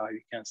ways of how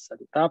you can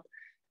set it up.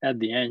 At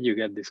the end, you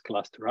get this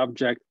cluster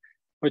object,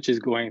 which is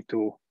going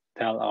to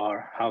tell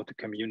R how to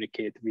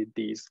communicate with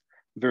these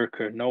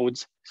worker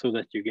nodes so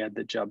that you get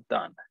the job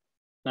done.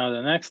 Now,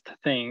 the next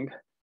thing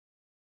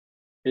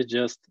is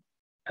just,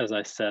 as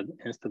I said,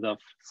 instead of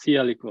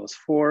CL equals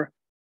 4,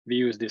 we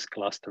use this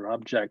cluster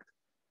object.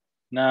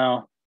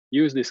 Now,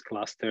 use this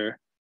cluster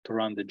to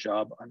run the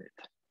job on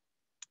it.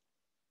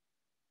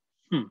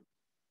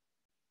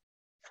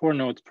 4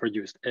 nodes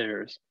produced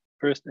errors.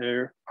 First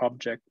error,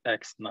 object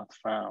X not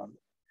found.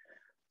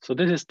 So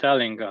this is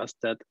telling us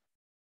that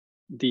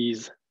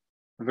these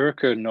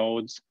worker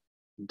nodes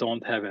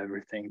don't have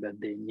everything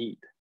that they need.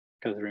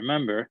 Because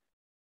remember,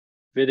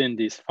 within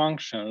these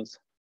functions,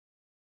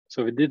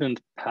 so we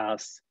didn't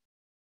pass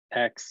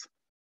X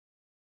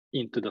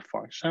into the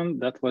function.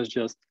 That was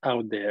just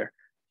out there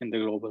in the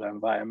global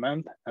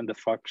environment, and the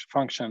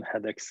function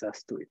had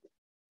access to it.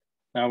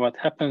 Now what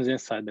happens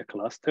inside the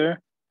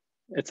cluster,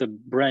 it's a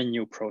brand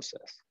new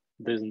process.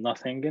 There's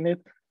nothing in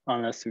it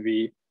unless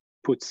we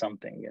put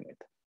something in it.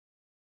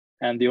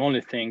 And the only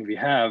thing we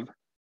have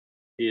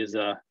is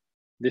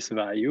this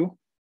value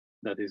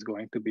that is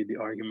going to be the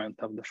argument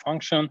of the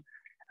function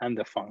and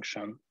the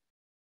function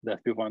that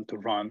we want to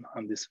run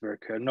on this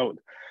worker node.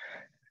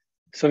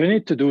 So we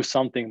need to do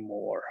something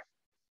more.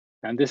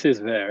 And this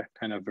is where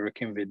kind of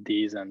working with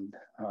these and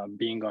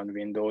being on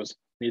Windows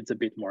needs a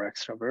bit more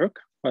extra work,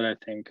 but I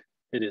think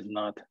it is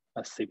not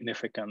a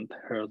significant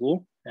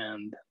hurdle.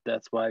 And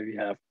that's why we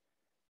have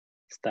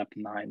step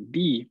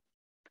 9b,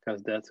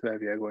 because that's where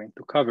we are going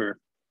to cover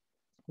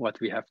what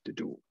we have to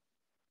do.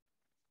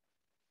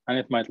 And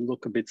it might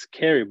look a bit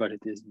scary, but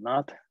it is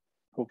not.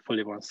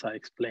 Hopefully, once I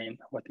explain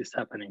what is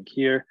happening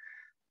here,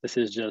 this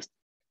is just,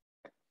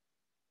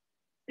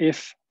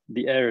 if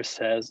the error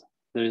says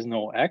there is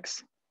no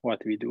X,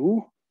 what we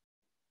do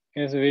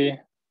is we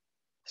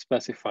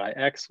specify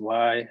X,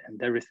 Y,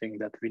 and everything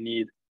that we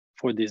need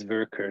for these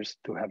workers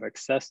to have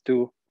access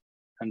to,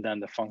 and then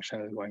the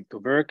function is going to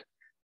work.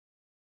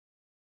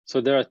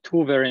 So there are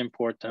 2 very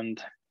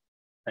important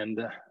and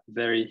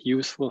very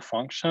useful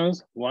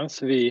functions.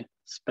 Once we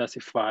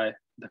specify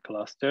the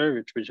cluster,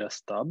 which we just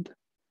stopped,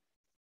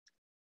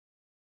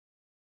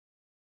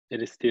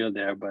 it is still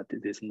there, but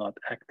it is not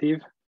active.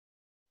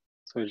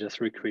 So we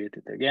just recreate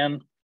it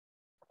again.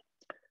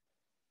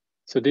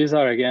 So these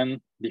are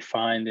again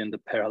defined in the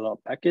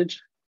parallel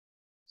package.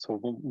 So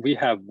we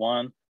have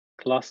one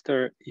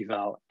cluster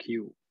eval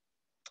Q,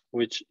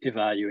 which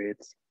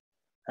evaluates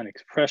an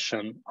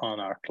expression on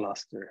our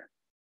cluster.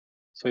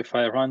 So if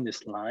I run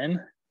this line,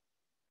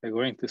 we're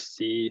going to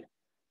see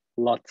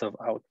lots of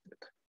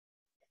output,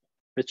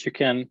 which you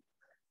can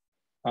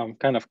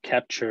kind of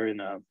capture in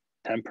a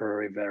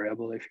temporary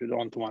variable if you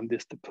don't want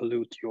this to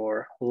pollute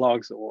your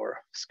logs or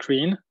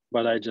screen,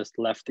 but I just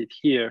left it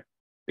here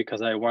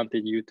because I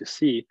wanted you to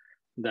see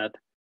that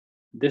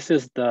this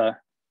is the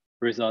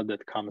result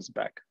that comes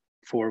back.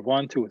 For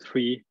 1, 2,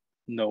 3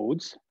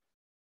 nodes,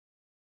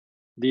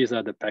 these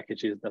are the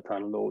packages that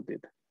are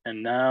loaded.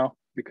 And now,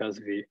 because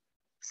we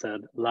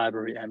said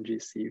library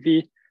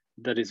mgcv,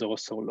 that is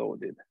also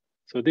loaded.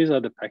 So these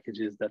are the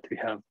packages that we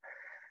have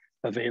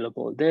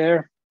available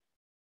there.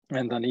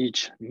 And on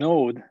each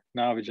node,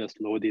 now we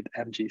just loaded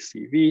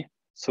mgcv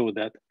so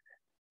that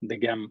the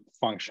gem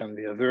function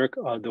will work,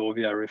 although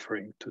we are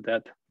referring to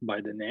that by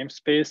the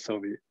namespace. So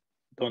we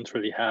don't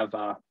really have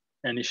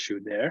an issue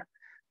there,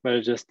 but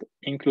I just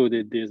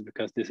included this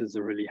because this is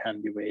a really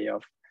handy way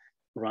of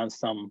run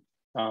some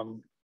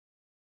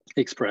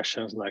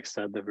expressions like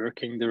set the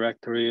working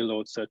directory,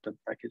 load certain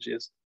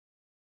packages.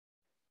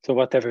 So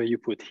whatever you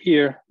put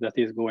here, that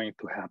is going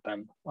to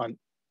happen on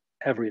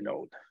every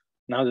node.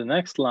 Now the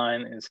next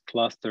line is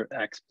cluster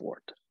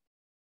export.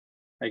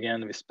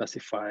 Again, we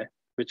specify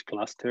which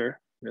cluster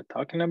we're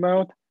talking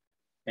about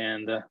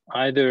and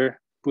either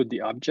put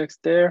the objects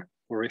there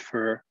or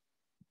refer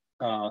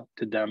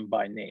to them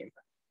by name.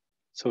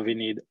 So we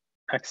need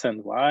X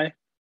and Y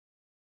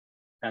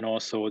and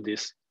also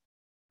this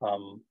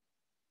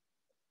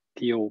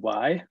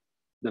TOY,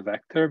 the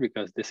vector,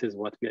 because this is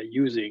what we are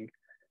using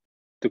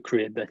to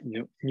create that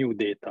new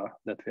data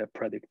that we are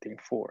predicting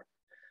for.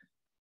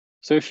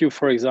 So if you,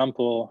 for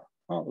example,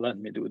 let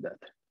me do that.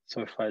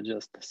 So if I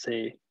just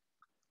say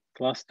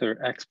cluster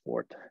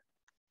export,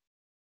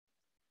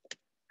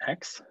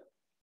 X,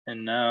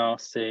 and now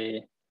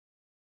say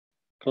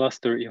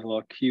cluster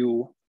eval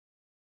Q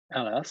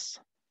ls,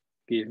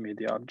 give me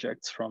the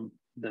objects from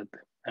that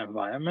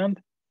environment.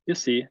 You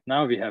see,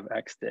 now we have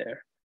X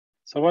there.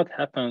 So what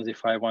happens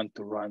if I want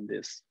to run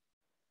this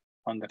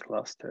on the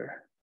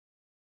cluster?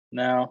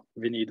 Now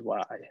we need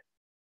Y,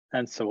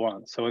 and so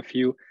on. So if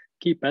you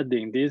keep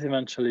adding these,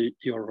 eventually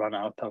you'll run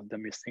out of the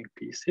missing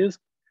pieces.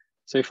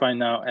 So if I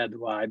now add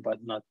Y, but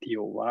not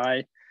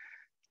TOY,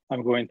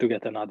 I'm going to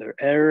get another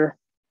error.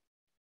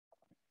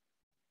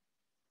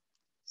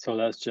 So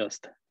let's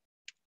just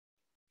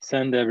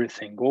send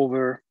everything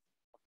over.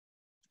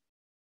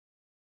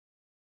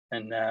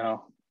 And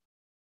now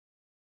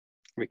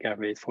we can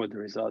wait for the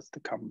results to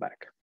come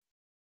back.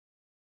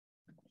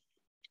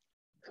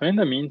 So in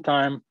the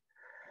meantime,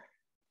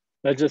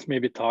 let's just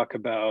maybe talk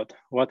about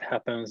what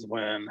happens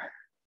when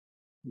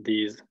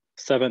these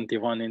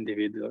 71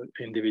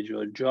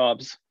 individual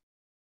jobs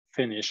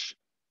finish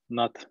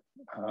not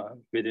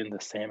within the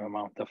same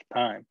amount of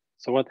time.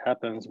 So what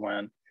happens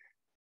when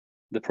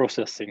the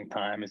processing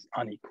time is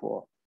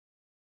unequal?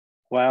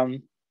 Well,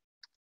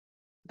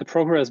 the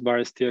progress bar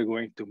is still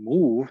going to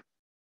move,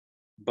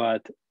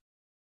 but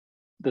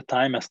the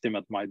time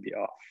estimate might be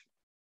off.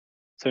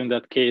 So in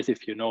that case,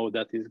 if you know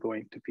that is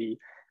going to be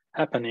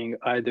happening,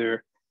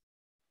 either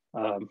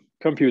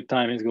compute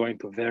time is going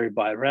to vary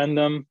by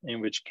random,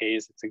 in which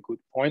case it's a good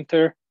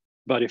pointer.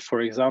 But if,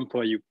 for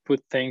example, you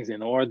put things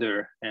in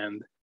order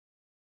and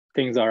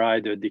things are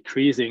either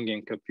decreasing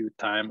in compute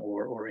time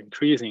or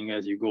increasing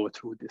as you go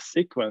through this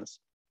sequence,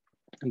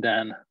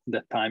 then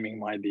the timing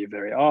might be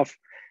very off.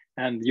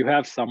 And you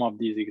have some of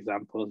these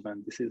examples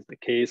when this is the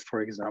case.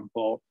 For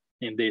example,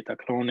 in data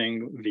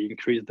cloning, we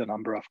increase the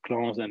number of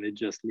clones and it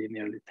just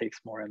linearly takes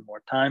more and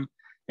more time,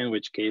 in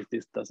which case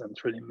this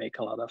doesn't really make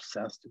a lot of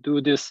sense to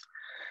do this,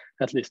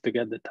 at least to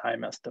get the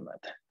time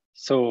estimate.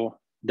 So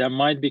there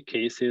might be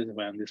cases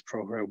when this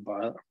progress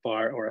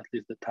bar, or at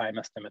least the time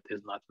estimate,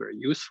 is not very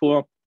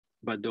useful,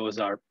 but those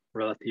are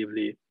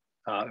relatively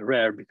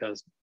rare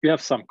because you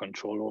have some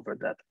control over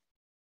that.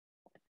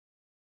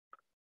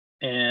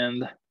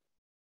 And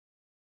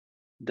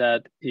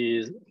that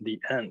is the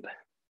end.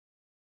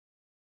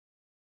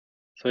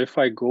 So if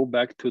I go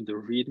back to the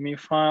README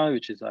file,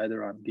 which is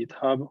either on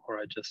GitHub or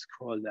I just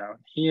scroll down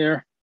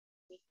here,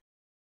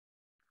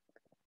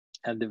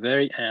 at the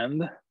very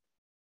end,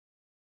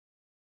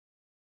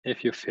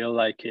 if you feel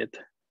like it.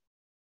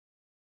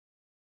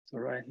 So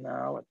right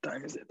now, what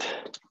time is it?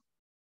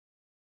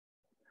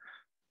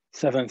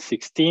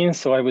 7:16.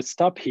 So I would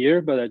stop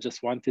here, but I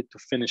just wanted to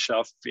finish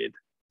off with.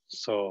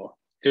 So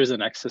here's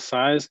an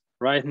exercise.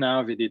 Right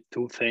now, we did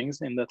two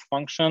things in that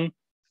function: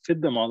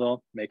 fit the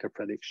model, make a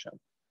prediction.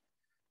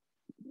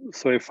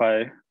 So if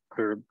I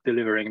were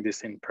delivering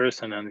this in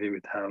person and we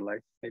would have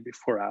like maybe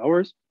 4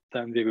 hours,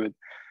 then we would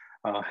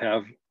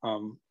have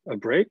a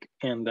break,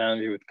 and then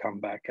we would come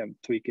back and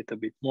tweak it a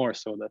bit more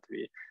so that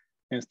we,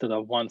 instead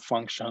of one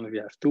function, we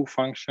have two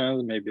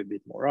functions, maybe a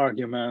bit more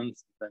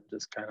arguments, then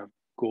just kind of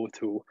go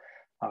through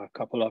a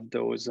couple of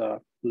those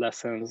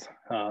lessons,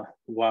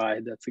 why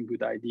that's a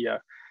good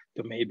idea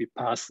to maybe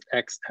pass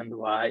X and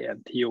Y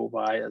and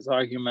TOY as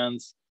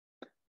arguments,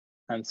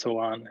 and so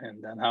on,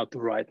 and then how to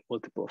write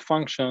multiple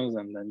functions,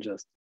 and then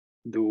just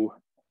do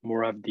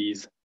more of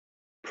these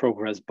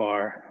progress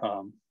bar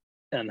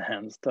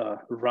enhanced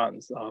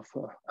runs of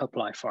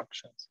apply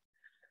functions.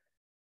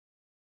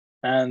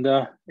 And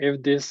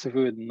if this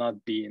would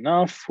not be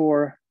enough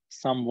for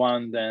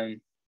someone,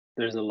 then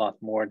there's a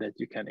lot more that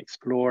you can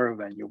explore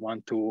when you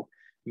want to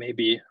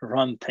maybe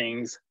run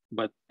things,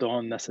 but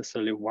don't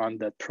necessarily want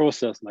that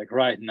process. Like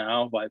right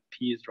now, while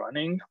P is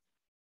running,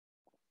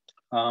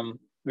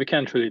 we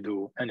can't really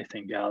do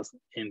anything else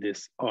in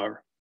this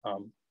R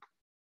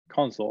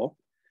console.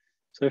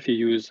 So if you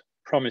use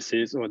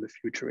promises or the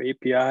future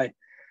API,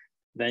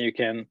 then you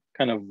can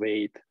kind of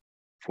wait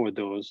for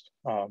those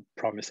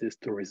promises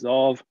to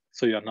resolve.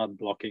 So you're not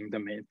blocking the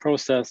main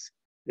process.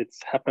 It's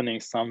happening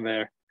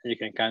somewhere. You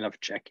can kind of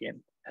check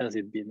in. Has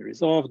it been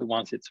resolved?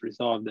 Once it's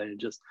resolved, then you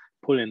just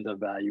pull in the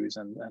values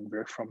and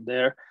work from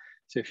there.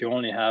 So if you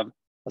only have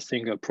a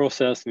single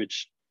process,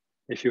 which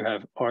if you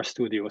have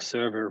RStudio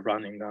server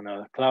running on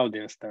a cloud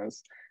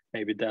instance,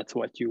 maybe that's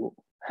what you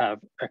have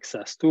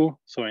access to.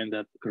 So in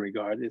that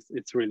regard,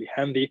 it's really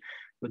handy,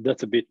 but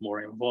that's a bit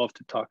more involved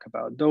to talk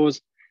about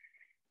those.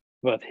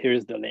 But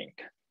here's the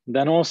link.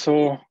 Then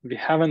also, we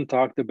haven't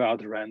talked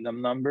about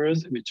random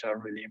numbers, which are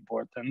really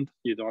important.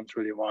 You don't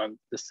really want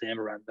the same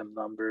random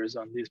numbers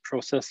on these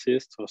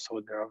processes.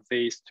 So there are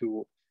ways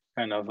to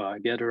kind of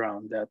get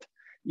around that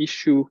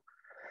issue,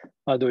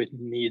 although it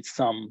needs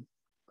some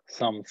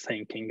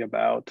thinking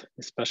about,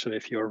 especially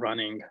if you're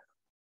running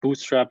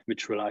Bootstrap,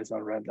 which relies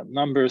on random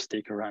numbers,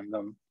 take a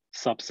random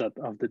subset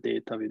of the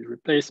data with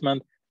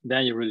replacement,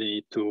 then you really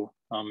need to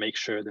make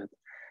sure that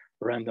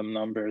random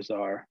numbers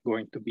are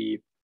going to be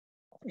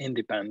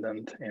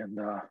independent and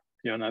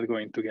you're not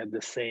going to get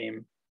the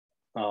same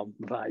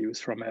values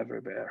from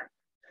everywhere.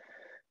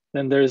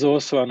 Then there's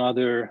also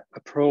another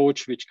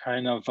approach which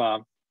kind of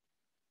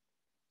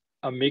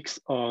a mix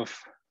of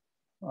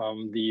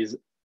these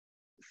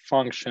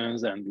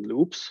functions and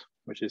loops,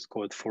 which is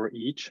called for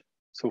each.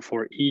 So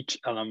for each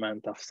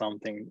element of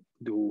something,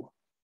 do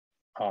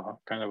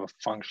kind of a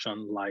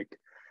function like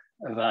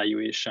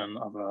evaluation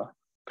of a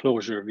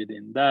closure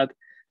within that.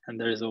 And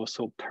there is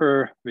also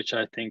per, which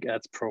I think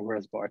adds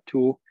progress bar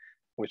 2,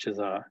 which is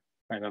a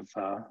kind of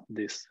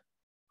this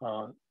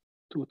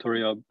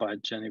tutorial by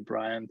Jenny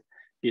Bryant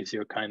gives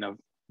you a kind of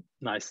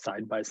nice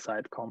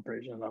side-by-side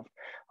comparison of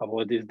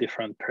all these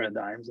different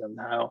paradigms and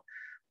how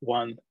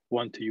one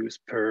want to use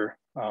per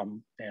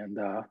and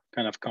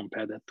kind of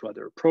compare that to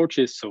other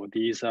approaches. So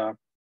these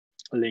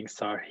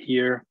links are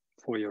here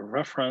for your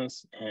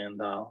reference,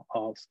 and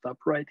I'll stop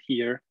right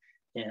here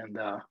and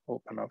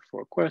open up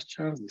for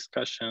questions,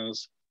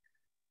 discussions.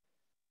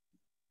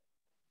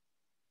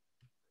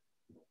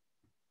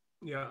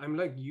 Yeah, I'm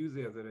like you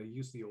there, that I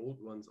use the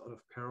old ones out of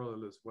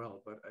parallel as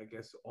well, but I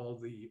guess all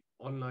the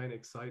online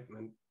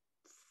excitement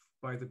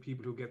by the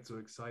people who get so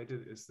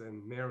excited is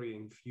then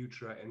marrying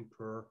future and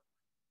per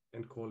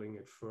and calling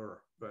it fur.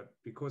 But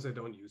because I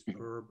don't use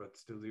per, but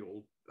still the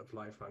old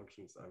apply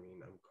functions, I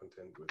mean, I'm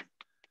content with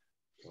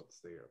what's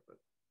there. But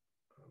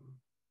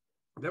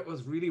that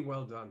was really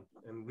well done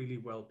and really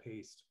well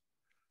paced.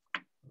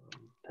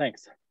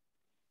 Thanks.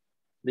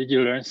 Did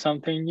you learn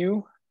something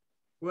new?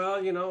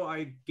 Well, you know,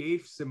 I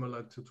gave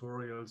similar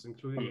tutorials,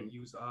 including at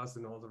Use As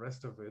and all the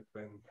rest of it,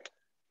 when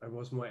I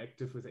was more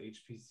active with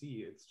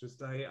HPC. It's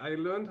just I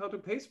learned how to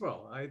pace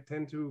well. I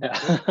tend to.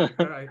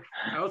 I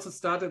also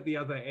start at the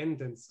other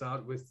end and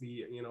start with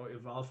the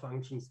eval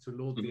functions to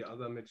load the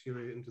other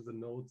material into the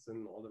nodes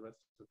and all the rest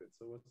of it.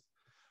 So it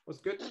was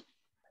good.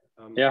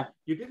 Yeah.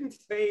 You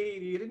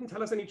didn't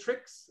tell us any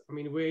tricks. I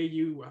mean,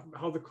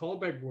 how the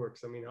callback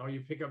works. I mean, how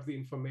you pick up the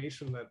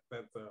information that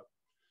the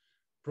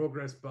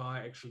progress bar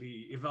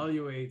actually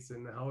evaluates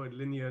and how it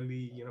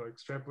linearly,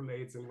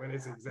 extrapolates and when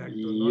it's exact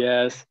or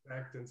not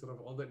exact and sort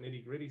of all that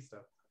nitty-gritty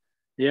stuff.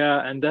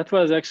 Yeah, and that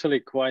was actually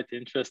quite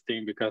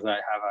interesting because I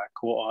have a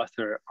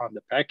co-author on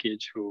the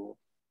package who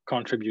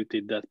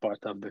contributed that part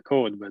of the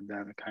code, but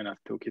then kind of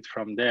took it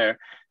from there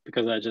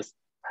because I just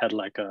had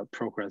like a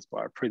progress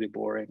bar, pretty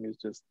boring. It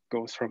just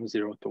goes from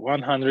 0 to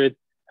 100.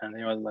 And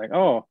he was like,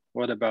 oh,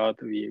 what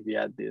about we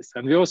add this?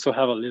 And we also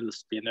have a little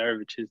spinner,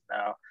 which is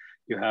now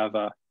you have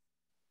a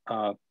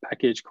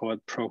package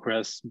called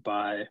Progress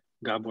by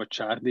Gabor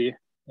Csárdi,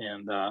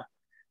 and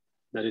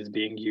that is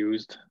being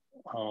used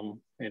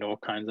in all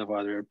kinds of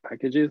other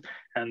packages.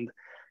 And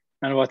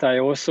what I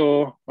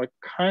also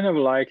kind of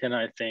like, and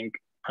I think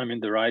I'm in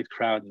the right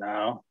crowd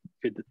now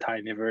with the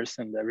tinyverse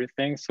and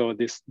everything. So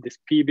this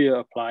PB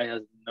apply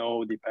has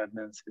no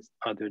dependencies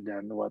other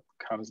than what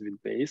comes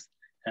with base.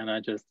 And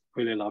I just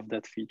really love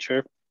that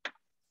feature.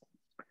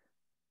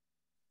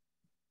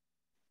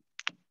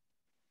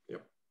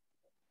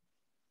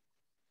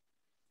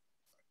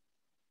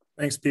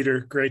 Thanks, Peter.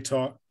 Great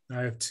talk.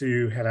 I have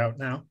to head out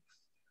now.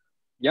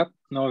 Yep,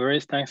 no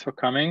worries. Thanks for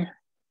coming.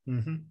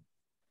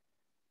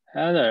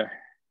 Heather.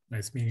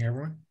 Nice meeting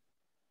everyone.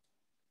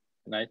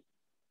 Good night.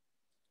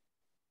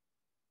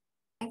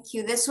 Thank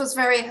you. This was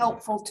very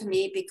helpful to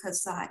me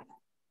because I'm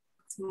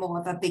more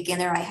of a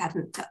beginner. I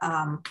hadn't,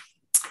 I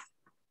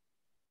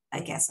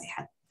guess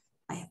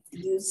I have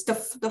used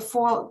the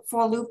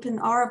for loop in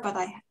R, but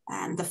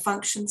and the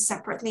functions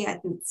separately. I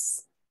didn't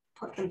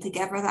put them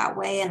together that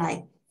way,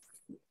 and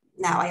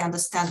now I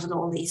understand what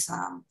all these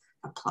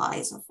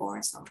applies are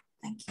for. So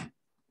thank you.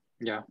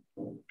 Yeah,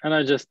 and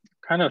I just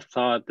kind of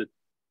thought that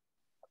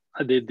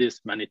I did this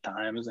many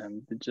times,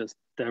 and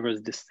there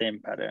was the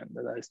same pattern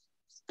that I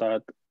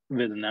start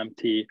with an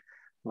empty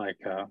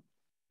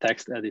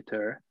text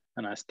editor,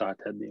 and I start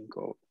adding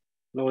code,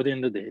 load in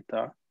the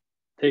data,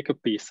 take a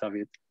piece of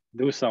it,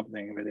 do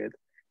something with it,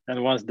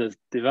 and once that's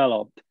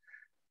developed,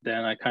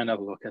 then I kind of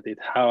look at it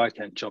how I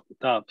can chop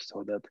it up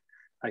so that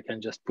I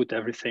can just put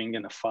everything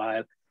in a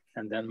file,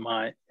 and then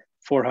my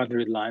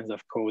 400 lines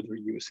of code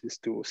reduces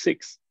to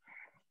 6.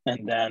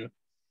 And then,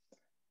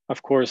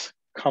 of course,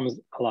 comes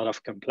a lot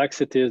of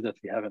complexities that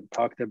we haven't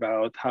talked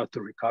about, how to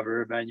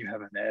recover when you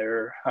have an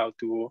error, how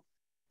to,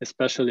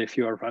 especially if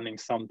you are running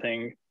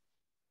something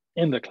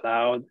in the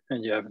cloud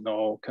and you have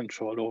no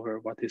control over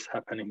what is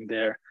happening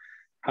there,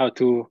 how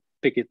to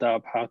pick it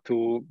up, how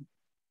to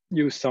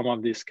use some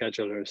of these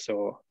schedulers.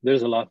 So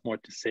there's a lot more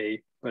to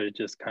say, but it's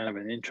just kind of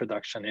an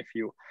introduction. If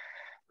you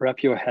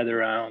wrap your head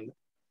around,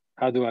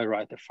 how do I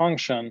write a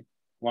function?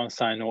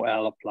 Once I know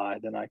L apply,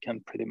 then I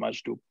can pretty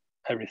much do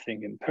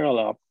everything in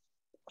parallel.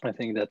 I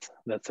think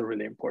that's a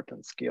really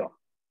important skill.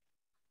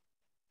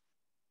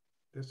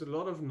 There's a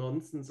lot of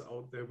nonsense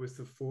out there with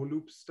the for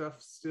loop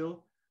stuff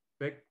still.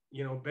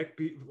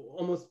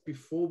 Almost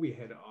before we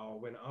had R,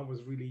 when R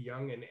was really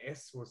young and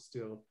S was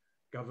still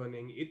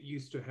governing, it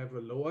used to have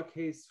a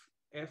lowercase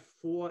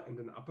f4 and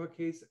an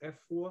uppercase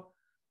f4.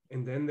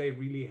 And then they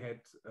really had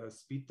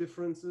speed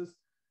differences.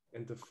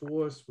 And the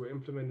fours were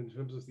implemented in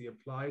terms of the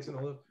applies and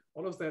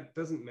all of that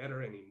doesn't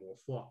matter anymore.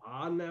 For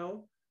R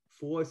now,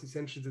 4 is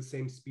essentially the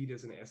same speed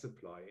as an S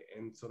apply.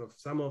 And sort of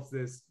some of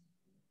this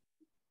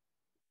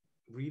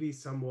really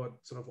somewhat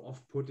sort of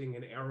off-putting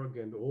and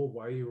arrogant. Oh,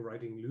 why are you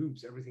writing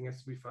loops? Everything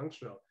has to be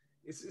functional.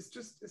 It's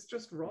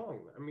just wrong.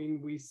 I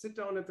mean, we sit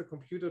down at the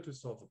computer to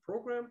solve a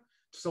program,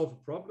 to solve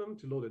a problem,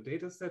 to load a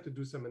data set, to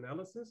do some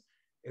analysis.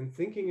 And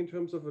thinking in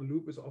terms of a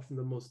loop is often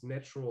the most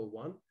natural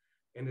one.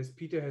 And as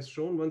Peter has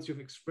shown, once you've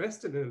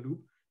expressed it in a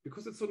loop,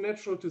 because it's so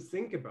natural to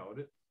think about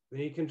it,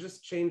 then you can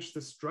just change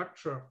the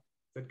structure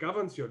that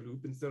governs your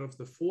loop. Instead of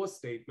the for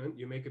statement,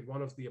 you make it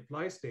one of the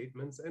apply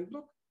statements, and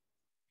look,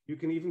 you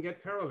can even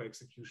get parallel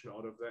execution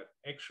out of that,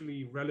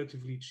 actually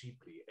relatively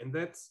cheaply. And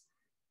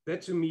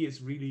that to me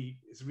is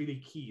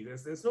really key.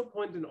 There's no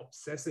point in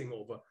obsessing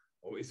over,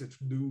 oh, is it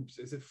loops,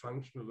 is it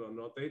functional or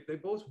not? They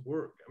both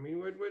work. I mean,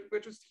 we're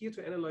just here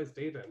to analyze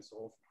data and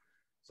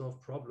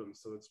solve problems.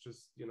 So it's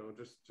just, you know,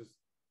 just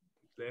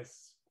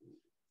less,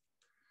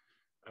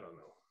 I don't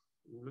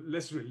know,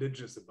 less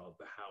religious about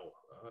the how.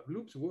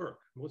 Loops work.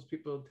 Most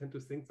people tend to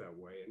think that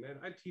way. And then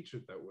I teach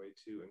it that way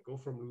too, and go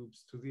from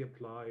loops to the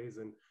applies.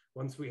 And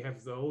once we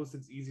have those,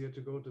 it's easier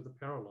to go to the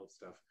parallel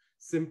stuff.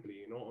 Simply,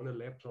 you know, on a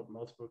laptop,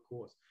 multiple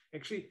cores.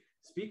 Actually,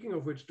 speaking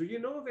of which, do you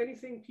know of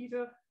anything,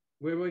 Peter,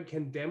 where we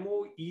can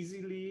demo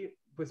easily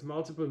with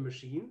multiple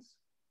machines?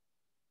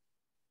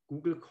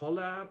 Google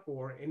Colab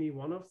or any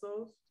one of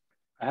those?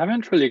 I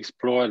haven't really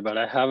explored, but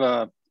I have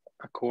a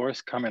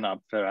course coming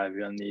up where I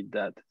will need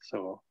that.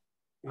 So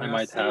yeah, I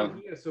might have.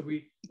 Here. So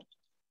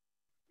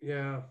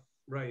yeah,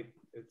 right.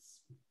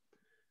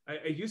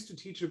 I used to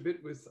teach a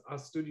bit with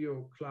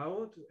RStudio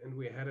Cloud, and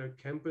we had a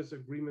campus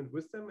agreement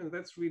with them, and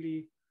it's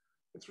really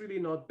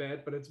not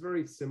bad, but it's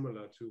very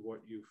similar to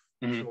what you've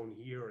shown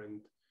here.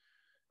 And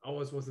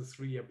ours was a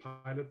 3-year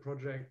pilot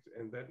project,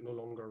 and that no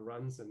longer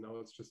runs, and now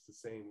it's just the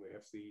same. We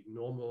have the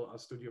normal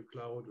RStudio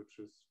Cloud, which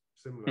is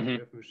similar. We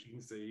have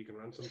machines there, you can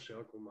run some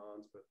shell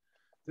commands, but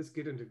this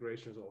Git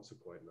integration is also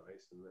quite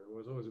nice. And there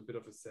was always a bit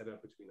of a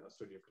setup between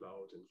RStudio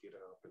Cloud and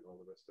GitHub and all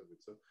the rest of it.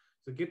 So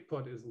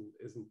Gitpod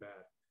isn't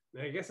bad.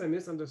 And I guess I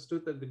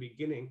misunderstood at the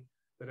beginning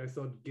that I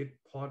thought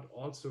Gitpod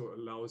also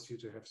allows you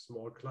to have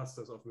small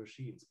clusters of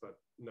machines, but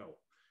no,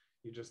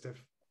 you just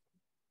have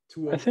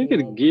 2 or 4. I think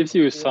it gives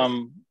you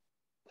some,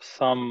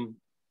 so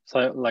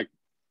like,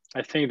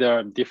 I think there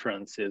are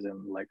differences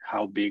in like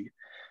how big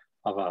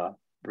of a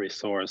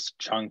resource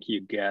chunk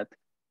you get.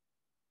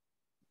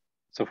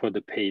 So for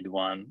the paid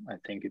one, I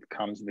think it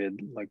comes with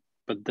like,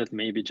 but that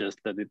may be just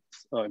that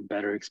it's a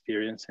better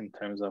experience in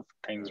terms of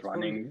things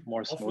running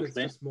more smoothly.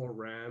 Often it's just more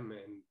RAM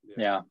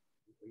and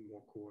and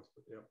more cores,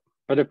 but yeah.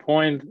 But the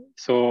point,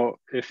 so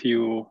if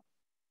you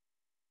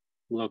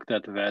looked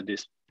at where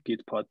this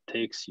Gitpod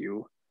takes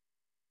you,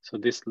 so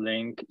this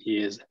link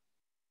is,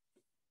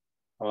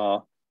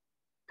 well,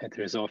 it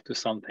resolved to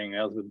something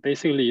else, but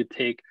basically you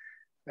take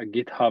a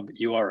GitHub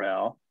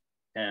URL,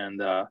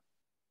 and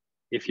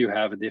if you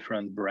have a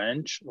different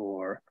branch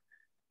or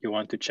you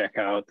want to check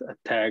out a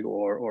tag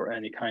or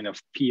any kind of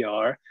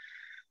PR,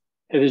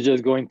 it is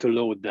just going to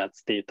load that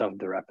state of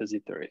the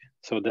repository.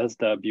 So that's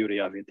the beauty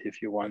of it.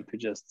 If you want to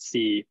just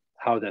see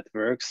how that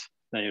works,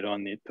 then you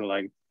don't need to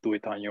like do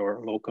it on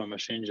your local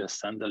machine, just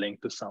send the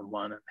link to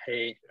someone and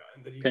hey,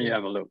 can you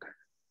have a look?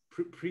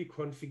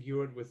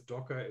 Pre-configured with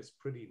Docker is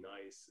pretty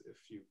nice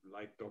if you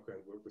like Docker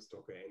and work with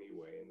Docker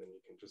anyway, and then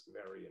you can just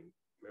marry them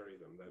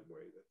that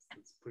way.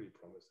 That's pretty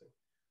promising.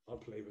 I'll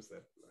play with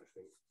that, I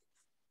think.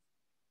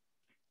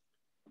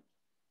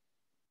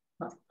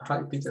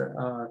 Hi, Peter.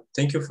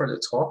 Thank you for the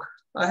talk.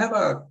 I have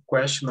a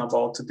question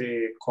about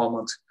the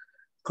command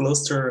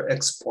cluster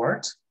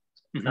export.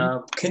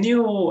 Can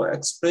you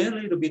explain a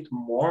little bit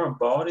more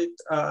about it?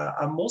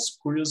 I'm most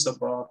curious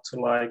about,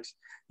 like,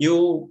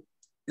 you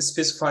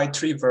specify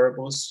 3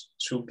 variables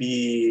to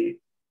be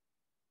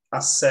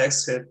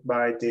accessed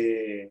by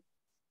the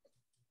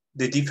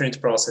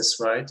different process,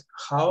 right?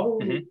 How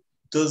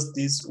does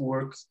this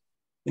work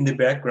in the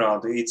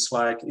background? It's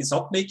like, it's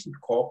not making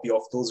copy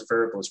of those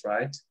variables,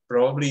 right?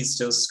 Probably it's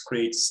just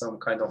create some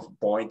kind of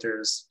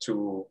pointers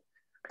to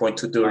point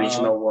to the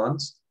original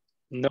ones.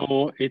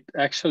 No, it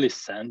actually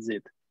sends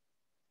it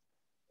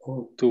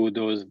to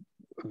those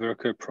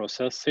worker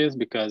processes,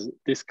 because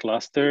this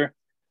cluster,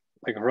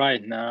 like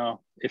right now,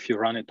 if you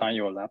run it on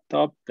your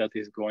laptop, that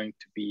is going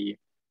to be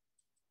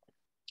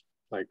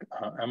like,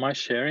 am I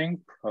sharing?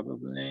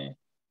 Probably.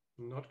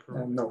 Not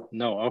correct. No.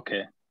 No,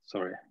 okay,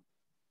 sorry.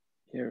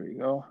 Here we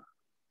go.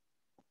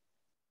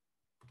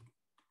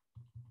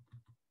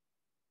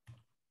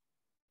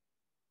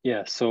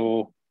 Yeah,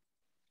 so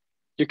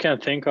you can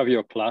think of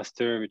your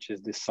cluster, which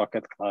is the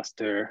socket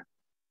cluster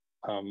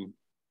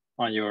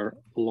on your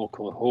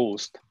local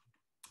host,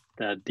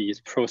 that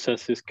these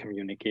processes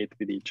communicate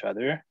with each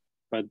other,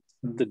 but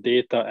the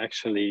data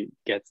actually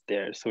gets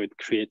there. So it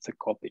creates a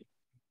copy.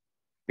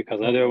 Because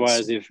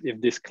otherwise, if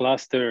this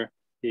cluster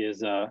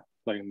is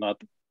like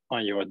not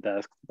on your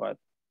desk, but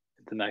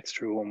in the next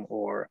room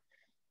or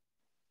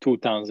 2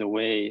 towns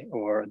away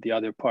or the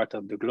other part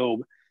of the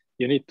globe,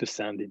 you need to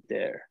send it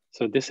there.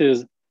 So this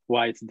is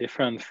why it's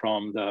different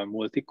from the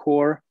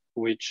multi-core,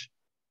 which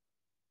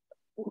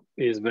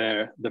is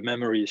where the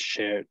memory is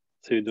shared.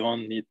 So you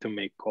don't need to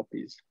make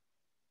copies.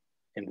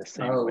 in the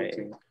same way.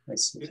 Okay. I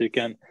see. So you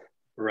can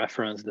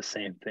reference the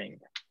same thing.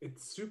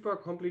 It's super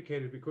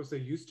complicated because there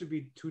used to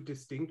be two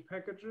distinct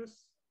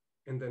packages,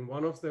 and then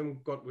one of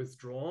them got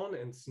withdrawn,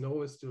 and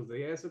Snow is still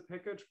there as a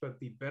package, but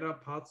the better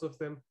parts of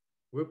them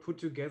were put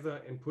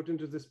together and put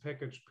into this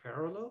package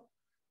Parallel,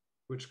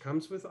 which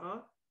comes with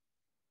R.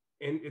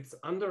 And it's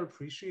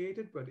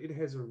underappreciated, but it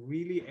has a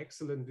really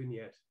excellent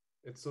vignette.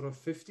 It's sort of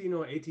 15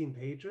 or 18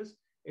 pages,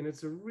 and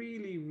it's a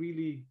really,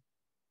 really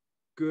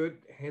good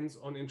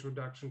hands-on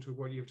introduction to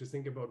what you have to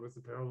think about with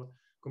the parallel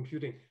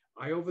computing.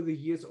 I, over the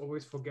years,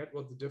 always forget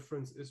what the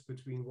difference is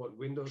between what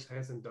Windows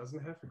has and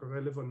doesn't have, because I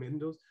live on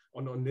Windows,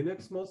 on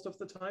Linux most of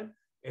the time,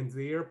 and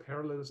their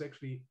parallel is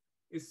actually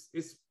is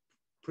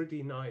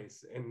pretty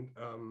nice. And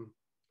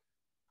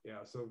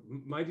yeah, so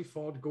my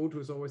default go-to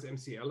is always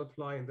MCL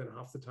apply, and then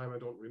half the time I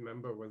don't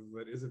remember whether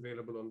that is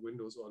available on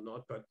Windows or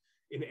not. But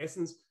in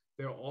essence,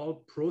 they're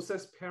all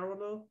process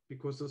parallel,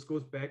 because this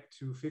goes back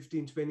to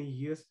 15, 20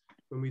 years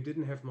when we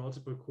didn't have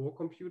multiple core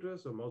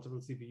computers or multiple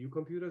CPU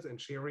computers, and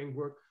sharing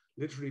work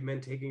literally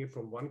meant taking it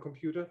from one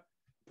computer,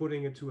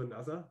 putting it to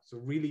another. So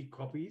really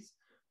copies.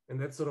 And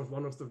that's sort of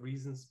one of the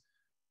reasons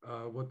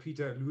what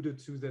Peter alluded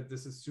to, that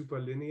this is super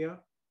linear,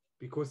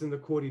 because in the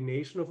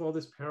coordination of all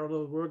this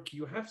parallel work,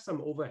 you have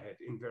some overhead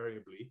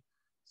invariably.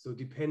 So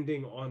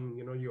depending on,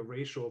 you know, your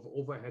ratio of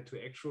overhead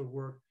to actual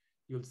work,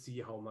 you'll see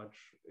how much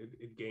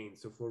it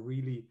gains. So for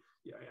really,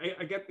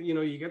 I get, you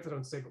know, you get that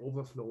on Stack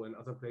Overflow and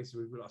other places.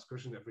 We will ask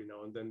questions every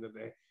now and then that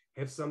they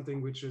have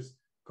something which is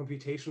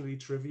computationally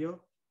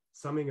trivial,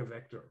 summing a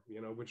vector, you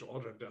know, which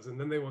order it does. And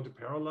then they want to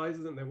parallelize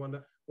it, and they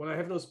wonder, well, I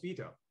have no speed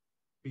up,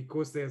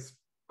 because there's,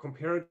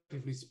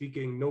 comparatively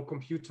speaking, no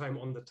compute time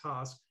on the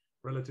task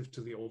relative to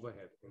the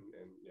overhead. And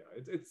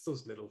yeah, it's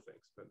those little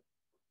things. But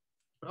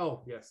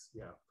oh yes,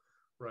 yeah,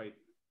 right.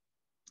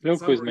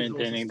 Loco is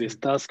maintaining this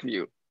task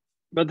view,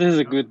 but this is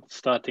a good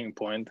starting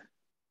point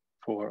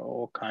for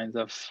all kinds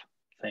of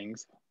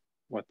things,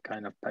 what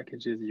kind of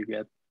packages you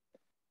get,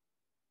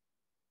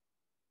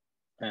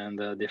 and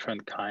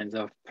different kinds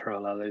of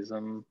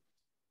parallelism,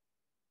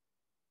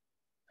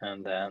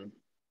 and then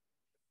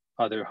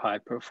other high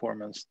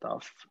performance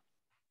stuff.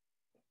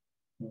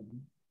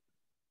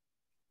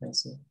 I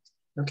see.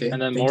 Okay.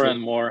 And then more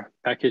and more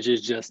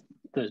packages just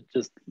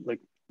like,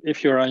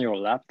 if you're on your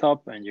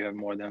laptop and you have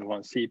more than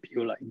one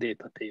CPU, like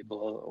data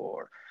table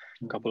or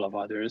a couple of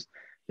others,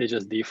 they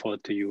just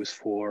default to use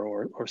 4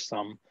 or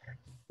some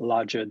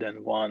larger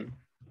than one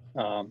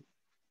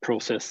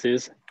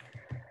processes,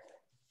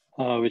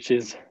 which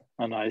is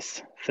a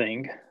nice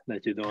thing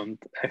that you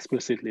don't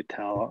explicitly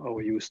tell,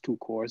 or use 2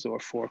 cores or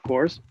 4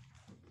 cores.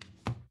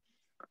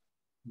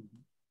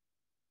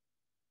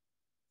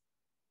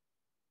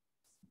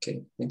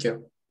 Okay, thank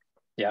you.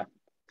 Yeah,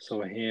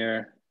 so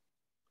here,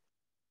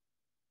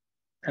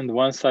 and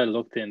once I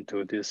looked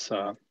into this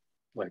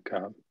like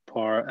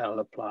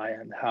parallel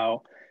and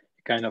how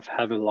you kind of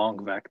have a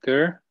long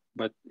vector,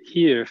 but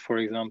here, for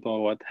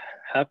example, what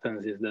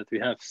happens is that we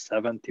have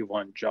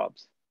 71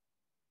 jobs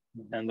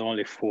and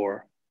only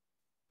 4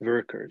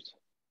 workers.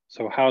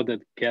 So how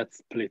that gets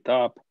split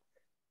up,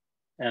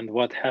 and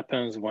what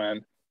happens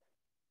when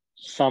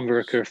some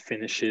worker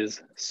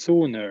finishes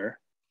sooner,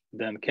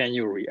 then can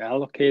you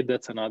reallocate?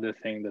 That's another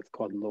thing that's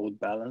called load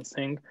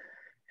balancing.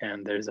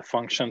 And there's a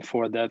function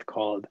for that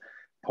called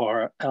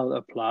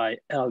parallel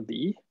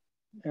LB,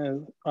 as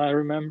I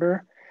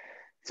remember.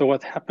 So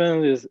what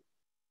happens is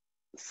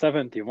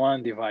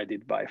 71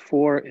 divided by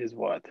 4 is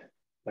what?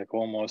 Like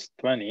almost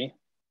 20.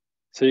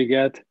 So you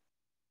get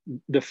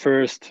the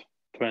first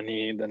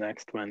 20, the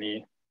next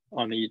 20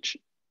 on each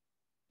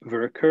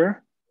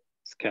worker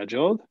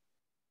scheduled.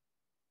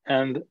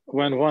 And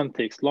when one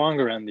takes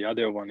longer and the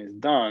other one is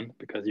done,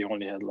 because you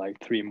only had like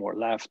 3 more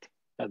left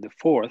at the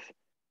 4th,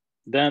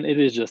 then it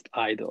is just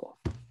idle.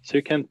 So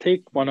you can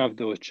take one of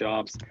those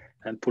jobs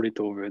and put it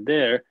over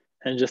there,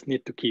 and just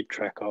need to keep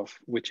track of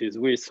which is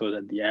which, so that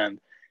at the end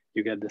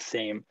you get the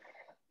same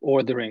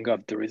ordering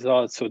of the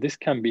results. So this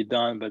can be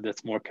done, but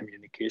that's more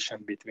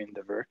communication between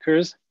the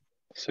workers.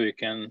 So you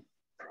can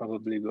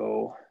probably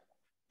go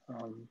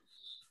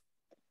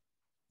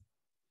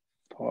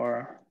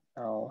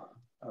parallel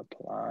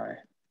apply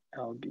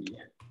LB.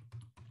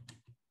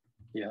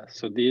 Yeah,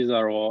 so these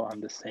are all on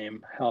the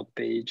same help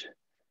page.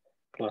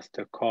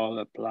 Cluster call,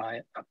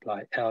 apply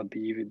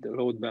LB with the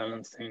load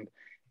balancing,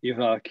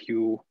 eval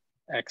queue,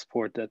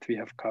 export that we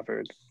have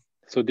covered.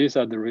 So these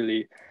are the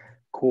really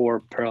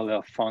core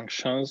parallel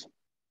functions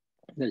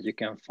that you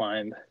can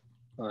find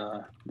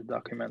the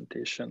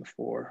documentation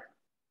for.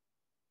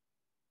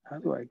 How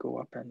do I go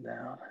up and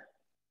down?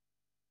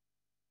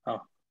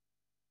 Oh,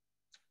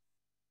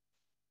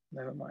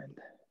 never mind.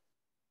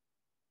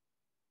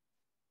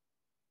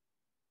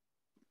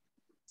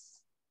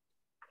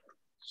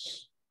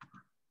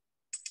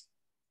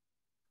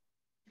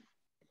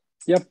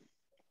 Yep.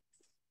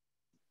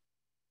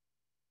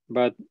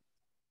 But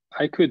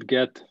I could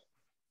get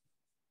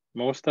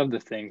most of the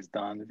things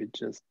done with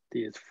just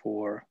these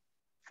 4-5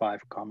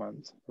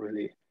 commands,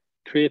 really.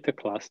 Create a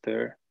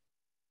cluster,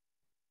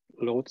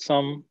 load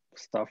some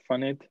stuff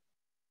on it,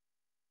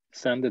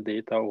 send the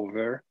data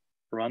over,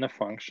 run a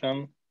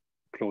function,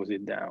 close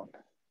it down.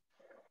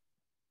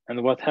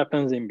 And what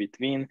happens in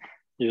between,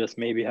 you just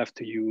maybe have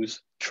to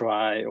use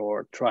try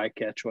or try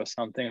catch or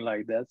something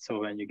like that. So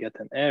when you get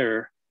an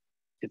error,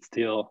 it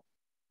still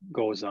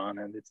goes on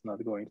and it's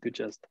not going to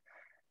just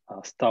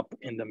stop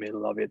in the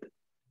middle of it.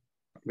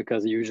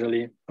 Because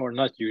usually, or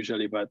not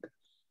usually, but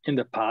in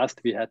the past,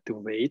 we had to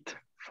wait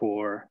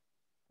for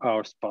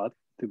our spot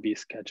to be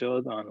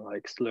scheduled on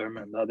like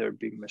Slurm and other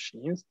big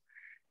machines.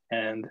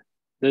 And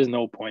there's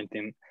no point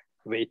in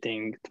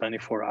waiting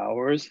 24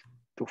 hours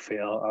to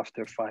fail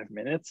after 5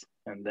 minutes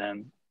and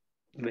then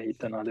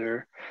wait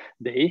another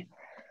day.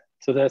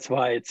 So that's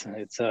why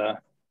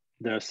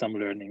there are some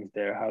learnings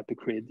there, how to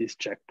create these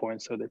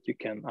checkpoints so that you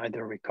can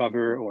either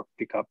recover or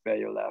pick up where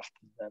you left,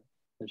 and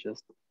then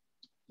just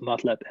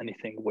not let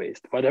anything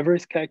waste. Whatever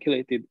is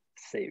calculated,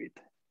 save it.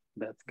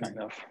 That's kind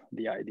of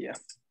the idea.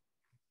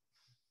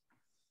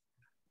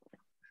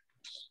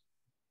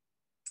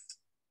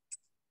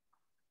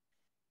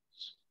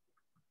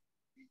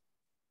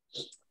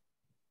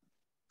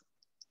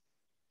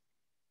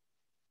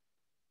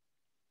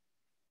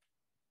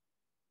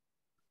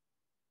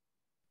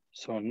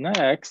 So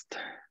next,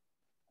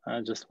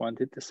 I just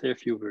wanted to say a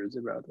few words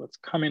about what's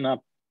coming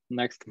up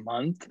next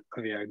month.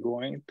 We are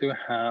going to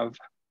have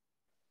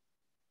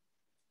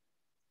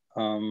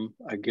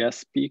a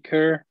guest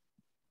speaker,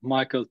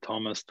 Michael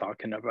Thomas,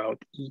 talking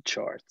about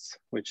eCharts,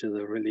 which is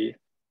a really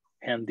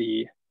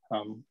handy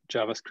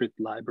JavaScript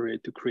library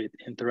to create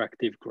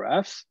interactive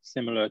graphs,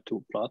 similar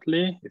to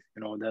Plotly, if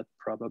you know that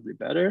probably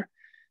better.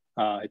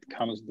 It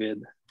comes with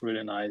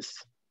really nice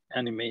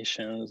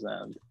animations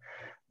and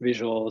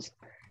visuals.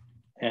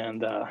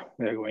 And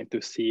we're going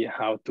to see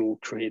how to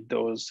create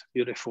those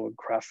beautiful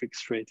graphics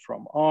straight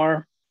from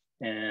R.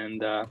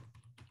 And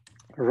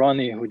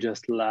Ronnie, who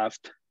just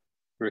left,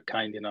 were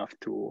kind enough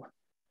to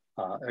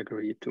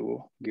agree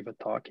to give a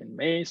talk in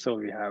May. So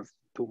we have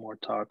 2 more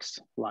talks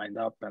lined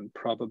up and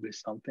probably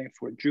something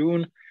for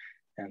June.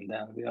 And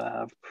then we'll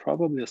have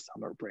probably a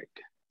summer break.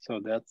 So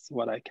that's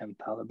what I can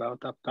tell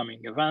about upcoming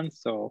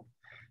events. So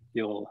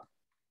you'll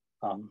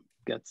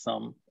get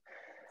some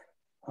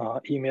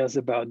emails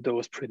about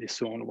those pretty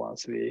soon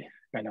once we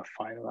kind of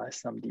finalize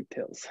some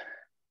details.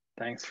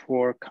 Thanks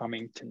for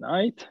coming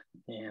tonight,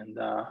 and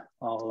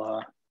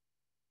I'll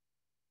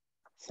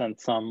send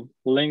some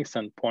links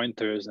and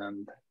pointers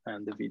and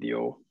the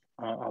video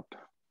up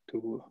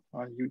to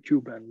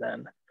YouTube, and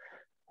then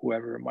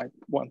whoever might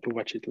want to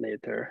watch it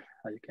later,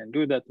 you can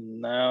do that.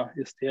 Now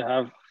you still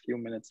have a few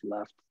minutes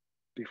left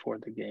before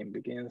the game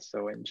begins,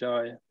 so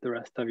enjoy the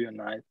rest of your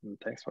night, and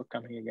thanks for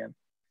coming again.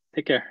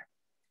 Take care.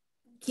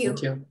 Thank you.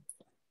 Thank you.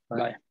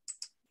 Bye.